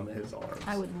him from his arms.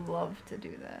 I would love to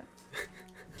do that.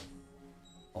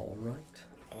 All right.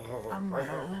 I'm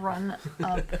gonna run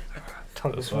up,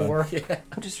 Tug of war.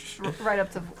 just right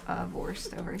up to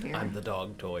Vorst over here. I'm the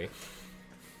dog toy.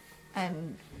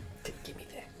 And Give me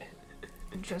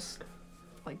that. just,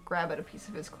 like, grab at a piece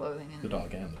of his clothing The and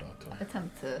dog and the dog toy.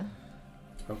 attempt to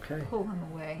Okay. pull him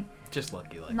away. Just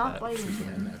lucky like Not that. biting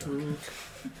him.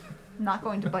 Not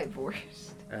going to bite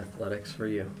Vorst. Athletics for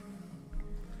you.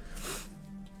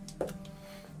 Are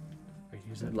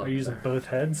you Luck using there. both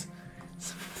heads?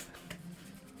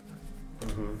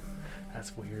 Mm-hmm.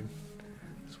 That's weird.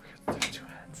 That's weird. There's two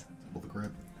heads. Pull the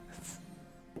grip.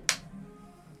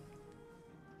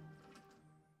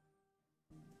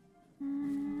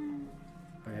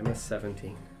 I am a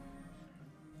 17.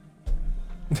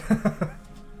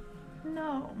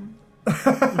 No.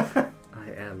 I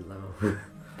am, though.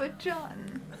 But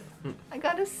John, I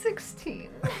got a 16.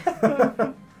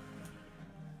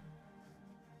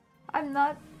 I'm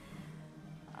not...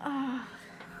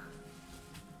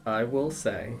 I will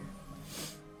say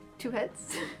Two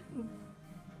heads?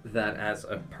 that as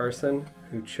a person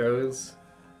who chose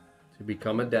to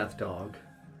become a death dog,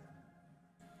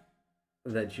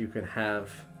 that you can have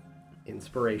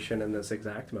inspiration in this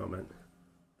exact moment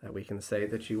that we can say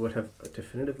that you would have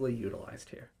definitively utilized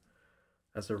here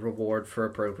as a reward for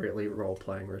appropriately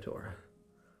role-playing Retora.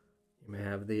 You may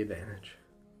have the advantage.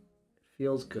 It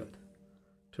feels good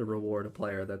to reward a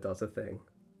player that does a thing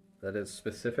that is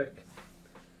specific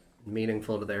and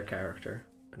meaningful to their character,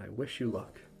 and I wish you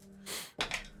luck.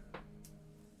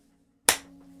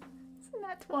 Isn't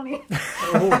that 20?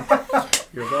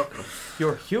 You're welcome.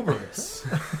 You're humorous.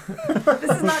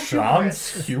 This is not humorous.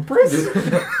 Sean's hubris?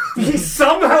 He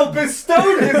somehow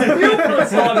bestowed his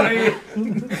hubris on me!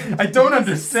 I don't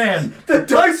understand. The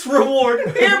dice reward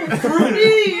him through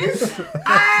me!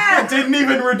 It didn't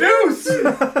even reduce.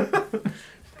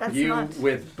 That's You, not...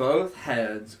 with both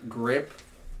heads, grip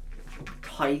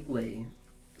tightly,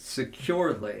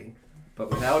 securely, but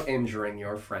without injuring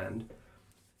your friend,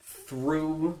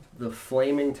 through the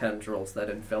flaming tendrils that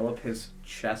envelop his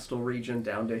chestal region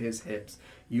down to his hips.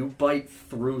 You bite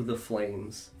through the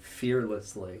flames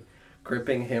fearlessly,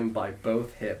 gripping him by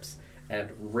both hips, and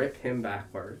rip him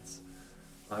backwards.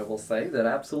 I will say that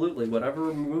absolutely,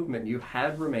 whatever movement you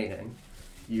had remaining,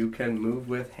 you can move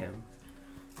with him.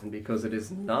 And because it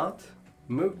is not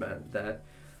movement that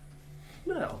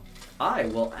No. I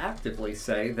will actively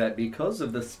say that because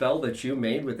of the spell that you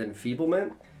made with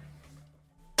enfeeblement,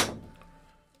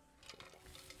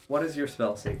 what is your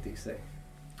spell save DC?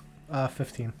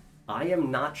 15. I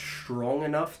am not strong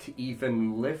enough to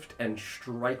even lift and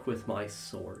strike with my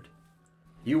sword.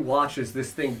 You watch as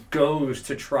this thing goes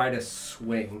to try to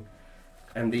swing,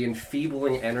 and the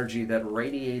enfeebling energy that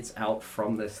radiates out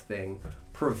from this thing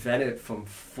prevent it from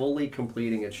fully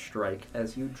completing its strike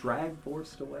as you drag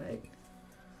Vorst away.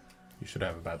 You should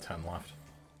have about 10 left.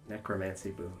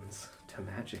 Necromancy boons to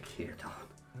magic here,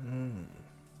 Don.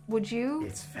 Would you?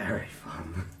 It's very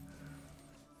fun.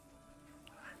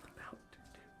 What I'm about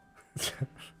to do.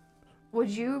 Would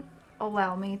you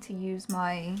allow me to use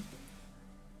my?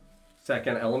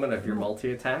 Second element of your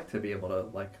multi-attack to be able to,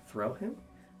 like, throw him?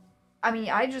 I mean,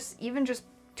 even just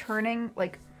turning,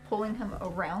 like, pulling him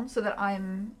around so that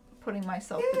I'm putting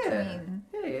myself between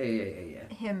Yeah.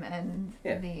 him and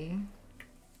Yeah. the.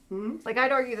 Hmm? Like,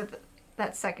 I'd argue that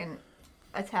that second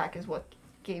attack is what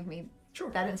gave me Sure.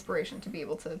 that inspiration to be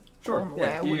able to pull Sure. him away.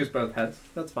 Yeah, I you would- use both heads.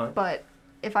 That's fine. But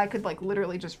if I could, like,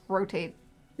 literally just rotate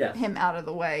Yes. him out of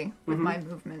the way with Mhm. my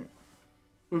movement.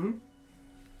 Mm-hmm.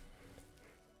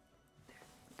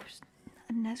 There's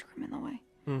a Nesgrim in the way.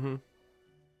 Mm-hmm.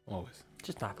 Always.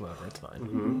 Just knock him over. It's fine.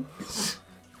 Mm-hmm.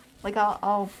 Like,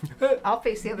 I'll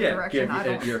face the other Yeah, direction. give I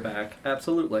don't. your back.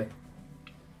 Absolutely.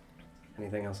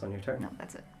 Anything else on your turn? No,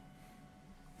 that's it.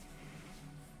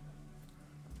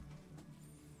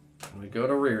 We go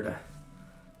to Rearda.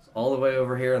 It's all the way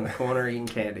over here in the corner eating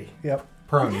candy. Yep.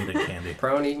 Prone eating candy.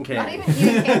 Prone eating Not candy. even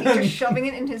eating candy, just shoving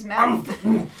it in his mouth.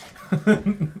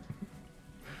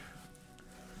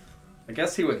 I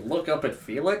guess he would look up at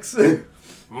Felix.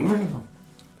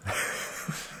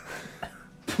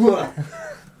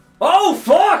 Oh,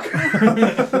 fuck!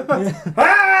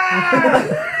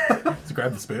 Ah! Let's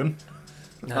grab the spoon.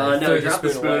 No, throw he dropped the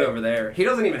spoon away. over there. He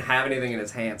doesn't even have anything in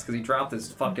his hands because he dropped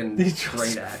his fucking He just-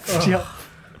 great axe. Yep.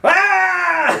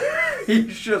 Ah!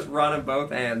 He's just running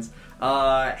both hands.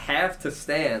 Half to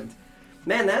stand.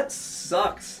 Man, that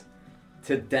sucks.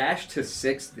 To dash to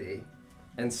 60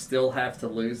 and still have to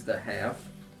lose the half.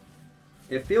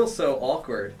 It feels so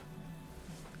awkward.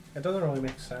 It doesn't really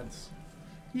make sense.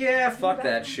 Yeah, fuck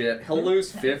that shit. He'll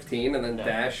lose 15 and then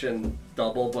dash and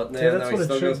double, but Yeah, then that's he what it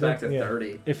still should goes be, back to yeah.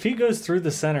 30. If he goes through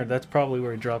the center, that's probably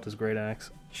where he dropped his great axe.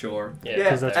 Sure. Yeah, Yeah,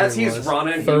 'cause that's where as he he's was.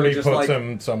 running, he 30 would just puts like...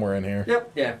 him somewhere in here.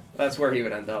 Yep, yeah, that's where he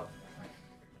would end up.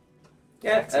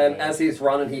 Yeah, and as he's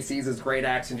running, he sees his great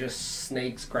axe and just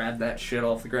snakes grab that shit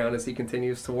off the ground as he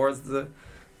continues towards the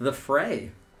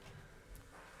fray.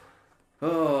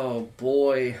 Oh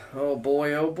boy, oh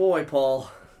boy, oh boy, Paul.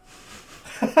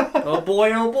 Oh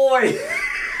boy,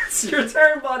 it's your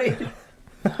turn, buddy.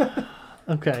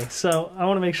 Okay, so I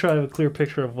want to make sure I have a clear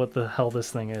picture of what the hell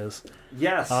this thing is.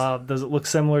 Yes. Does it look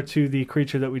similar to the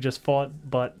creature that we just fought,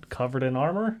 but covered in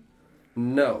armor?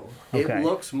 No. It Okay.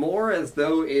 looks more as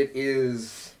though it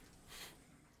is...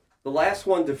 The last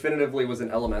one definitively was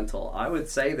an elemental. I would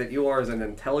say that you are as an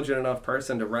intelligent enough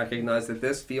person to recognize that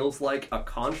this feels like a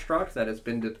construct that has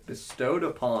been bestowed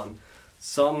upon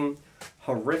some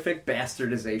horrific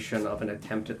bastardization of an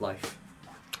attempted life.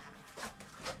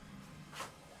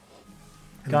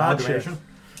 Gotcha.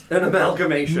 An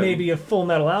amalgamation. Maybe a Full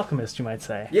Metal Alchemist, you might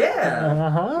say. Yeah.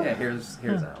 Uh-huh. Yeah, here's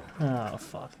Al. Oh,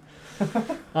 fuck. You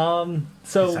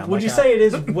So, sound would like you Al. say it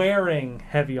is wearing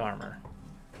heavy armor?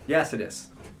 Yes, it is.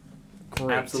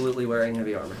 Great. Absolutely wearing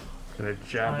heavy armor. Gonna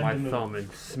jab Time my to move. thumb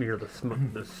and smear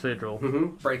the sigil.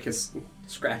 Break his...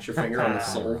 Scratch your finger on the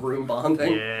soul room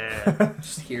bonding. Yeah.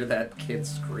 Just hear that kid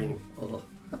scream. Ugh.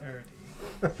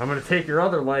 I'm gonna take your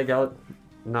other leg out.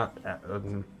 Not. I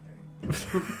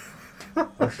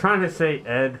was trying to say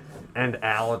Ed and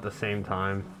Al at the same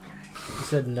time. You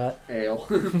said nut. Ale.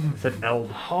 I said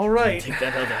Eld. All right. Take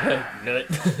that other nut.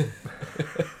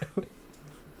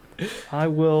 I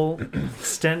will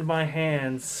extend my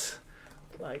hands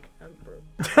like...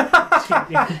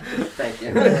 Thank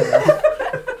you.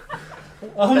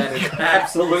 That is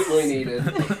absolutely needed.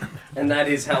 And that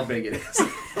is how big it is.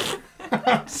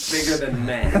 It's bigger than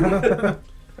man.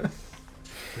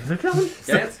 Is it done?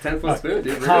 Yeah, it's a 10-foot spoon,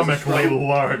 dude. Comically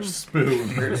large spoon.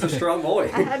 You're just a strong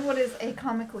boy. I had what is a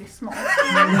comically small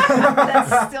spoon.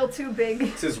 That's still too big.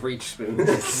 It's his reach spoon.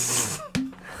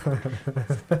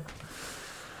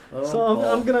 Oh, So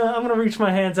I'm gonna reach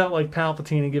my hands out like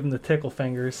Palpatine and give him the tickle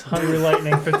fingers. Hungry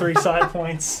lightning for 3 side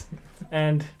points,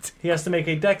 and he has to make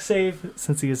a dex save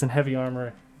since he is in heavy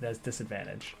armor. It has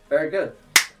disadvantage. Very good.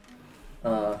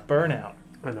 Burnout.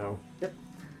 I know.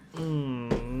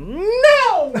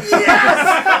 No!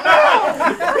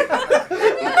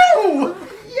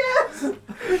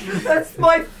 That's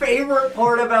favorite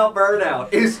part about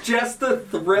Burnout is just the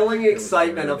thrilling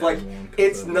excitement of like,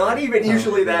 it's not even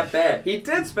usually that bad. He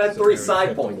did spend 3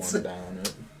 side points.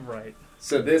 Right.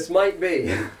 So this might be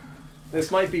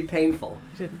painful.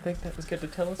 Didn't think that was good to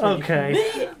tell us. Okay.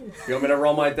 You want me to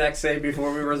roll my deck save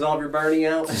before we resolve your burning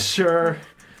out? Sure.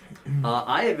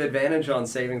 I have advantage on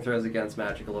saving throws against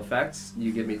magical effects.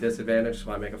 You give me disadvantage,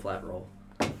 so I make a flat roll.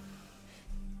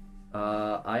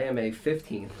 I am a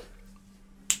 15.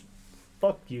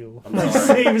 Fuck you. I'm My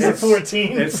sorry. save is a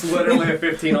 14. It's literally a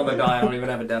 15 on the die. I don't even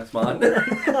have a death mod.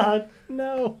 God,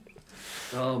 no.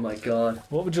 Oh my god.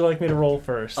 What would you like me to roll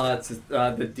first? It's the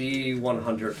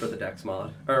D100 for the dex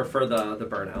mod. Or for the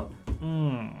burnout.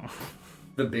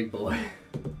 The big boy.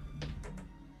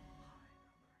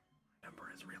 Number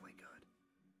is really good.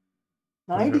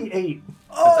 98.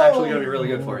 It's actually going to be really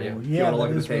good for you. If you Yeah, want to look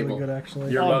that at is the table. really good,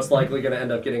 actually. You're most likely going to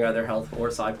end up getting either health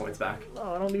or side points back.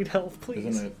 Oh, I don't need health, please.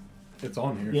 Isn't it? It's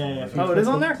on here. Yeah, yeah. somewhere. Oh, it is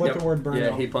on there? Click Yep. the word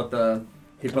burnout. Yeah, he put the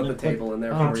then table in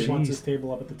there Oh, for you. geez. Wants his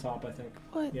table up at the top, I think.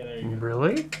 What? Yeah, there you go.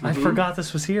 Really? I forgot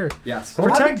this was here. Yes.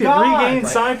 Protected. God! Regain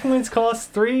Right. side points cost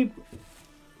 3.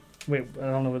 Wait, I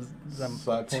don't know what.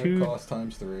 Side point 2. cost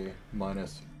times 3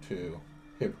 minus 2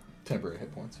 temporary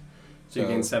hit points. So you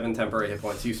gain 7 temporary hit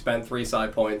points. You spent 3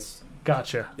 side points.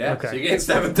 Gotcha. Yeah, Okay. so you gain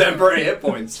 7 temporary hit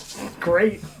points.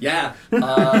 Great. Yeah.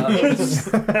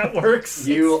 That works.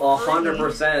 You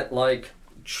 100% like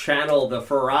channel the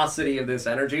ferocity of this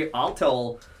energy. I'll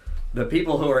tell the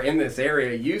people who are in this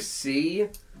area, you see,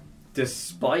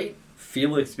 despite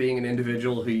Felix being an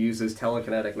individual who uses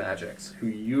telekinetic magics, who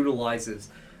utilizes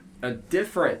a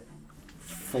different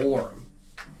form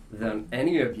than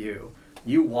any of you,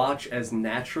 you watch as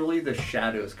naturally the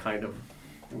shadows kind of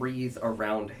breathe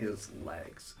around his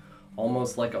legs,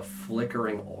 almost like a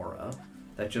flickering aura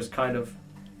that just kind of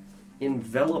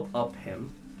envelop up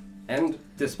him. And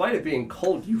despite it being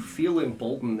cold, you feel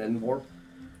emboldened and more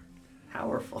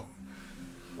powerful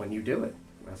when you do it.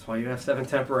 That's why you have 7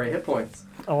 temporary hit points.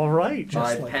 All right.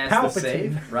 I like pass the Palpatine.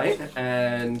 save, right?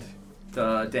 And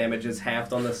the damage is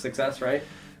halved on the success, right?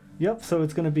 Yep, so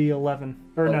it's going to be 11.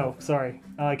 Or Oh. no, sorry.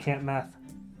 I can't math.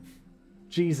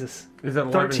 Jesus. Is that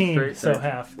 11 13, straight? so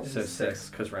half. So 6,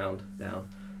 because round down.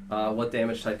 What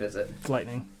damage type is it? It's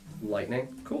lightning. Lightning.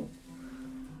 Cool.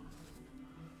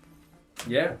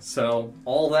 Yeah, so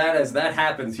all that, as that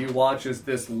happens, you watch as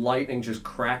this lightning just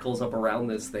crackles up around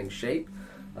this thing's shape.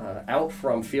 Out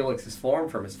from Felix's form,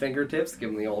 from his fingertips,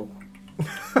 give him the old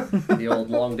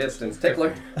long distance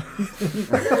tickler.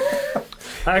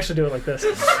 I actually do it like this.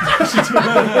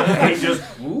 And he just,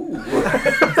 ooh.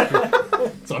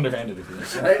 It's underhanded if you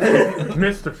Right?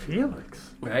 Mr.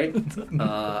 Felix. Right?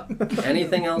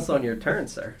 Anything else on your turn,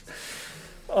 sir?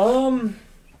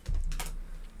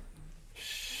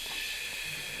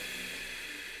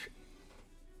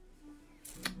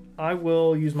 I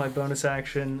will use my bonus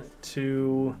action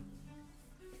to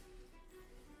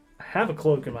have a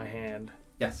cloak in my hand.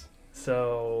 Yes.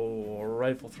 So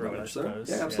rifle throw it, I Damage, sir? suppose.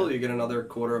 Yeah, absolutely. You get another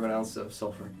 1/4 ounce of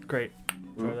sulfur. Great.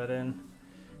 Throw that in.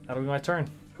 That'll be my turn.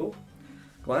 Cool.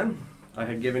 Glenn, I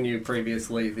had given you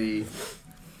previously the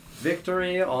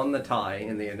victory on the tie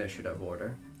in the initiative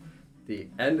order. The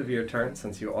end of your turn,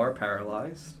 since you are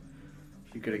paralyzed,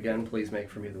 if you could again please make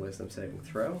for me the wisdom saving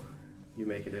throw, you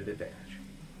make it at advantage.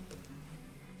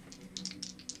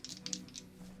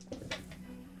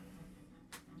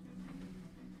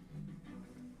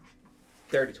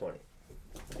 Dirty 20.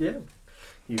 Yeah.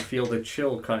 You feel the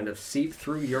chill kind of seep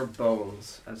through your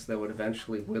bones as though it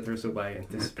eventually withers away and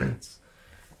dissipates.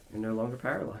 You're no longer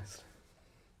paralyzed.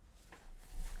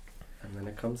 And then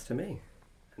it comes to me.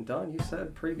 And Don, you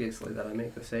said previously that I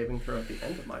make the saving throw at the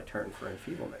end of my turn for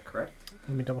enfeeblement, correct?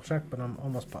 Let me double check, but I'm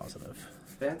almost positive.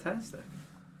 Fantastic.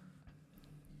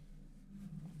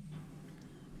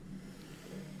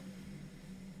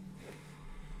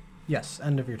 Yes,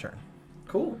 end of your turn.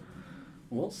 Cool.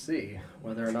 We'll see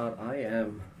whether or not I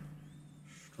am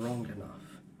strong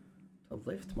enough to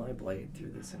lift my blade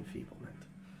through this enfeeblement,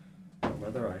 or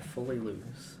whether I fully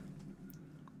lose.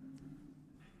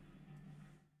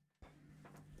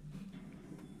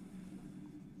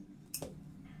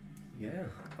 Yeah,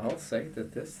 I'll say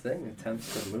that this thing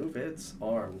attempts to move its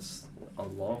arms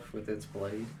aloft with its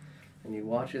blade, and you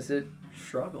watch as it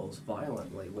struggles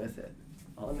violently with it,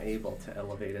 unable to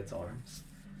elevate its arms.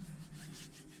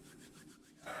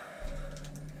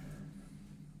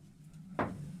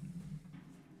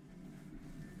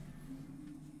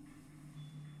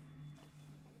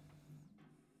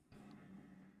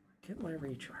 Get my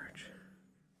recharge.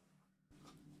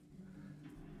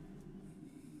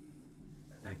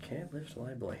 And I can't lift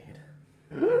my blade.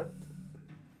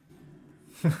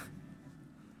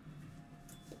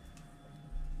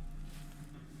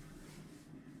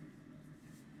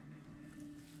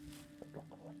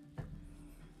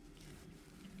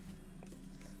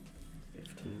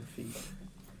 feet.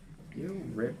 You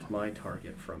ripped my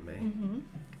target from me. Mm-hmm.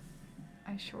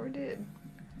 I sure did.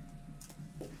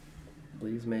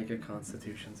 Please make a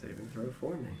Constitution saving throw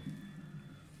for me.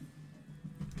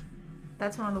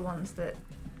 That's one of the ones that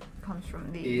comes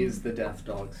from the... Is the Death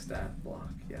Dog stat block,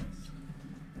 yes.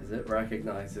 As it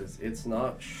recognizes it's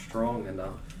not strong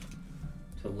enough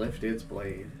to lift its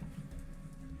blade.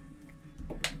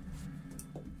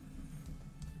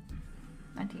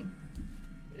 19.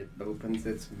 It opens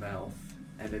its mouth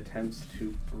and attempts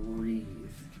to breathe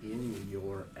in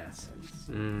your essence.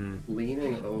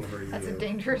 Leaning over you. That's a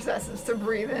dangerous essence to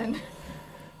breathe in.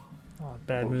 Oh,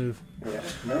 bad move. Yeah,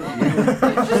 no,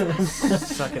 you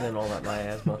Sucking in all that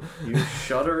miasma. You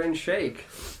shudder and shake,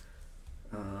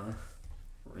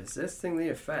 resisting the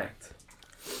effect.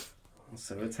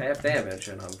 So it's half damage,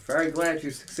 and I'm very glad you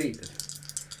succeeded.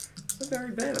 It's a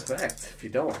very bad effect if you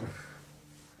don't.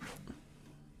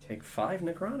 Take 5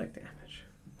 necrotic damage.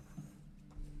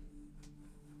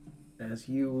 As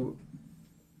you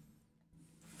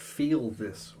feel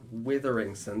this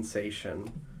withering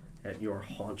sensation at your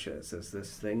haunches as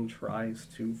this thing tries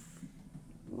to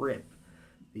rip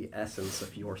the essence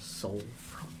of your soul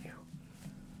from you.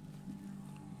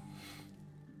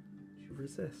 You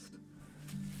resist.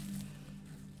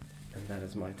 And that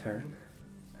is my turn.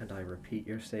 And I repeat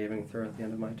your saving throw at the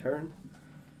end of my turn.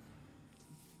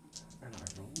 And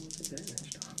I roll the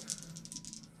damage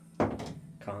on.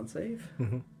 Con save?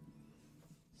 Mm-hmm.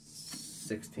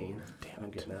 16. Damn I'm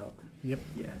it. getting out. Yep.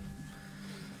 Yeah.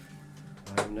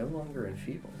 I'm no longer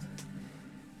enfeebled.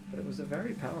 But it was a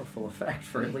very powerful effect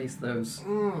for at least those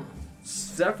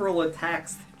several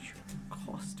attacks that you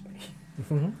cost me.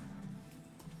 Mm-hmm.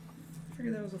 I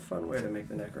figured that was a fun way to make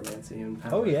the necromancy and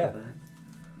power Oh, yeah. for that.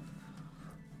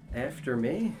 After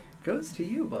me, goes to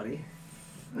you, buddy.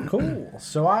 Cool.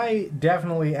 So I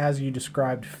definitely, as you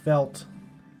described, felt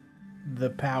the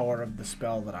power of the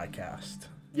spell that I cast.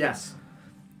 Yes.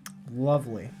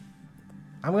 Lovely.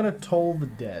 I'm going to toll the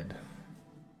dead.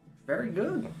 Very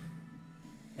good.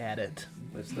 At it.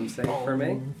 Wisdom save for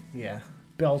me. Yeah.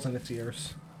 Bells in its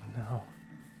ears. No.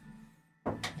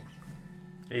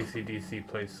 AC/DC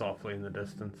plays softly in the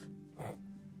distance.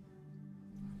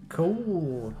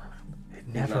 Cool. It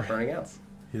He's never not burning out.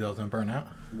 He doesn't burn out.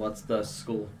 What's the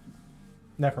school?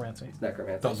 Necromancy. It's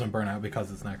necromancy. Doesn't burn out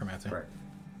because it's necromancy. Right.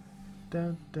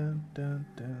 Dun, dun, dun,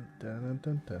 dun, dun,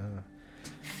 dun, dun.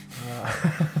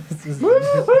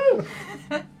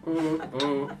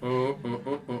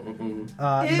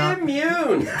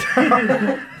 Immune!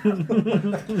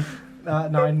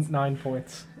 9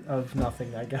 points of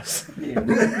nothing, I guess. Yeah,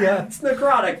 it's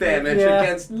necrotic damage Yeah.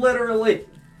 against literally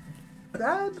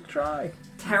I'd try.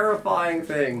 terrifying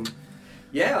thing.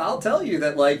 Yeah, I'll tell you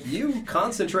that, like, you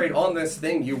concentrate on this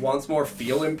thing, you once more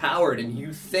feel empowered, and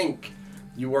you think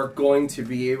you are going to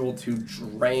be able to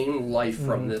drain life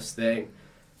from this thing.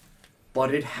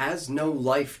 But it has no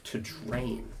life to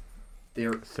drain.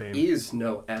 There is Same.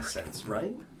 no essence,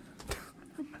 right?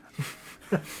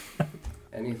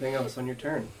 Anything else on your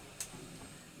turn?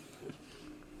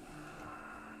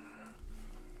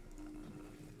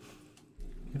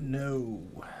 No.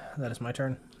 That is my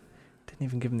turn. Didn't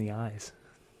even give him the eyes.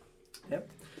 Yep.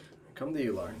 Come to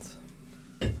you, Lawrence.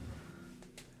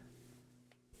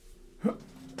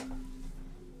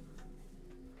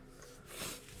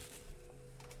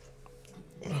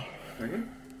 Very good.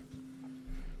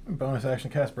 Bonus action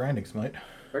cast Branding Smite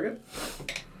Very good.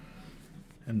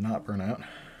 and not burn out.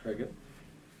 Very good.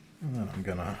 And then I'm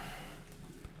gonna.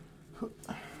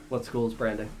 What school is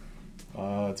branding?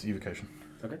 It's evocation.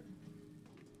 Okay.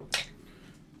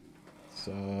 It's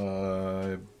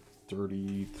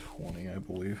dirty 20, I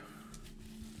believe.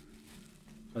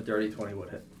 A dirty 20 would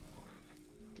hit.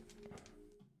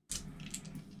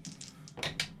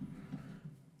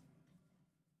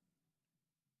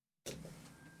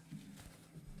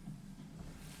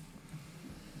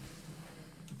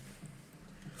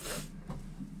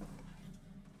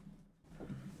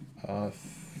 Uh,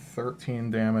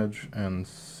 13 damage, and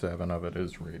 7 of it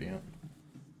is radiant.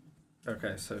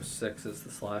 Okay, so 6 is the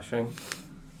slashing.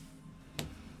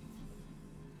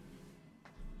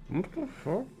 What the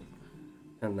fuck?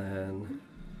 And then...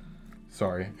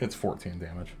 Sorry, it's 14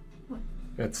 damage.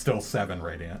 It's still 7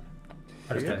 radiant.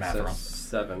 I just did math so wrong.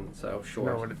 7, so short.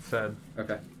 Know what it said.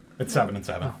 Okay. It's 7 and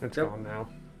 7. It's Yep. gone now.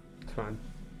 It's fine.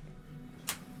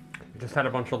 It just had a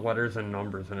bunch of letters and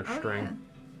numbers in a string.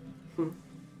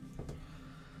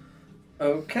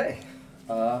 Okay.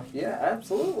 Yeah,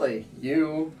 absolutely.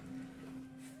 You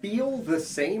feel the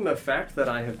same effect that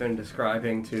I have been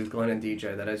describing to Glenn and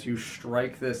DJ, that as you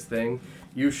strike this thing,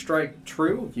 you strike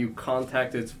true, you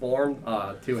contact its form,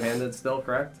 two-handed still,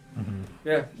 correct? Mm-hmm.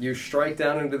 Yeah, you strike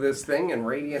down into this thing and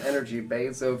radiant energy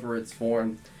bathes over its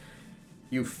form.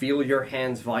 You feel your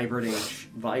hands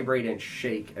vibrate and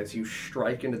shake as you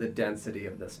strike into the density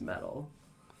of this metal.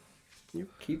 You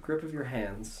keep grip of your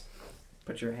hands,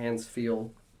 but your hands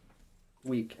feel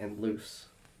weak and loose.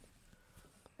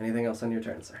 Anything else on your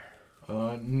turn, sir?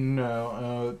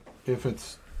 No. If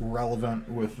it's relevant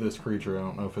with this creature, I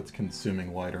don't know if it's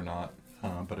consuming light or not.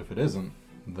 But if it isn't,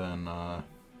 then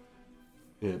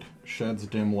it sheds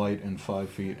dim light in 5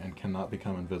 feet and cannot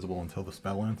become invisible until the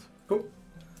spell ends. Cool.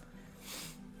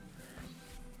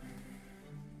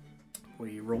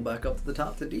 We roll back up to the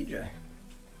top to DJ.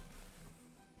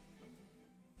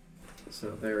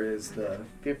 So there is the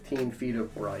 15 feet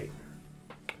of bright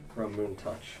from Moon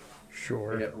Touch.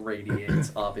 Sure. It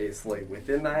radiates, obviously,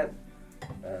 within that.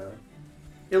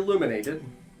 Illuminated,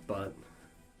 but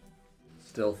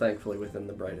still, thankfully, within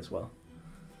the bright as well.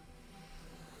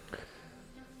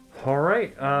 All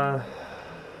right. I'm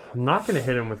not going to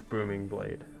hit him with Booming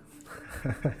Blade.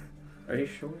 Are you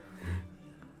sure?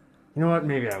 You know what?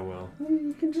 Maybe I will.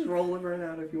 You can just roll over and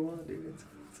out if you want, dude.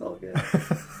 It's all good.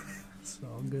 It's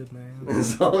all good, man.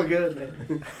 It's all good,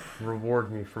 man.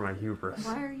 Reward me for my hubris.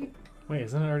 Why are you? Wait,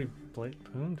 isn't it already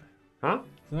boomed? Huh?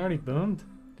 Isn't it already boomed?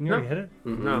 Didn't you already hit it?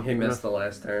 Mm-hmm. No, He missed no. the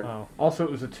last turn. Oh. Also,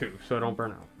 it was a 2, so don't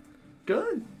burn out.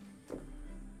 Good.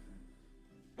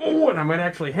 Oh, and I might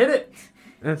actually hit it.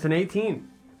 And it's an 18.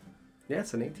 Yeah,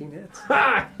 it's an 18 hits.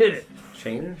 Ha! Hit it.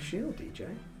 Chain and shield, DJ.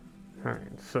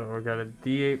 Alright, so I got a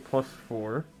d8 plus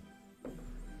 4.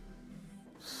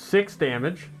 6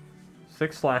 damage.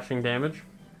 6 slashing damage.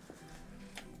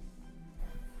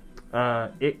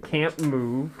 It can't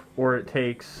move, or it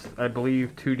takes, I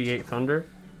believe, 2d8 thunder.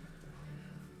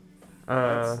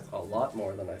 That's a lot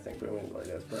more than I think Booming Blade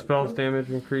is. But Spells damage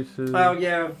increases. Oh,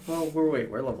 yeah. Well,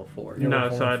 we're level 4. Yeah. No,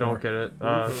 level so I 4. don't get it.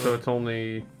 So it's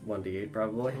only 1d8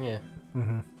 probably. Yeah.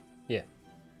 Mm-hmm.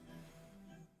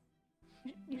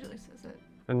 Usually says it.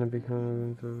 and then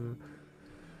becomes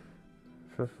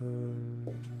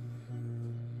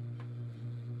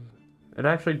it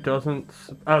actually doesn't.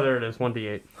 Oh, there it is.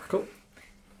 1d8. Cool.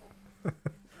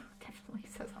 Definitely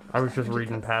says how much I was just damage it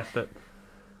reading does. past it.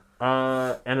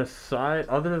 And aside,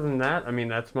 other than that, I mean,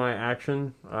 that's my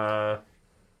action. I'll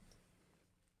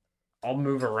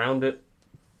move around it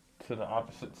to the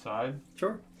opposite side.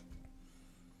 Sure.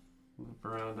 Move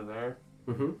around to there.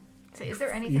 Mm-hmm. So is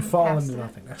there anything You fall past into it?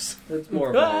 nothingness. It's more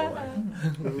of a hallway.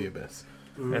 The abyss.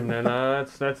 And then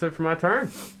that's it for my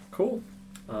turn. Cool.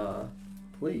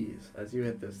 Please, as you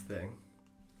hit this thing,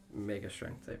 make a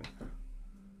strength saving.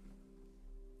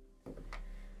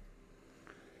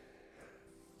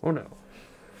 Oh no,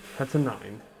 that's a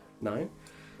 9. 9?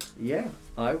 Yeah,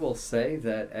 I will say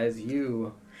that as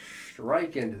you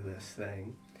strike into this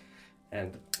thing,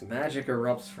 and magic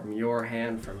erupts from your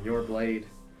hand, from your blade,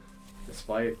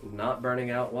 despite not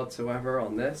burning out whatsoever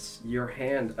on this, your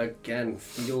hand again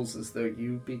feels as though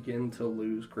you begin to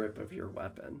lose grip of your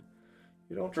weapon.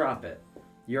 You don't drop it.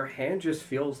 Your hand just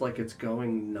feels like it's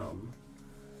going numb,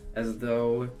 as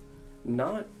though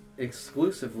not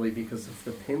exclusively because of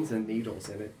the pins and needles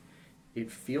in it.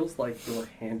 It feels like your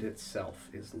hand itself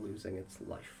is losing its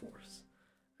life force,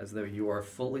 as though you are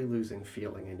fully losing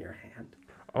feeling in your hand.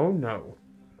 Oh no.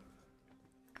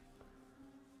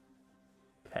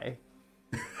 Okay.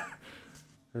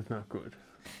 That's not good.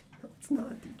 No, it's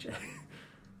not, DJ.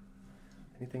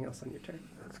 Anything else on your turn?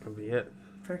 That's gonna be it.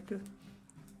 Very good.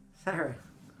 Sarah.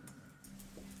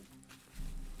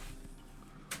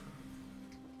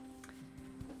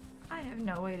 I have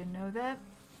no way to know that.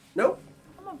 Nope.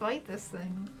 I'm gonna bite this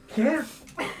thing. Yeah.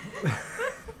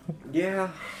 Yeah.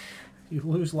 You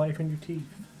lose life in your teeth.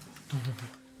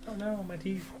 Oh no, my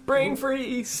teeth. Brain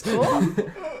freeze!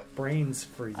 Brains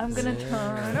freeze. I'm gonna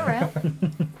turn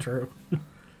around True.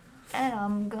 and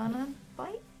I'm gonna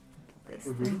bite this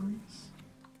thing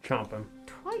Chomp him.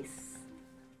 twice.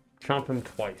 Chomp him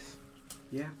twice.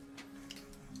 Yeah.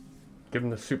 Give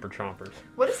him the super chompers.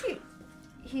 What is he?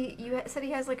 You said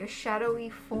he has like a shadowy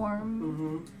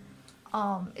form.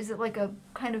 Mm-hmm. Is it like a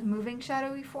kind of moving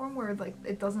shadowy form where like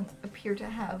it doesn't appear to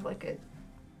have like a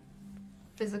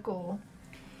physical?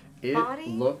 It Body?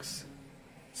 looks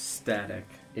static.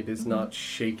 It is not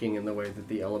shaking in the way that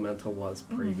the elemental was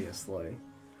previously.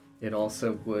 It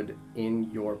also would, in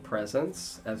your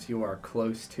presence, as you are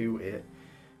close to it,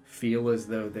 feel as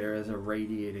though there is a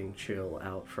radiating chill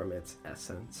out from its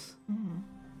essence.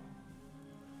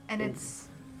 And it's,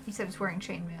 you said it's wearing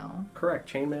chainmail.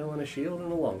 Correct. Chainmail and a shield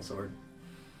and a longsword.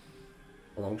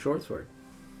 A long short sword.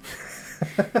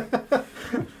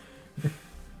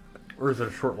 Or is it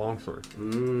a short longsword?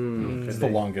 It's the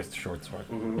longest short sword.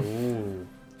 Ooh.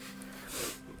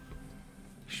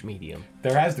 Medium.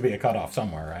 There has to be a cutoff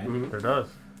somewhere, right? There does.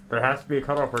 There has to be a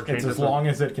cutoff where it It's changes. as long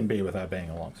as it can be without being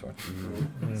a long sword.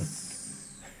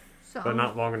 So But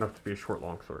not long enough to be a short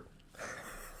longsword.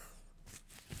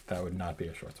 That would not be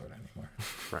a short sword anymore.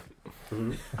 Right.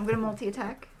 I'm gonna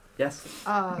multi-attack. Yes.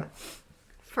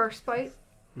 First bite.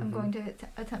 I'm going to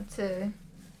attempt to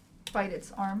bite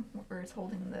its arm where it's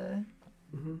holding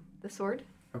the sword.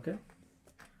 Okay.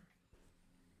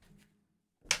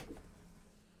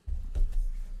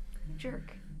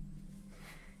 Jerk.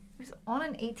 It was on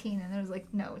an 18 and it was like,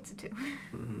 no, it's a 2.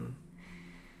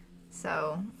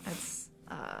 So that's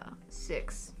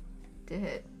 6 to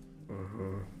hit.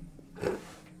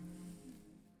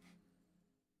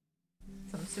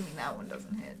 So I'm assuming that one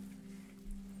doesn't hit.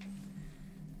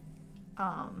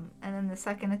 And then the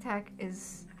second attack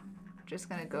is just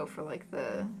gonna go for like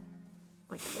the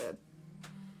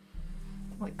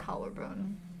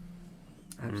collarbone.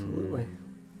 Absolutely.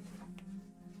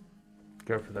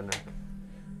 Go for the neck.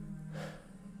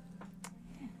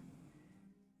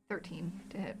 13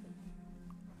 to hit.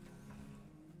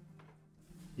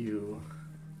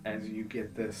 As you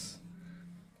get this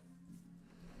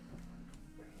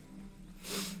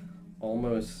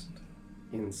almost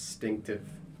instinctive,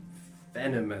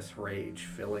 venomous rage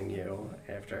filling you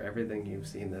after everything you've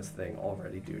seen this thing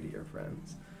already do to your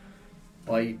friends.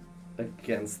 Bite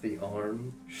against the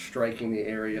arm, striking the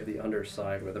area of the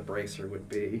underside where the bracer would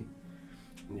be.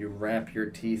 And you wrap your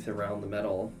teeth around the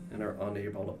metal and are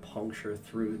unable to puncture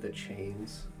through the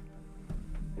chains.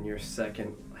 And your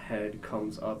second head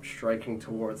comes up, striking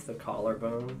towards the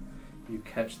collarbone. You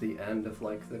catch the end of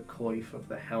like the coif of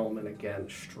the helm and again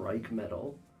strike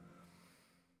metal.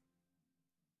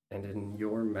 And in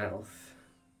your mouth,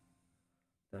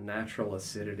 the natural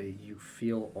acidity, you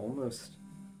feel almost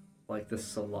like the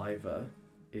saliva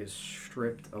is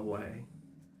stripped away.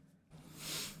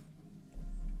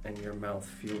 And your mouth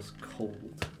feels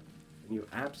cold. And you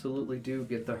absolutely do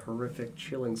get the horrific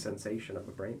chilling sensation of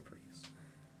a brain freeze.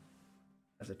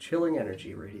 As a chilling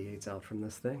energy radiates out from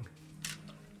this thing.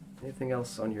 Anything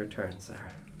else on your turn,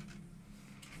 Sarah?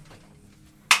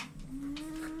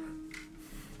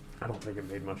 I don't think it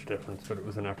made much difference, but it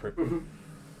was an effort.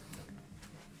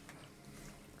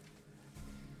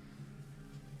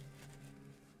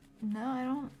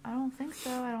 No, I don't think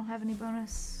so. I don't have any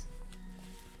bonus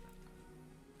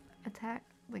attack,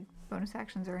 like bonus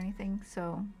actions or anything,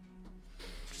 so I'm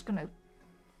just gonna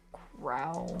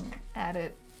growl at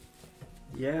it.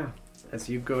 Yeah. As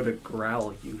you go to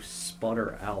growl, you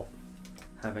sputter out,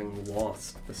 having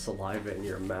lost the saliva in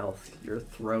your mouth. Your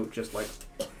throat just like...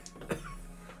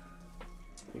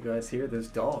 You guys hear this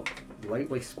dog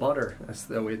lightly sputter as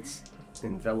though it's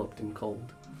enveloped in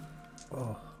cold.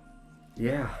 Oh.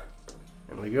 Yeah.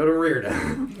 And we go to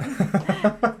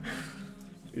Rearden.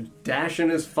 He's dashing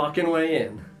his fucking way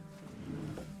in.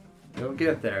 He'll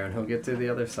get there and he'll get to the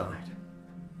other side.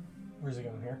 Where's he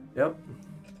going here? Yep.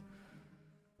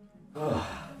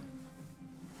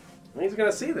 He's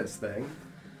gonna see this thing.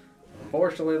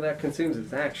 Unfortunately, that consumes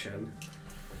its action.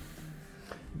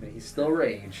 But he's still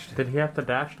raged. Did he have to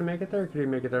dash to make it there, or could he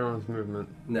make it there on his movement?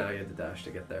 No, he had to dash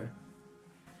to get there.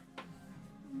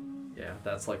 Yeah,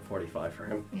 that's like 45 for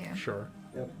him. Yeah. Sure.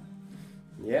 Yep.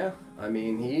 Yeah, I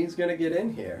mean, he's gonna get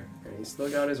in here, and he's still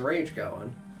got his rage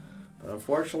going. But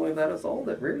unfortunately, that is all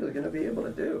that Rearden's gonna be able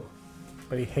to do.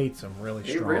 But he hates him really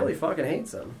He strong. really fucking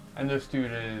hates him. And this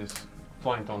dude is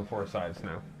flanked on 4 sides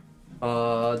now.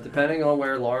 Depending on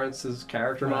where Lawrence's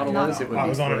character model No. is, it would I be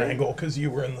was on an 3. angle because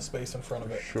you were in the space in front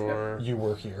of it. Sure. You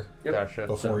were here Yep. Gotcha.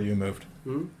 before you moved.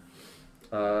 Hmm.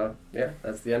 Yeah,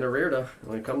 that's the end of Rearda.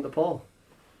 When we come to Paul.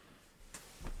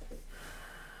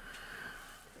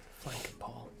 Flank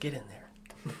Paul. Get in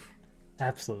there.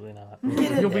 Absolutely not.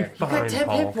 Get in You'll there. be You got fine, 10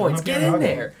 Paul. hit points. Get in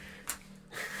there.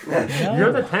 No,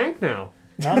 You're the tank now.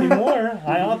 not anymore.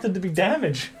 I opted to be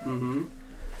damaged. Mm-hmm.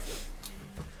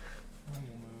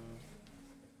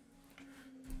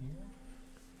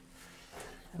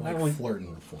 Like Not only-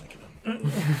 flirting with flanking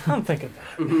him. I'm thinking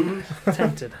that.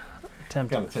 Tempted.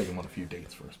 Gotta take him on a few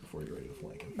dates first before you're ready to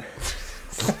flank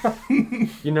him.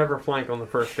 You never flank on the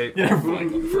first date. You never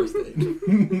flank on the first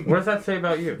date. What does that say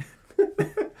about you?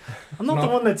 I'm not the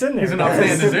one that's in there. He's an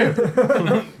upstanding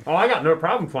dude. Oh, I got no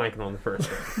problem flanking on the first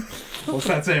date. What's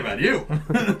that say about you?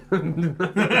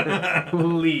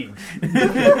 Leads.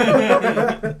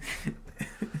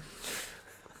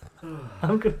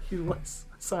 I'm gonna use less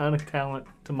psionic talent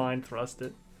to mind thrust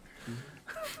it.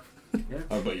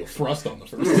 Oh, but you'll thrust on the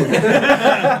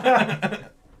first one.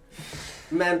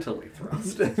 Mentally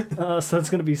thrust. So that's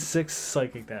going to be 6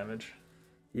 psychic damage.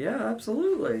 Yeah,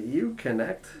 absolutely. You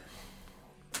connect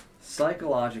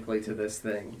psychologically to this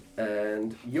thing,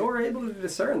 and you're able to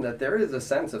discern that there is a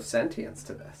sense of sentience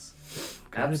to this.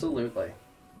 Good. Absolutely.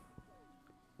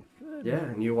 Good. Yeah,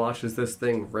 and you watch as this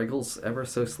thing wriggles ever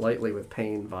so slightly with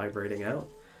pain vibrating out.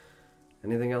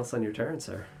 Anything else on your turn,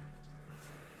 sir?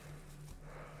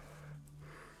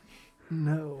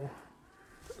 No.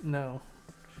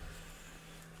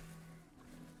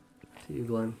 To you,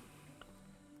 Glenn.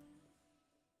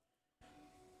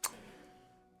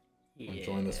 Wanna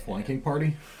join this flanking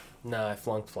party? No, I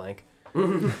flunked flank.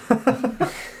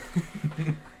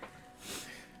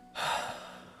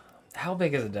 How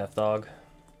big is a death dog?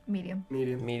 Medium.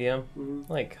 Medium. Medium?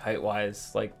 Mm-hmm. Like,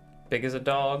 height-wise, like, big as a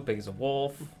dog, big as a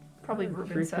wolf? Probably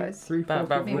Reuben size. 3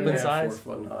 About Maybe. Reuben Yeah, size?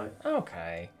 4 foot high.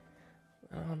 Okay.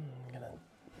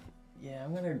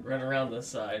 I'm gonna run around this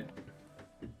side.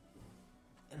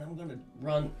 And I'm gonna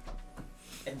run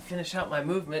and finish out my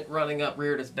movement running up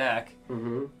rear to his back,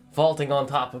 Mm-hmm. vaulting on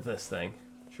top of this thing.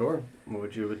 Sure. What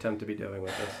would you attempt to be doing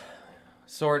with this?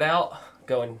 Sword out,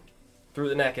 going through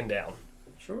the neck and down,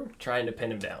 Sure. trying to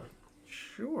pin him down.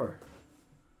 Sure.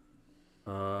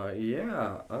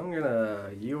 Yeah,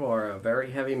 you are a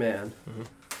very heavy man.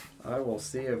 Mm-hmm. I will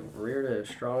see if Rearda is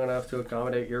strong enough to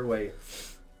accommodate your weight.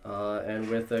 And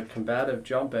with the combative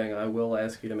jumping, I will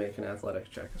ask you to make an athletics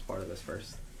check as part of this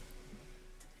first.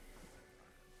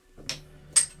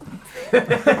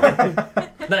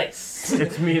 Nice.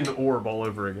 It's me and the orb all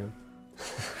over again.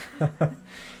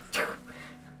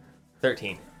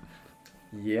 13.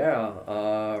 Yeah,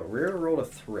 Rearda rolled a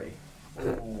 3.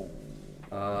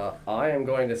 I am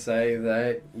going to say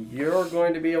that you're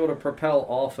going to be able to propel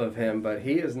off of him, but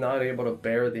he is not able to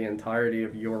bear the entirety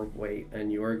of your weight,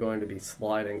 and you are going to be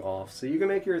sliding off. So you can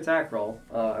make your attack roll.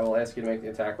 I will ask you to make the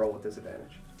attack roll with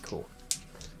disadvantage. Cool.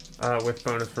 With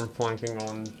bonus from flanking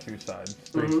on 2 sides,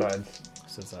 3 Mhm. sides.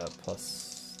 So is that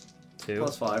 +2?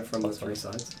 Plus 5 from Plus the 3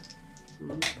 5. sides.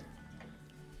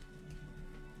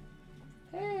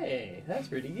 Hey, that's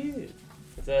pretty good.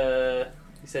 It's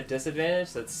you said disadvantage?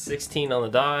 So that's 16 on the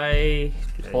die,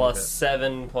 plus hit.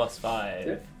 7, plus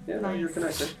 5. Yeah, no, you're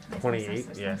connected. Nice, 28,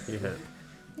 nice, yeah, nice. you hit.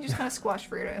 You just kind of squashed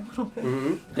Frida a little bit.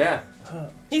 Mm-hmm. Yeah.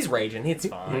 He's raging, it's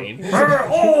fine.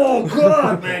 Oh,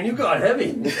 God, man, you got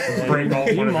heavy. Break off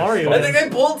You one of Mario. his I think I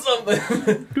pulled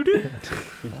something.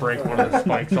 You break one of the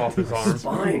spikes off his arm.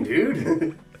 Fine,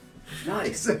 dude.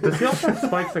 Nice. Does he also have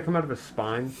spikes that come out of his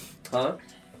spine? Huh?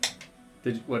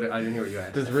 What? I didn't hear what you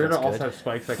asked. Does That Rita feels also good. have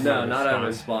spikes that come No, out of his not spine? out of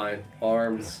his spine.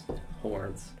 Arms,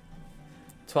 horns.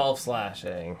 12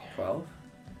 slashing. 12.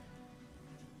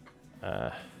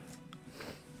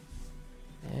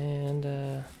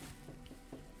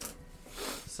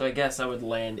 So I guess I would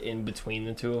land in between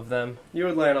the two of them. You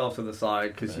would land off to the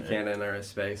side because you Right. can't enter his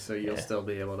space, so you'll Yeah. still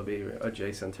be able to be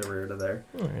adjacent to rear to there.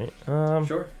 Alright.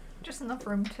 Sure. Just enough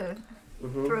room to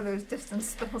Mm-hmm. throw those distance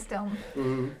spells down.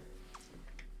 Mm-hmm.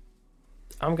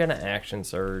 I'm gonna action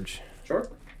surge. Sure.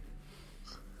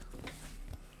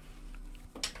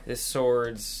 His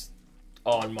sword's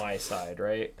on my side,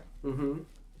 right? Mm-hmm.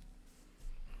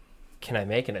 Can I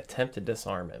make an attempt to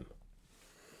disarm him?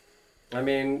 I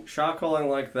mean, shot calling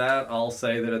like that, I'll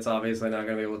say that it's obviously not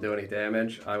going to be able to do any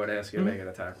damage. I would ask you to make an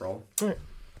attack roll. Alright.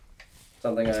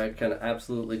 Something I can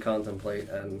absolutely contemplate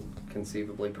and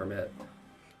conceivably permit.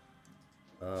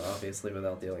 Obviously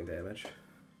without dealing damage.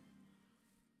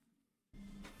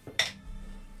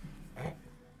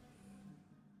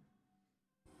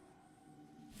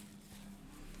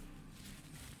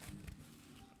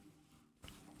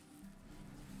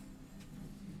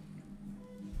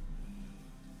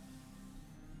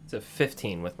 It's a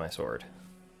 15 with my sword.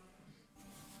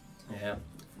 Yeah.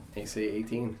 AC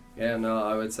 18. Yeah, no,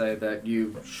 I would say that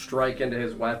you strike into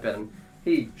his weapon.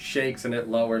 He shakes and it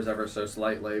lowers ever so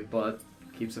slightly, but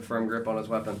keeps a firm grip on his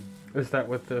weapon. Is that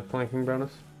with the flanking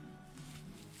bonus?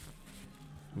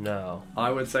 No.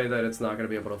 I would say that it's not going to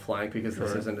be able to flank because this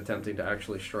Sure. isn't attempting to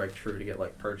actually strike true to get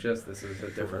like purchase. This is a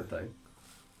different thing.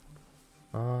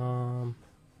 And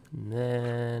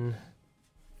then...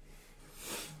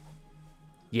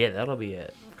 Yeah, that'll be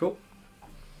it. Cool.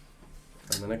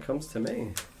 And then it comes to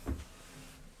me.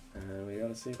 And we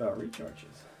gotta see about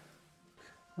recharges.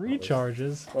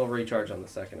 Recharges. Well, recharge on the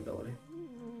second ability.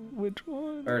 Which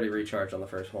one? I already recharged on the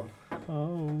first one.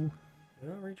 Oh.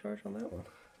 Did I recharge on that one?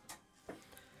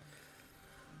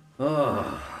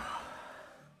 Oh.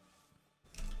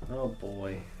 Oh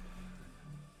boy.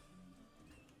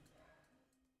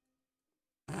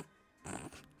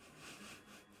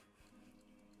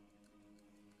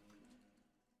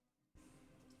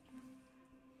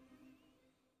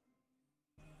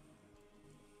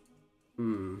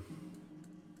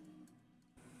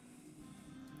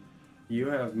 You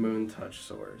have Moon Touch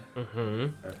Sword.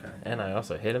 Mm-hmm. Okay. And I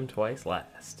also hit him twice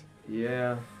last.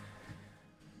 Yeah.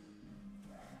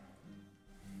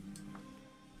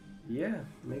 Yeah.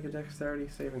 Make a dexterity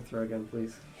saving throw again,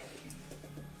 please.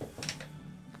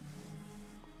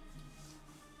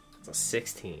 It's a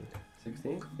 16.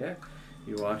 16? Yeah.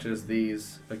 You watch as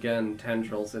these, again,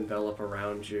 tendrils envelop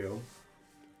around you.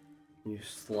 You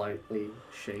slightly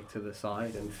shake to the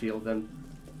side and feel them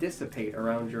dissipate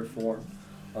around your form,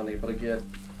 unable to get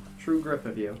true grip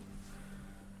of you.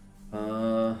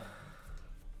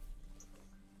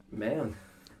 Man.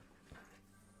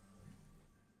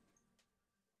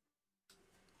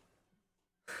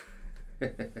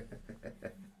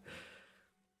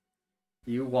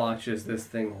 You watch as this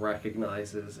thing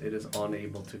recognizes it is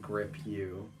unable to grip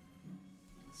you,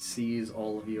 sees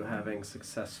all of you having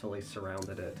successfully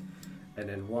surrounded it, and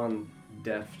in one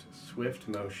deft, swift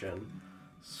motion,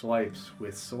 swipes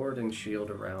with sword and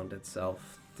shield around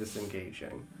itself,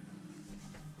 disengaging,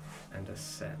 and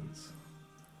ascends.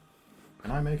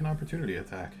 Can I make an opportunity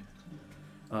attack?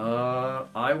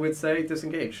 I would say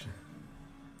disengaged.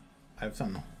 I have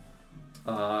Sentinel.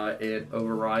 It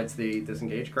overrides the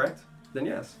disengage, correct? Then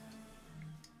yes.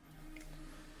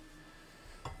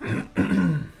 No,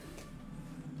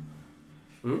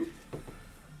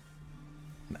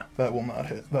 that will not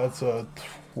hit. That's a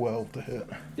 12 to hit.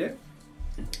 Yeah.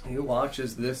 You watch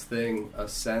as this thing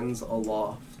ascends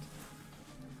aloft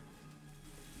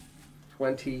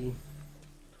 20,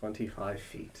 25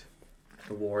 feet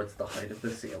towards the height of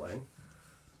the ceiling,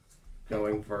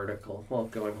 going vertical, well,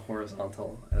 going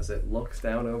horizontal as it looks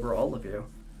down over all of you.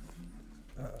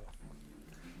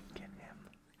 Get him.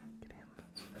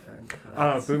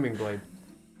 And, Booming Blade.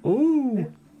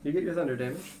 Ooh. you get your thunder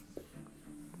damage.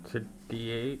 It's a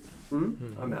D8.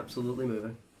 I'm absolutely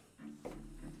moving.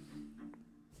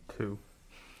 2.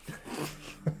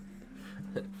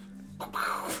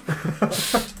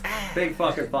 Big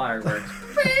fucking fireworks.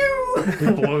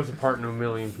 It blows apart in a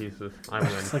million pieces. I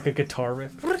win. It's like a guitar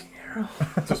riff.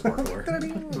 It's a sparkler.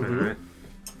 Alright.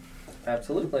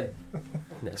 Absolutely.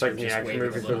 It's like the action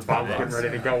movies where the bomb's getting ready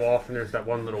to go off and there's that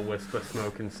one little wisp of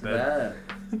smoke instead. That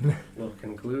will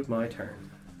conclude my turn.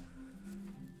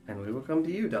 And we will come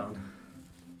to you, Don.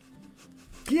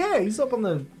 Yeah, he's up on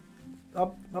the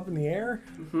up in the air.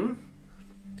 Mm-hmm.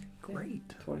 Great.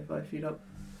 25 feet up,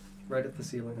 right at the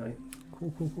ceiling height.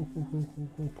 Cool.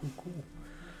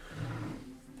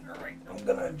 All right, I'm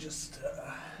gonna just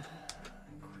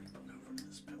creep over to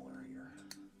this pillar here.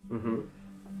 Mm-hmm.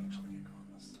 Actually, get on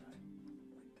this side,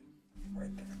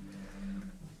 right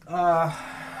there.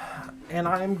 And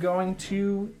I'm going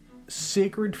to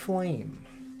Sacred Flame.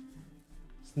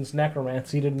 Since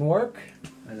Necromancy didn't work.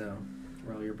 I know.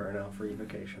 Roll your burnout for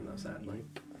evocation, though, sadly.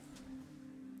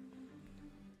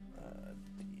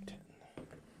 D10.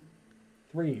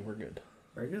 3, we're good.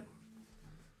 Very good.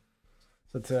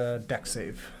 So it's a deck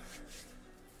save.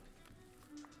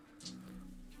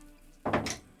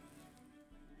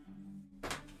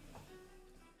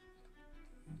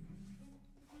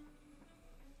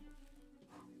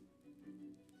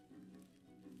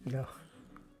 No.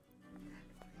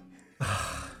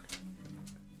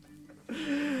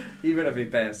 Even if he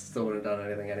passed, still wouldn't have done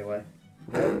anything anyway.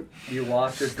 You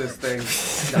watch as this thing...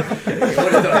 No, I'm kidding. You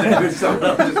would have done damage, so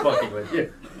I'm just fucking with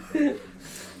you.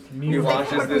 You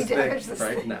watch as this thing...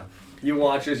 Right? No. You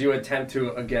watch as you attempt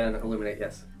to, again, illuminate...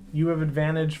 Yes. You have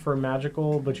advantage for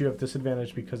magical, but you have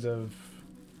disadvantage because of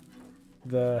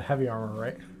the heavy armor,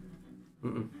 right?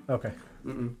 Mm-mm. Okay.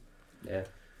 Mm-mm. Yeah.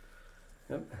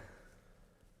 Yep.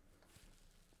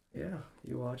 Yeah.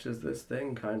 You watch as this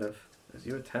thing kind of... As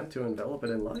you attempt to envelop it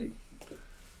in light,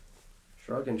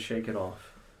 shrug and shake it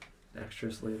off,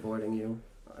 dexterously avoiding you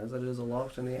as it is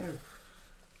aloft in the air.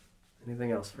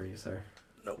 Anything else for you, sir?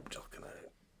 Nope, just gonna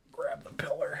grab the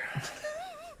pillar.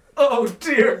 Oh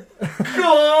dear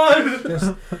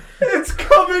God! It's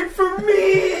coming for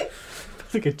me!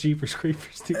 It's like a Jeepers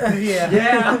Creepers too.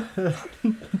 Yeah.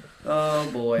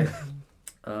 Oh boy.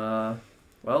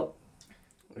 Well,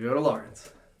 we go to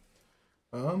Lawrence.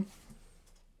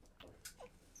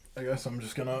 I guess I'm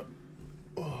just gonna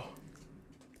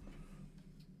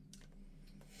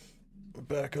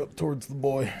back up towards the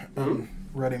boy.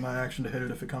 Ready my action to hit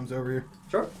it if it comes over here.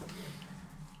 Sure.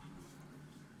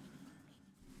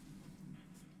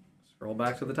 Scroll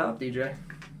back to the top, DJ.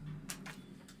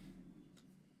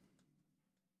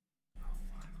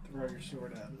 Throw your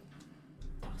sword at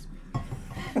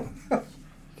it.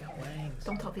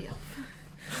 Don't tell the elf.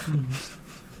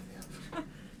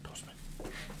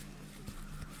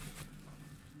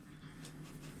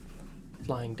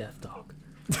 Flying death dog.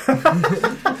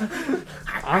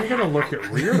 I'm gonna look at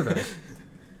Rear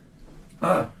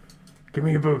then. Give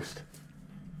me a boost.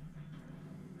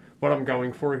 What I'm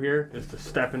going for here is to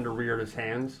step into Rear's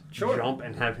hands, Sure. jump,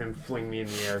 and have him fling me in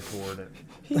the air toward it.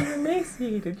 He's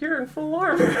emaciated. You're in full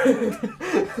armor.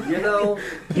 You know,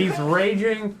 He's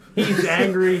raging. He's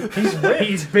angry.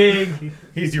 He's big.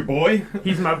 He's your boy.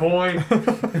 He's my boy.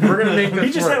 We're gonna make this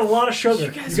He just work. had a lot of sugar.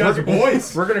 You guys are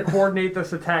boys. We're gonna coordinate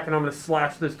this attack, and I'm gonna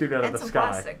slash this dude out of And the some sky.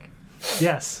 plastic.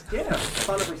 Yes. yeah,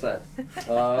 100%.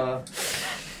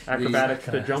 Acrobatics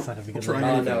to jump. We'll try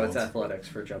anything No, it's else. athletics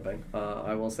for jumping.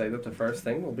 I will say that the first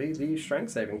thing will be the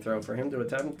strength saving throw for him to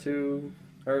attempt to,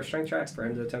 or strength check for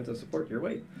him to attempt to support your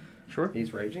weight. Sure.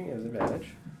 He's raging, he has advantage.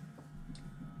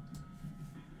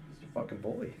 He's your fucking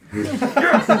boy.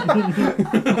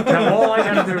 Now all I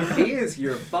gotta do. He is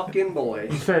your fucking boy.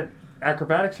 You said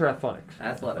acrobatics or athletics?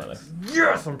 Athletics.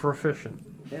 Yes, I'm proficient.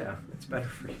 Yeah, it's better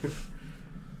for you.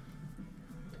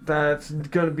 That's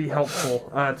gonna be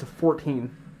helpful. It's a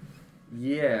 14.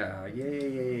 Yeah.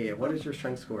 What is your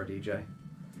strength score, DJ?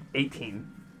 18.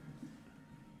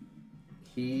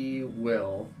 He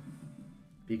will,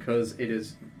 because it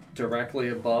is directly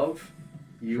above,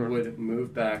 you Sure. would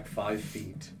move back 5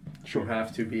 feet. Sure. You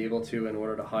have to be able to, in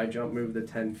order to high jump, move the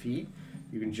 10 feet.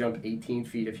 You can jump 18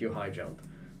 feet if you high jump.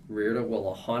 Rearda will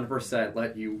 100%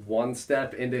 let you one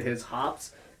step into his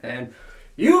hops, and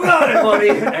you got it, buddy!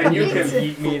 And you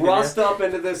can thrust up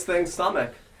into this thing's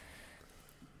stomach.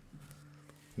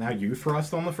 Now you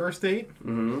thrust on the first date?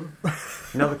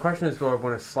 Mm-hmm. Now the question is, do I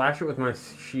want to slash it with my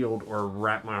shield or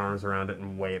wrap my arms around it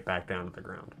and weigh it back down to the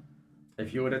ground?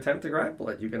 If you would attempt to grapple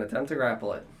it, you can attempt to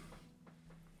grapple it.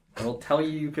 It'll tell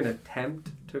you can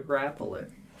attempt to grapple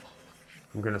it.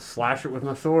 I'm gonna slash it with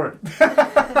my sword.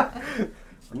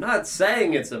 I'm not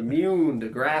saying it's immune to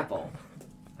grapple.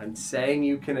 I'm saying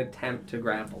you can attempt to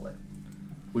grapple it.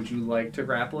 Would you like to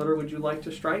grapple it or would you like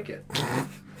to strike it?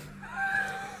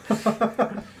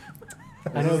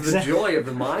 I know This is the joy of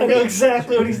the mind. I know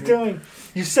exactly what he's doing.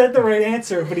 You said the right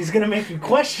answer, but he's going to make you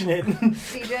question it.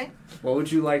 DJ? What would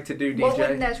you like to do, DJ? What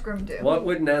would Nesgrim do? What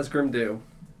would Nesgrim do?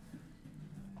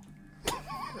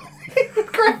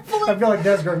 I feel like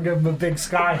Desgrim can give him a big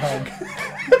sky hug.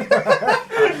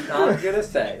 I'm not gonna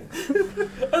say.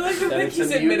 I like to that think it's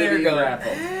he's in midair immunity going.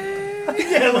 grapple.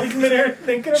 Yeah, like midair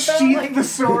thinking about Sheath like, the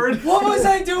sword. What was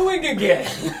I doing again?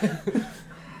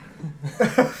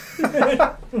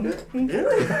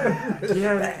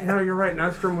 Yeah, no, you're right.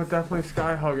 Nostrum would definitely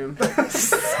sky hug him.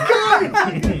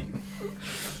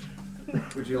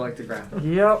 Would you like to grapple?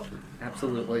 Yep.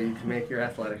 Absolutely. You can make your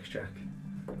athletics check.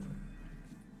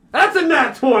 That's a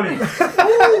nat 20!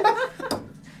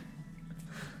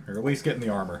 Or at least get in the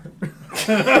armor.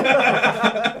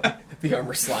 The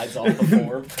armor slides off the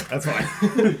form. That's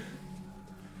fine.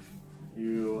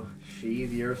 You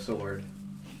sheathe your sword.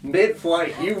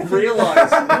 Mid-flight, you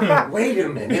realize, wait a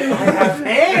minute, I have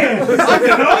hands! I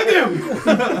can hug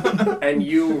him! And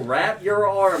you wrap your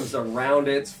arms around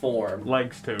its form.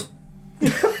 Legs too. See,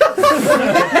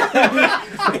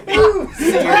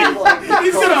 you're like,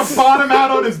 He's gonna bottom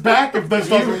out on his back if this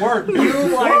doesn't work. you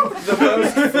like the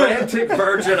most frantic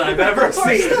virgin I've ever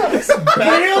seen.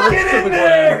 Get in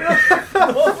there!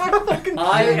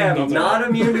 I am not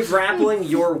immune to grappling.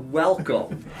 You're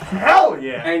welcome. Hell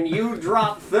yeah! And you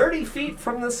drop 30 feet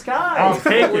from the sky, I'll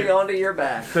take fully it. onto your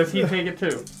back. Does he take it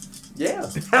too? Yeah.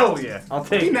 Hell yeah! I'll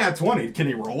take He it. nat 20. Can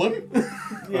he roll him?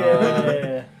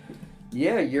 yeah.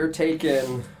 Yeah, you're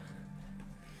taking.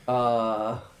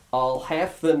 I'll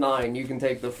half the 9. You can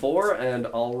take the 4, and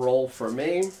I'll roll for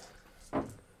me.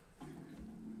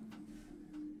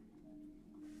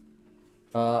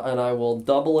 And I will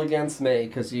double against May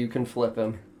because you can flip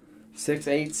him. 6,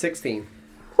 8, 16.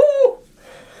 Woo!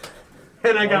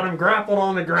 And I got him grappled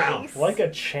on the ground. Nice. Like a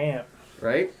champ.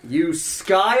 Right? You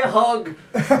sky hug,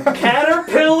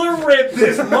 caterpillar rip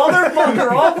this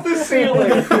motherfucker off the ceiling.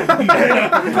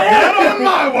 Not on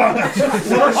my watch!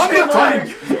 On the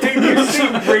tank! Dude, you see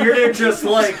Rearda just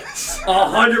like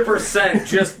 100%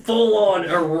 just full on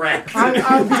erect. I'm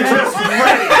Just dead.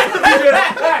 ready.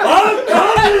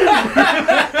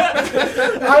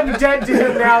 I'm dead to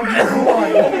him now. You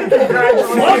won.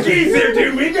 Congratulations. Fuck easier,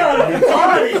 dude. We got a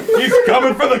body. He's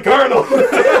coming for the colonel!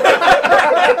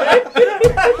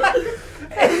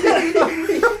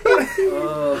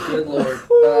 Oh, good lord.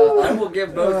 I will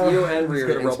give both you and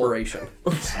Rear inspiration.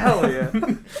 Hell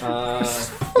yeah!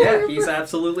 Yeah, he's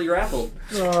absolutely grappled.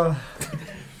 Uh,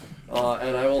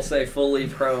 And I will say fully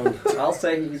prone. I'll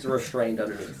say he's restrained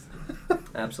underneath.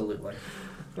 Absolutely.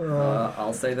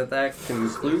 I'll say that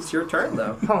concludes your turn,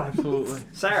 though. Oh, absolutely.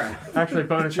 Sarah, Actually,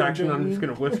 bonus action, I'm just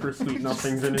gonna whisper sweet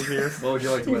nothings in his ear. what would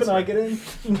you like to Even I whisper? get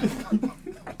in.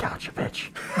 got you, bitch.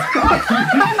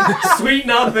 Sweet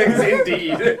nothings,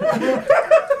 indeed.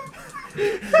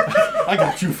 I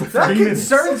got you for That 3 minutes.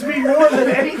 concerns me more than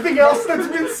anything else that's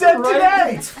been said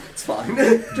today. It's fine.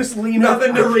 Just lean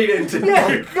Nothing up. to read into.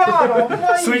 Yeah, God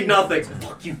almighty. Sweet nothings.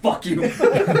 Fuck you, fuck you.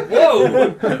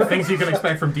 Whoa. Things you can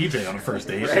expect from DJ on a first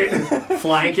date. Right?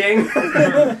 Flanking.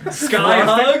 Sky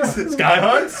hugs. Sky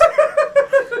hugs.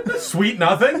 Sweet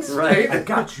nothings. Right?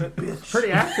 Got you, bitch.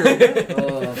 Pretty accurate.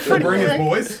 He'll bring his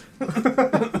boys.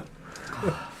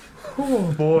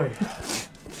 Oh boy.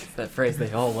 It's that phrase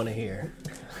they all want to hear.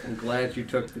 I'm glad you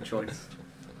took the choice.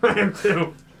 I am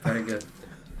too. Very good.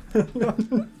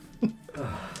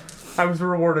 I was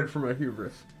rewarded for my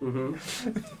hubris.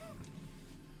 Mm-hmm.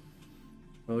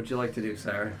 What would you like to do,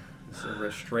 Sarah? It's a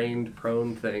restrained,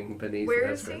 prone thing beneath Where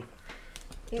the is he? headstone.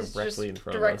 He's Directly just in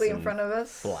front of directly us in and front of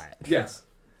us. Flat. Yes.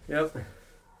 Yep.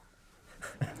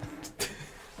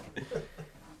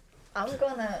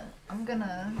 I'm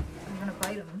gonna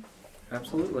bite him.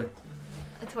 Absolutely.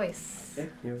 Twice. Yeah,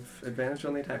 you have advantage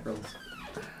on the attack rolls.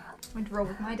 I'm going to roll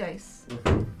with my dice.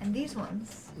 Mm-hmm. And these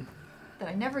ones that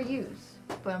I never use,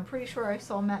 but I'm pretty sure I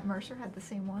saw Matt Mercer had the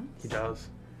same ones. He does.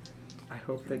 I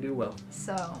hope they do well.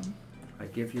 So, I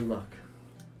give you luck.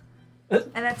 and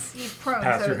that's he's prone,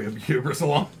 Pass so your hubris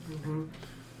along. Mm-hmm.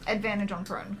 advantage on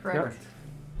prone, correct? Correct.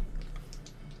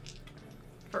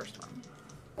 First one.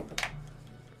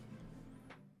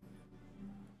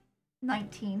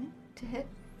 19 to hit.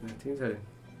 19's hitting.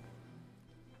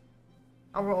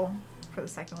 I'll roll for the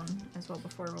second one as well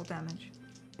before I roll damage.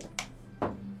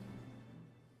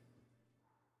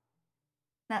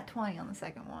 Nat 20 on the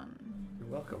second one. You're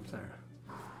welcome, Sarah.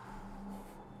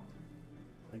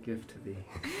 A gift to thee.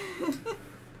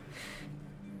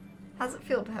 How's it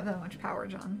feel to have that much power,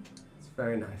 John? It's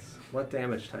very nice. What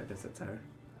damage type is it, Sarah?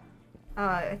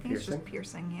 I think it's Piercing? just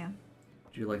piercing, yeah.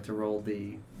 Would you like to roll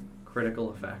the critical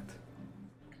effect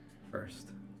first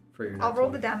for your I'll nat roll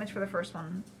the 20? damage for the first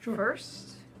one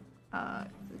first.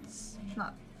 It's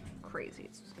not crazy.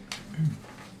 It's just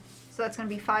so that's going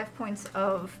to be 5 points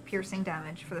of piercing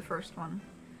damage for the first one.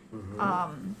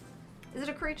 Mhm. Is it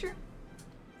a creature?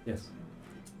 Yes.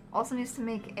 Also needs to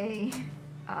make a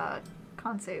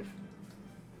con save.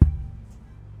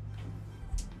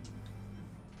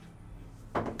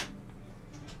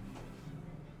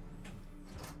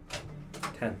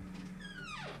 Ten.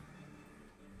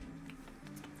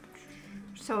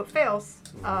 So it fails.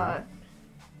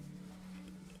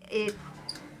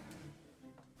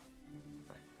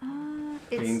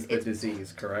 Gains the It's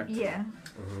disease, correct? yeah.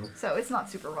 Mm-hmm. So it's not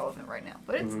super relevant right now,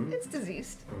 but it's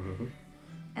diseased. Mm-hmm.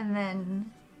 And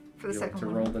then for the You second like to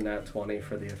one, roll the nat 20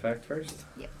 for the effect first?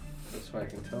 Yep. Just so I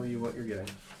can tell you what you're getting.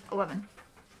 11.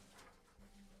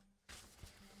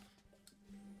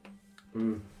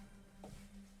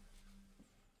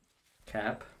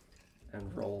 Cap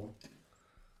and roll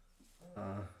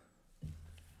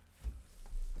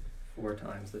 4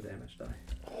 times the damage die.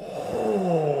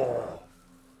 Oh.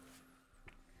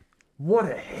 What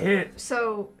a hit.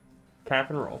 So Cap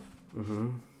and roll. Mm-hmm.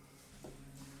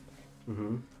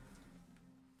 Mm-hmm.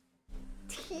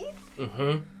 teeth?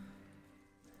 Mm-hmm.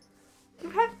 You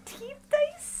have teeth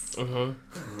dice? Mm-hmm.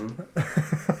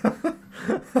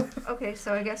 Okay,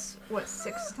 so I guess what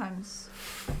 6 times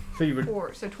So you would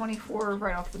 4? So 24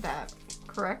 right off the bat,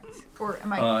 correct? Or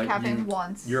am I capping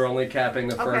once? You're only capping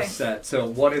the Okay. first set. So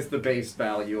what is the base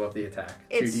value of the attack?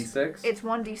 It's- 2d6? It's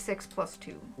 1d6 plus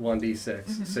 2.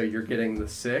 1d6. So you're getting the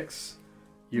 6.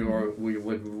 We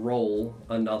would roll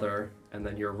another, and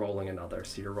then you're rolling another.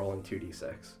 So you're rolling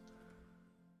 2d6.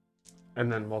 and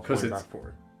then multiply 'Cause it it's- back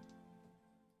forward.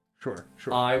 Sure.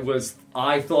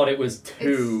 I thought it was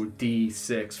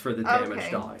 2d6 for the damage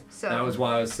Okay, die. so- That was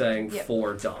why I was saying Yep.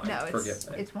 4 die. No, Forgive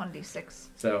me. it's 1d6.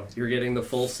 So you're getting the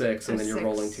full 6, and So then you're 6.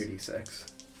 rolling 2d6.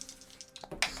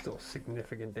 Still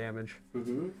significant damage.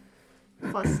 Mm-hmm.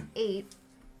 Plus 8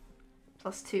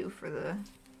 plus 2 for the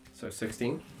So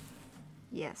 16.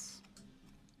 yes.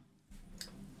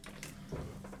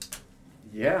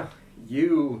 Yeah,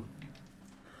 you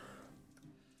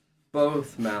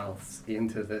both mouths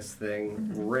into this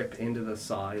thing, rip into the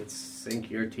sides,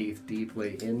 sink your teeth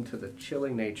deeply into the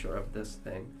chilling nature of this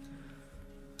thing.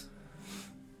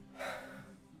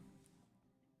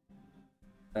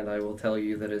 And I will tell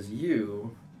you that as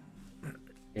you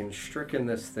enstricken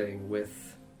this thing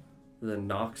with the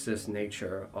noxious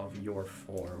nature of your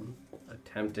form,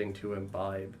 attempting to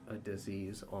imbibe a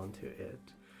disease onto it,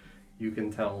 you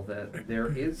can tell that there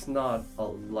is not a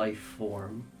life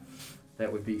form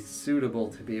that would be suitable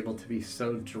to be able to be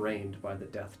so drained by the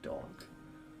death dog.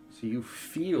 So So you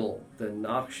feel the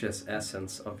noxious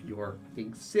essence of your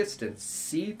existence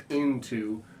seep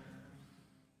into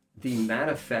the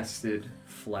manifested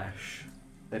flesh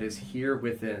that is here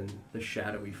within the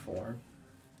shadowy form.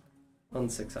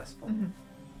 Unsuccessful. Mm-hmm.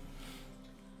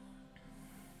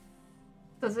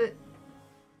 Does it...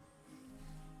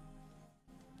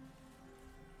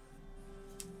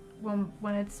 When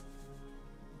it's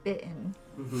bitten,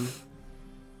 Mm-hmm.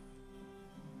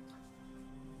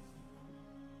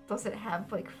 does it have,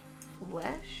 like,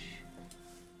 flesh?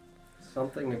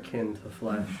 Something akin to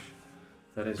flesh,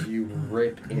 that as you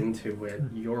rip into it,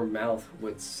 your mouth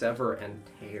would sever and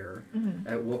tear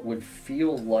at what would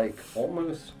feel like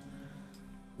almost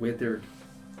withered,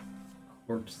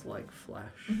 corpse-like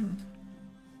flesh.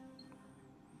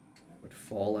 Would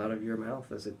fall out of your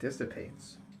mouth as it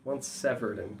dissipates, once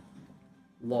severed and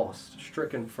lost,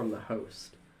 stricken from the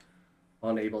host,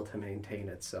 unable to maintain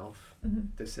itself,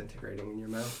 disintegrating in your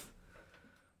mouth,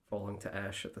 falling to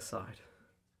ash at the side.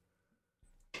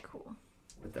 Cool.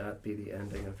 Would that be the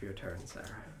ending of your turn, Sarah?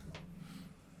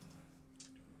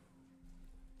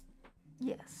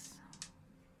 Yes.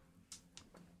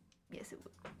 Yes, it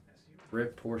would. As you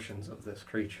rip portions of this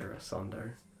creature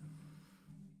asunder,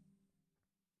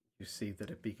 you see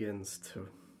that it begins to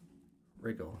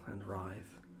wriggle and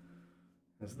writhe,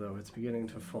 as though it's beginning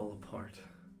to fall apart.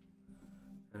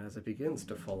 And as it begins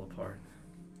to fall apart,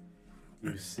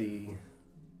 you see,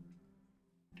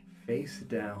 face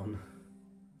down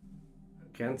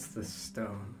against the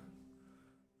stone,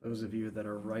 those of you that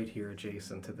are right here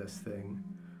adjacent to this thing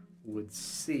would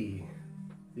see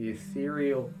the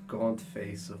ethereal, gaunt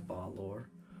face of Balor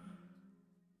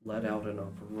let out an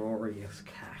uproarious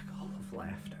cackle of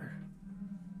laughter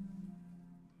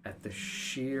at the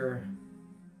sheer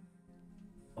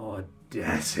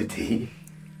audacity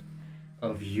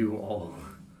of you all.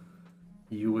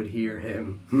 You would hear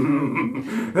him.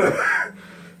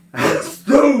 As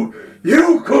though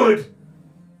you could!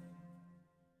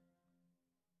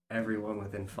 Everyone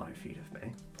within 5 feet of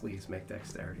me, please make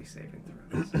dexterity saving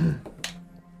throws.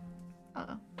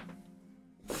 Uh-oh.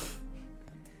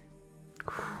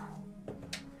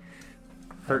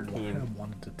 13. I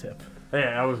wanted to tip.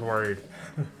 Yeah, I was worried.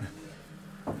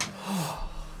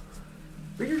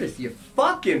 Weirdest, you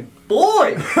fucking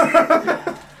boy!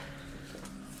 That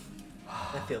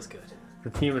feels good.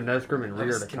 The team of Nesgrim and I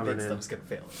was Rear to coming convinced I in. was going to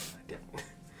fail. I didn't.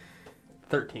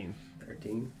 13.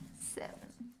 13, 7.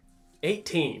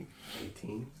 18.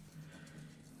 18.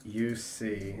 You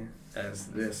see as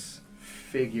this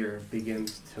figure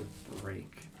begins to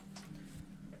break.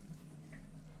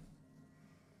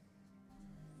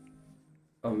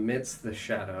 Amidst the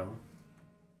shadow,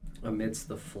 amidst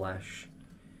the flesh,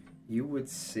 you would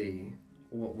see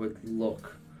what would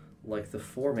look like the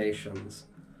formations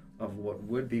of what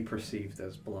would be perceived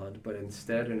as blood, but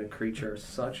instead in a creature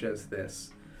such as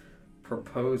this,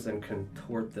 propose and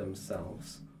contort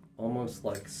themselves, almost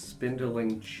like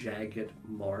spindling, jagged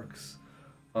marks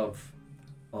of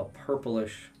a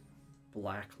purplish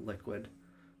black liquid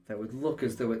that would look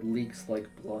as though it leaks like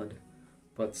blood,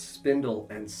 but spindle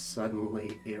and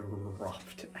suddenly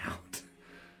erupt out,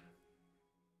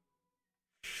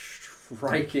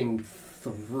 striking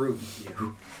through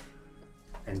you,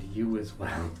 and you as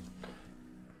well.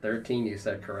 13, you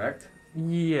said, correct?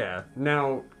 Yeah.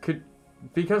 Now,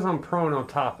 because I'm prone on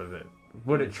top of it,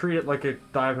 would it treat it like it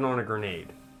diving on a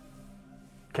grenade?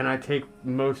 Can I take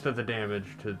most of the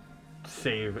damage to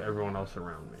save everyone else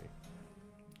around me?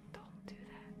 Don't do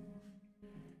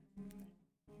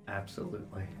that.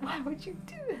 Absolutely. Why would you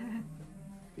do that?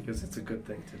 Because it's a good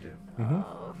thing to do.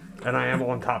 Oh. And I am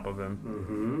on top of him.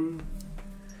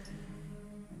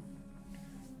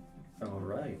 Mm-hmm. All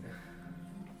right.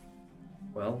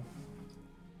 Well,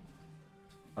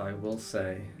 I will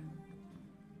say,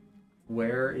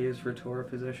 where is Ritora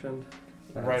positioned?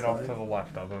 Right off Outside? to the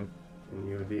left of him. And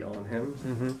you would be on him?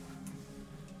 Mm-hmm.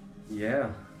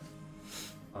 Yeah.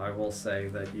 I will say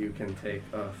that you can take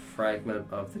a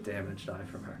fragment of the damage die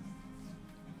from her.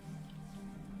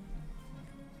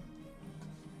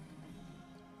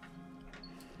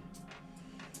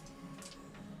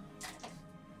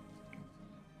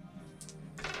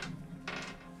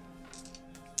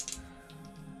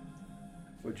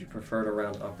 Would you prefer to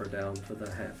round up or down for the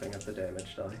halving of the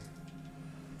damage die?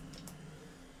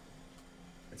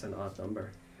 It's an odd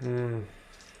number.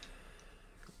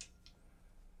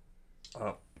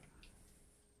 Up.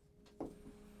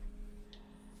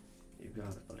 You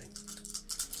got it, buddy.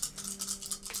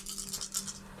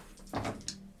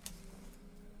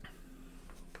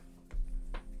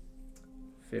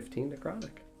 $15 necrotic.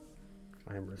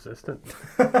 I am resistant.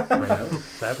 I know.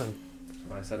 7. That's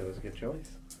why I said it was a good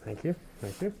choice. Thank you.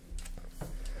 Thank you.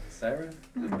 Sarah?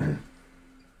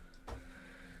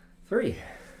 3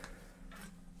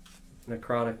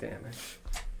 necrotic damage.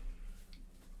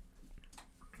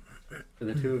 For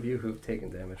the 2 of you who have taken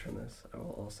damage from this, I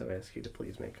will also ask you to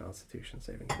please make Constitution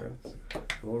saving throws. I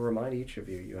will remind each of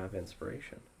you you have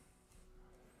inspiration.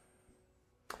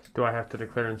 Do I have to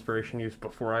declare inspiration use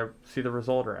before I see the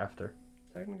result or after?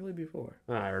 Technically before.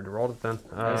 I already rolled it then.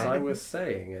 As I was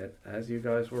saying it, as you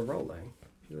guys were rolling,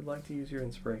 if you would like to use your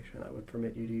inspiration, I would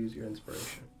permit you to use your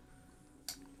inspiration.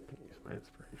 Use my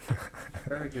inspiration.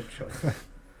 Very good choice.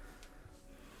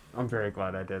 I'm very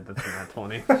glad I did. That's not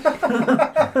 20.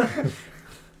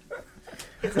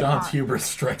 It's a John's con. hubris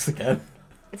strikes again.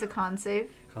 It's a con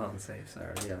save. Con save,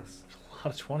 Sarah, yes. A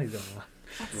lot of 20s on that.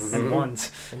 That's And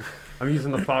ones. I'm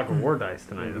using the Fog of War dice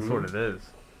tonight. That's what it is.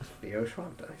 The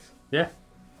Oshuamp dice. Yeah.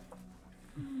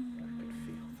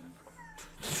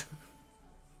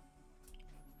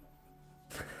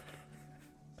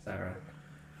 Sarah,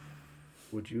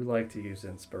 would you like to use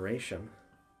inspiration?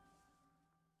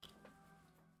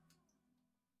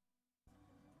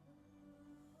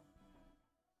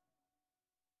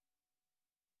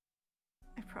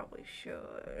 I probably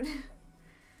should.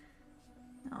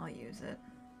 I'll use it.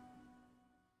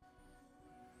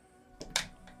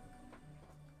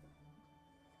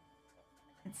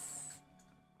 It's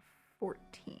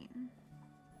 14.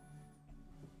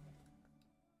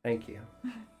 Thank you.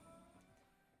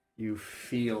 You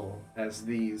feel as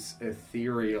these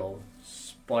ethereal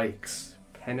spikes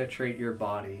penetrate your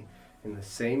body in the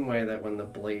same way that when the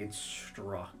blade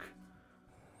struck,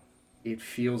 it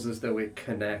feels as though it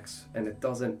connects, and it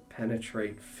doesn't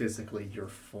penetrate physically your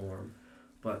form,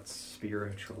 but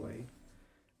spiritually.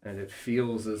 And it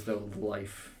feels as though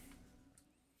life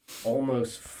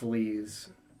almost flees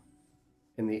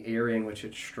in the area in which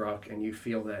it struck, and you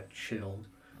feel that chill.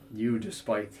 You,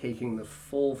 despite taking the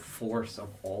full force of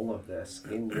all of this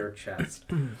in your chest,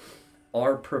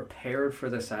 are prepared for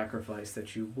the sacrifice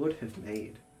that you would have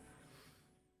made.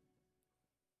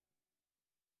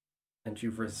 And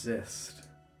you resist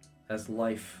as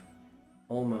life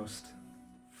almost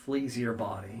flees your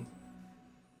body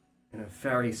in a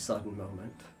very sudden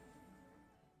moment.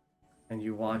 And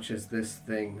you watch as this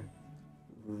thing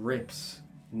rips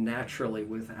naturally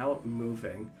without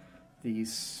moving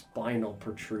these spinal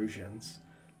protrusions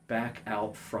back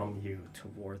out from you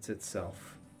towards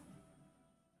itself.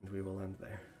 And we will end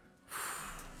there.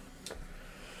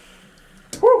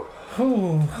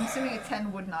 I'm assuming a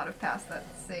 10 would not have passed that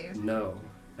save. No,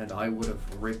 and I would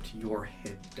have ripped your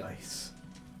hit dice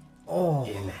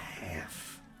in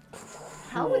half.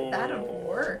 How would that have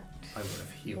worked? I would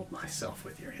have healed myself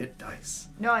with your hit dice.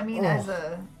 No, I mean as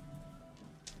a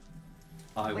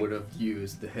I would have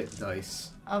used the hit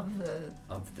dice of the.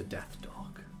 of the death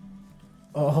dog.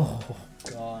 Oh,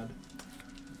 God.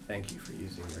 Thank you for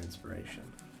using your inspiration.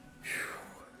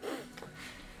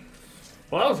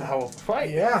 Well, that was a hell of a fight.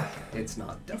 Yeah. It's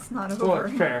not done. It's not Well, over.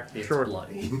 it's fair. It's Sure.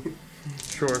 bloody.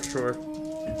 Sure.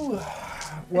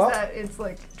 Well, It's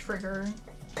like trigger.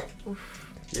 Oof.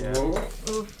 Yeah.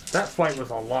 Oof. That fight was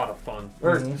a lot of fun.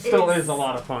 Or Mhm. still It's- is a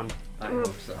lot of fun. I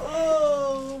hope so.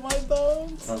 oh, my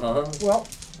bones. Uh-huh. Well,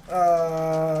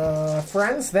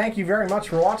 friends, thank you very much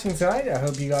for watching tonight. I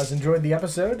hope you guys enjoyed the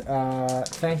episode.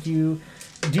 Thank you,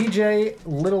 DJ,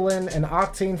 Littlin, and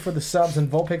Octane for the subs, and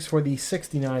Vulpix for the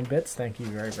 69 bits. Thank you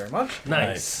very, very much.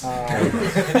 Nice.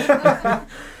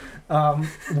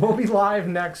 We'll be live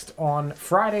next on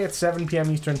Friday at 7 p.m.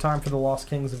 Eastern Time for the Lost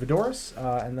Kings of Edoras,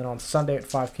 and then on Sunday at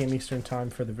 5 p.m. Eastern Time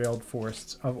for the Veiled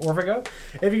Forests of Orvigo.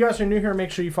 If you guys are new here,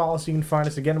 make sure you follow us so you can find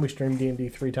us again. We stream D&D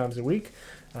 3 times a week.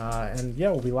 And yeah,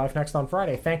 we'll be live next on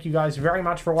Friday. Thank you guys very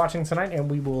much for watching tonight, and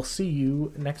we will see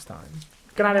you next time.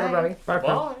 Good night, everybody. Bye.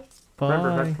 Bye.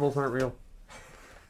 Remember, vegetables aren't real.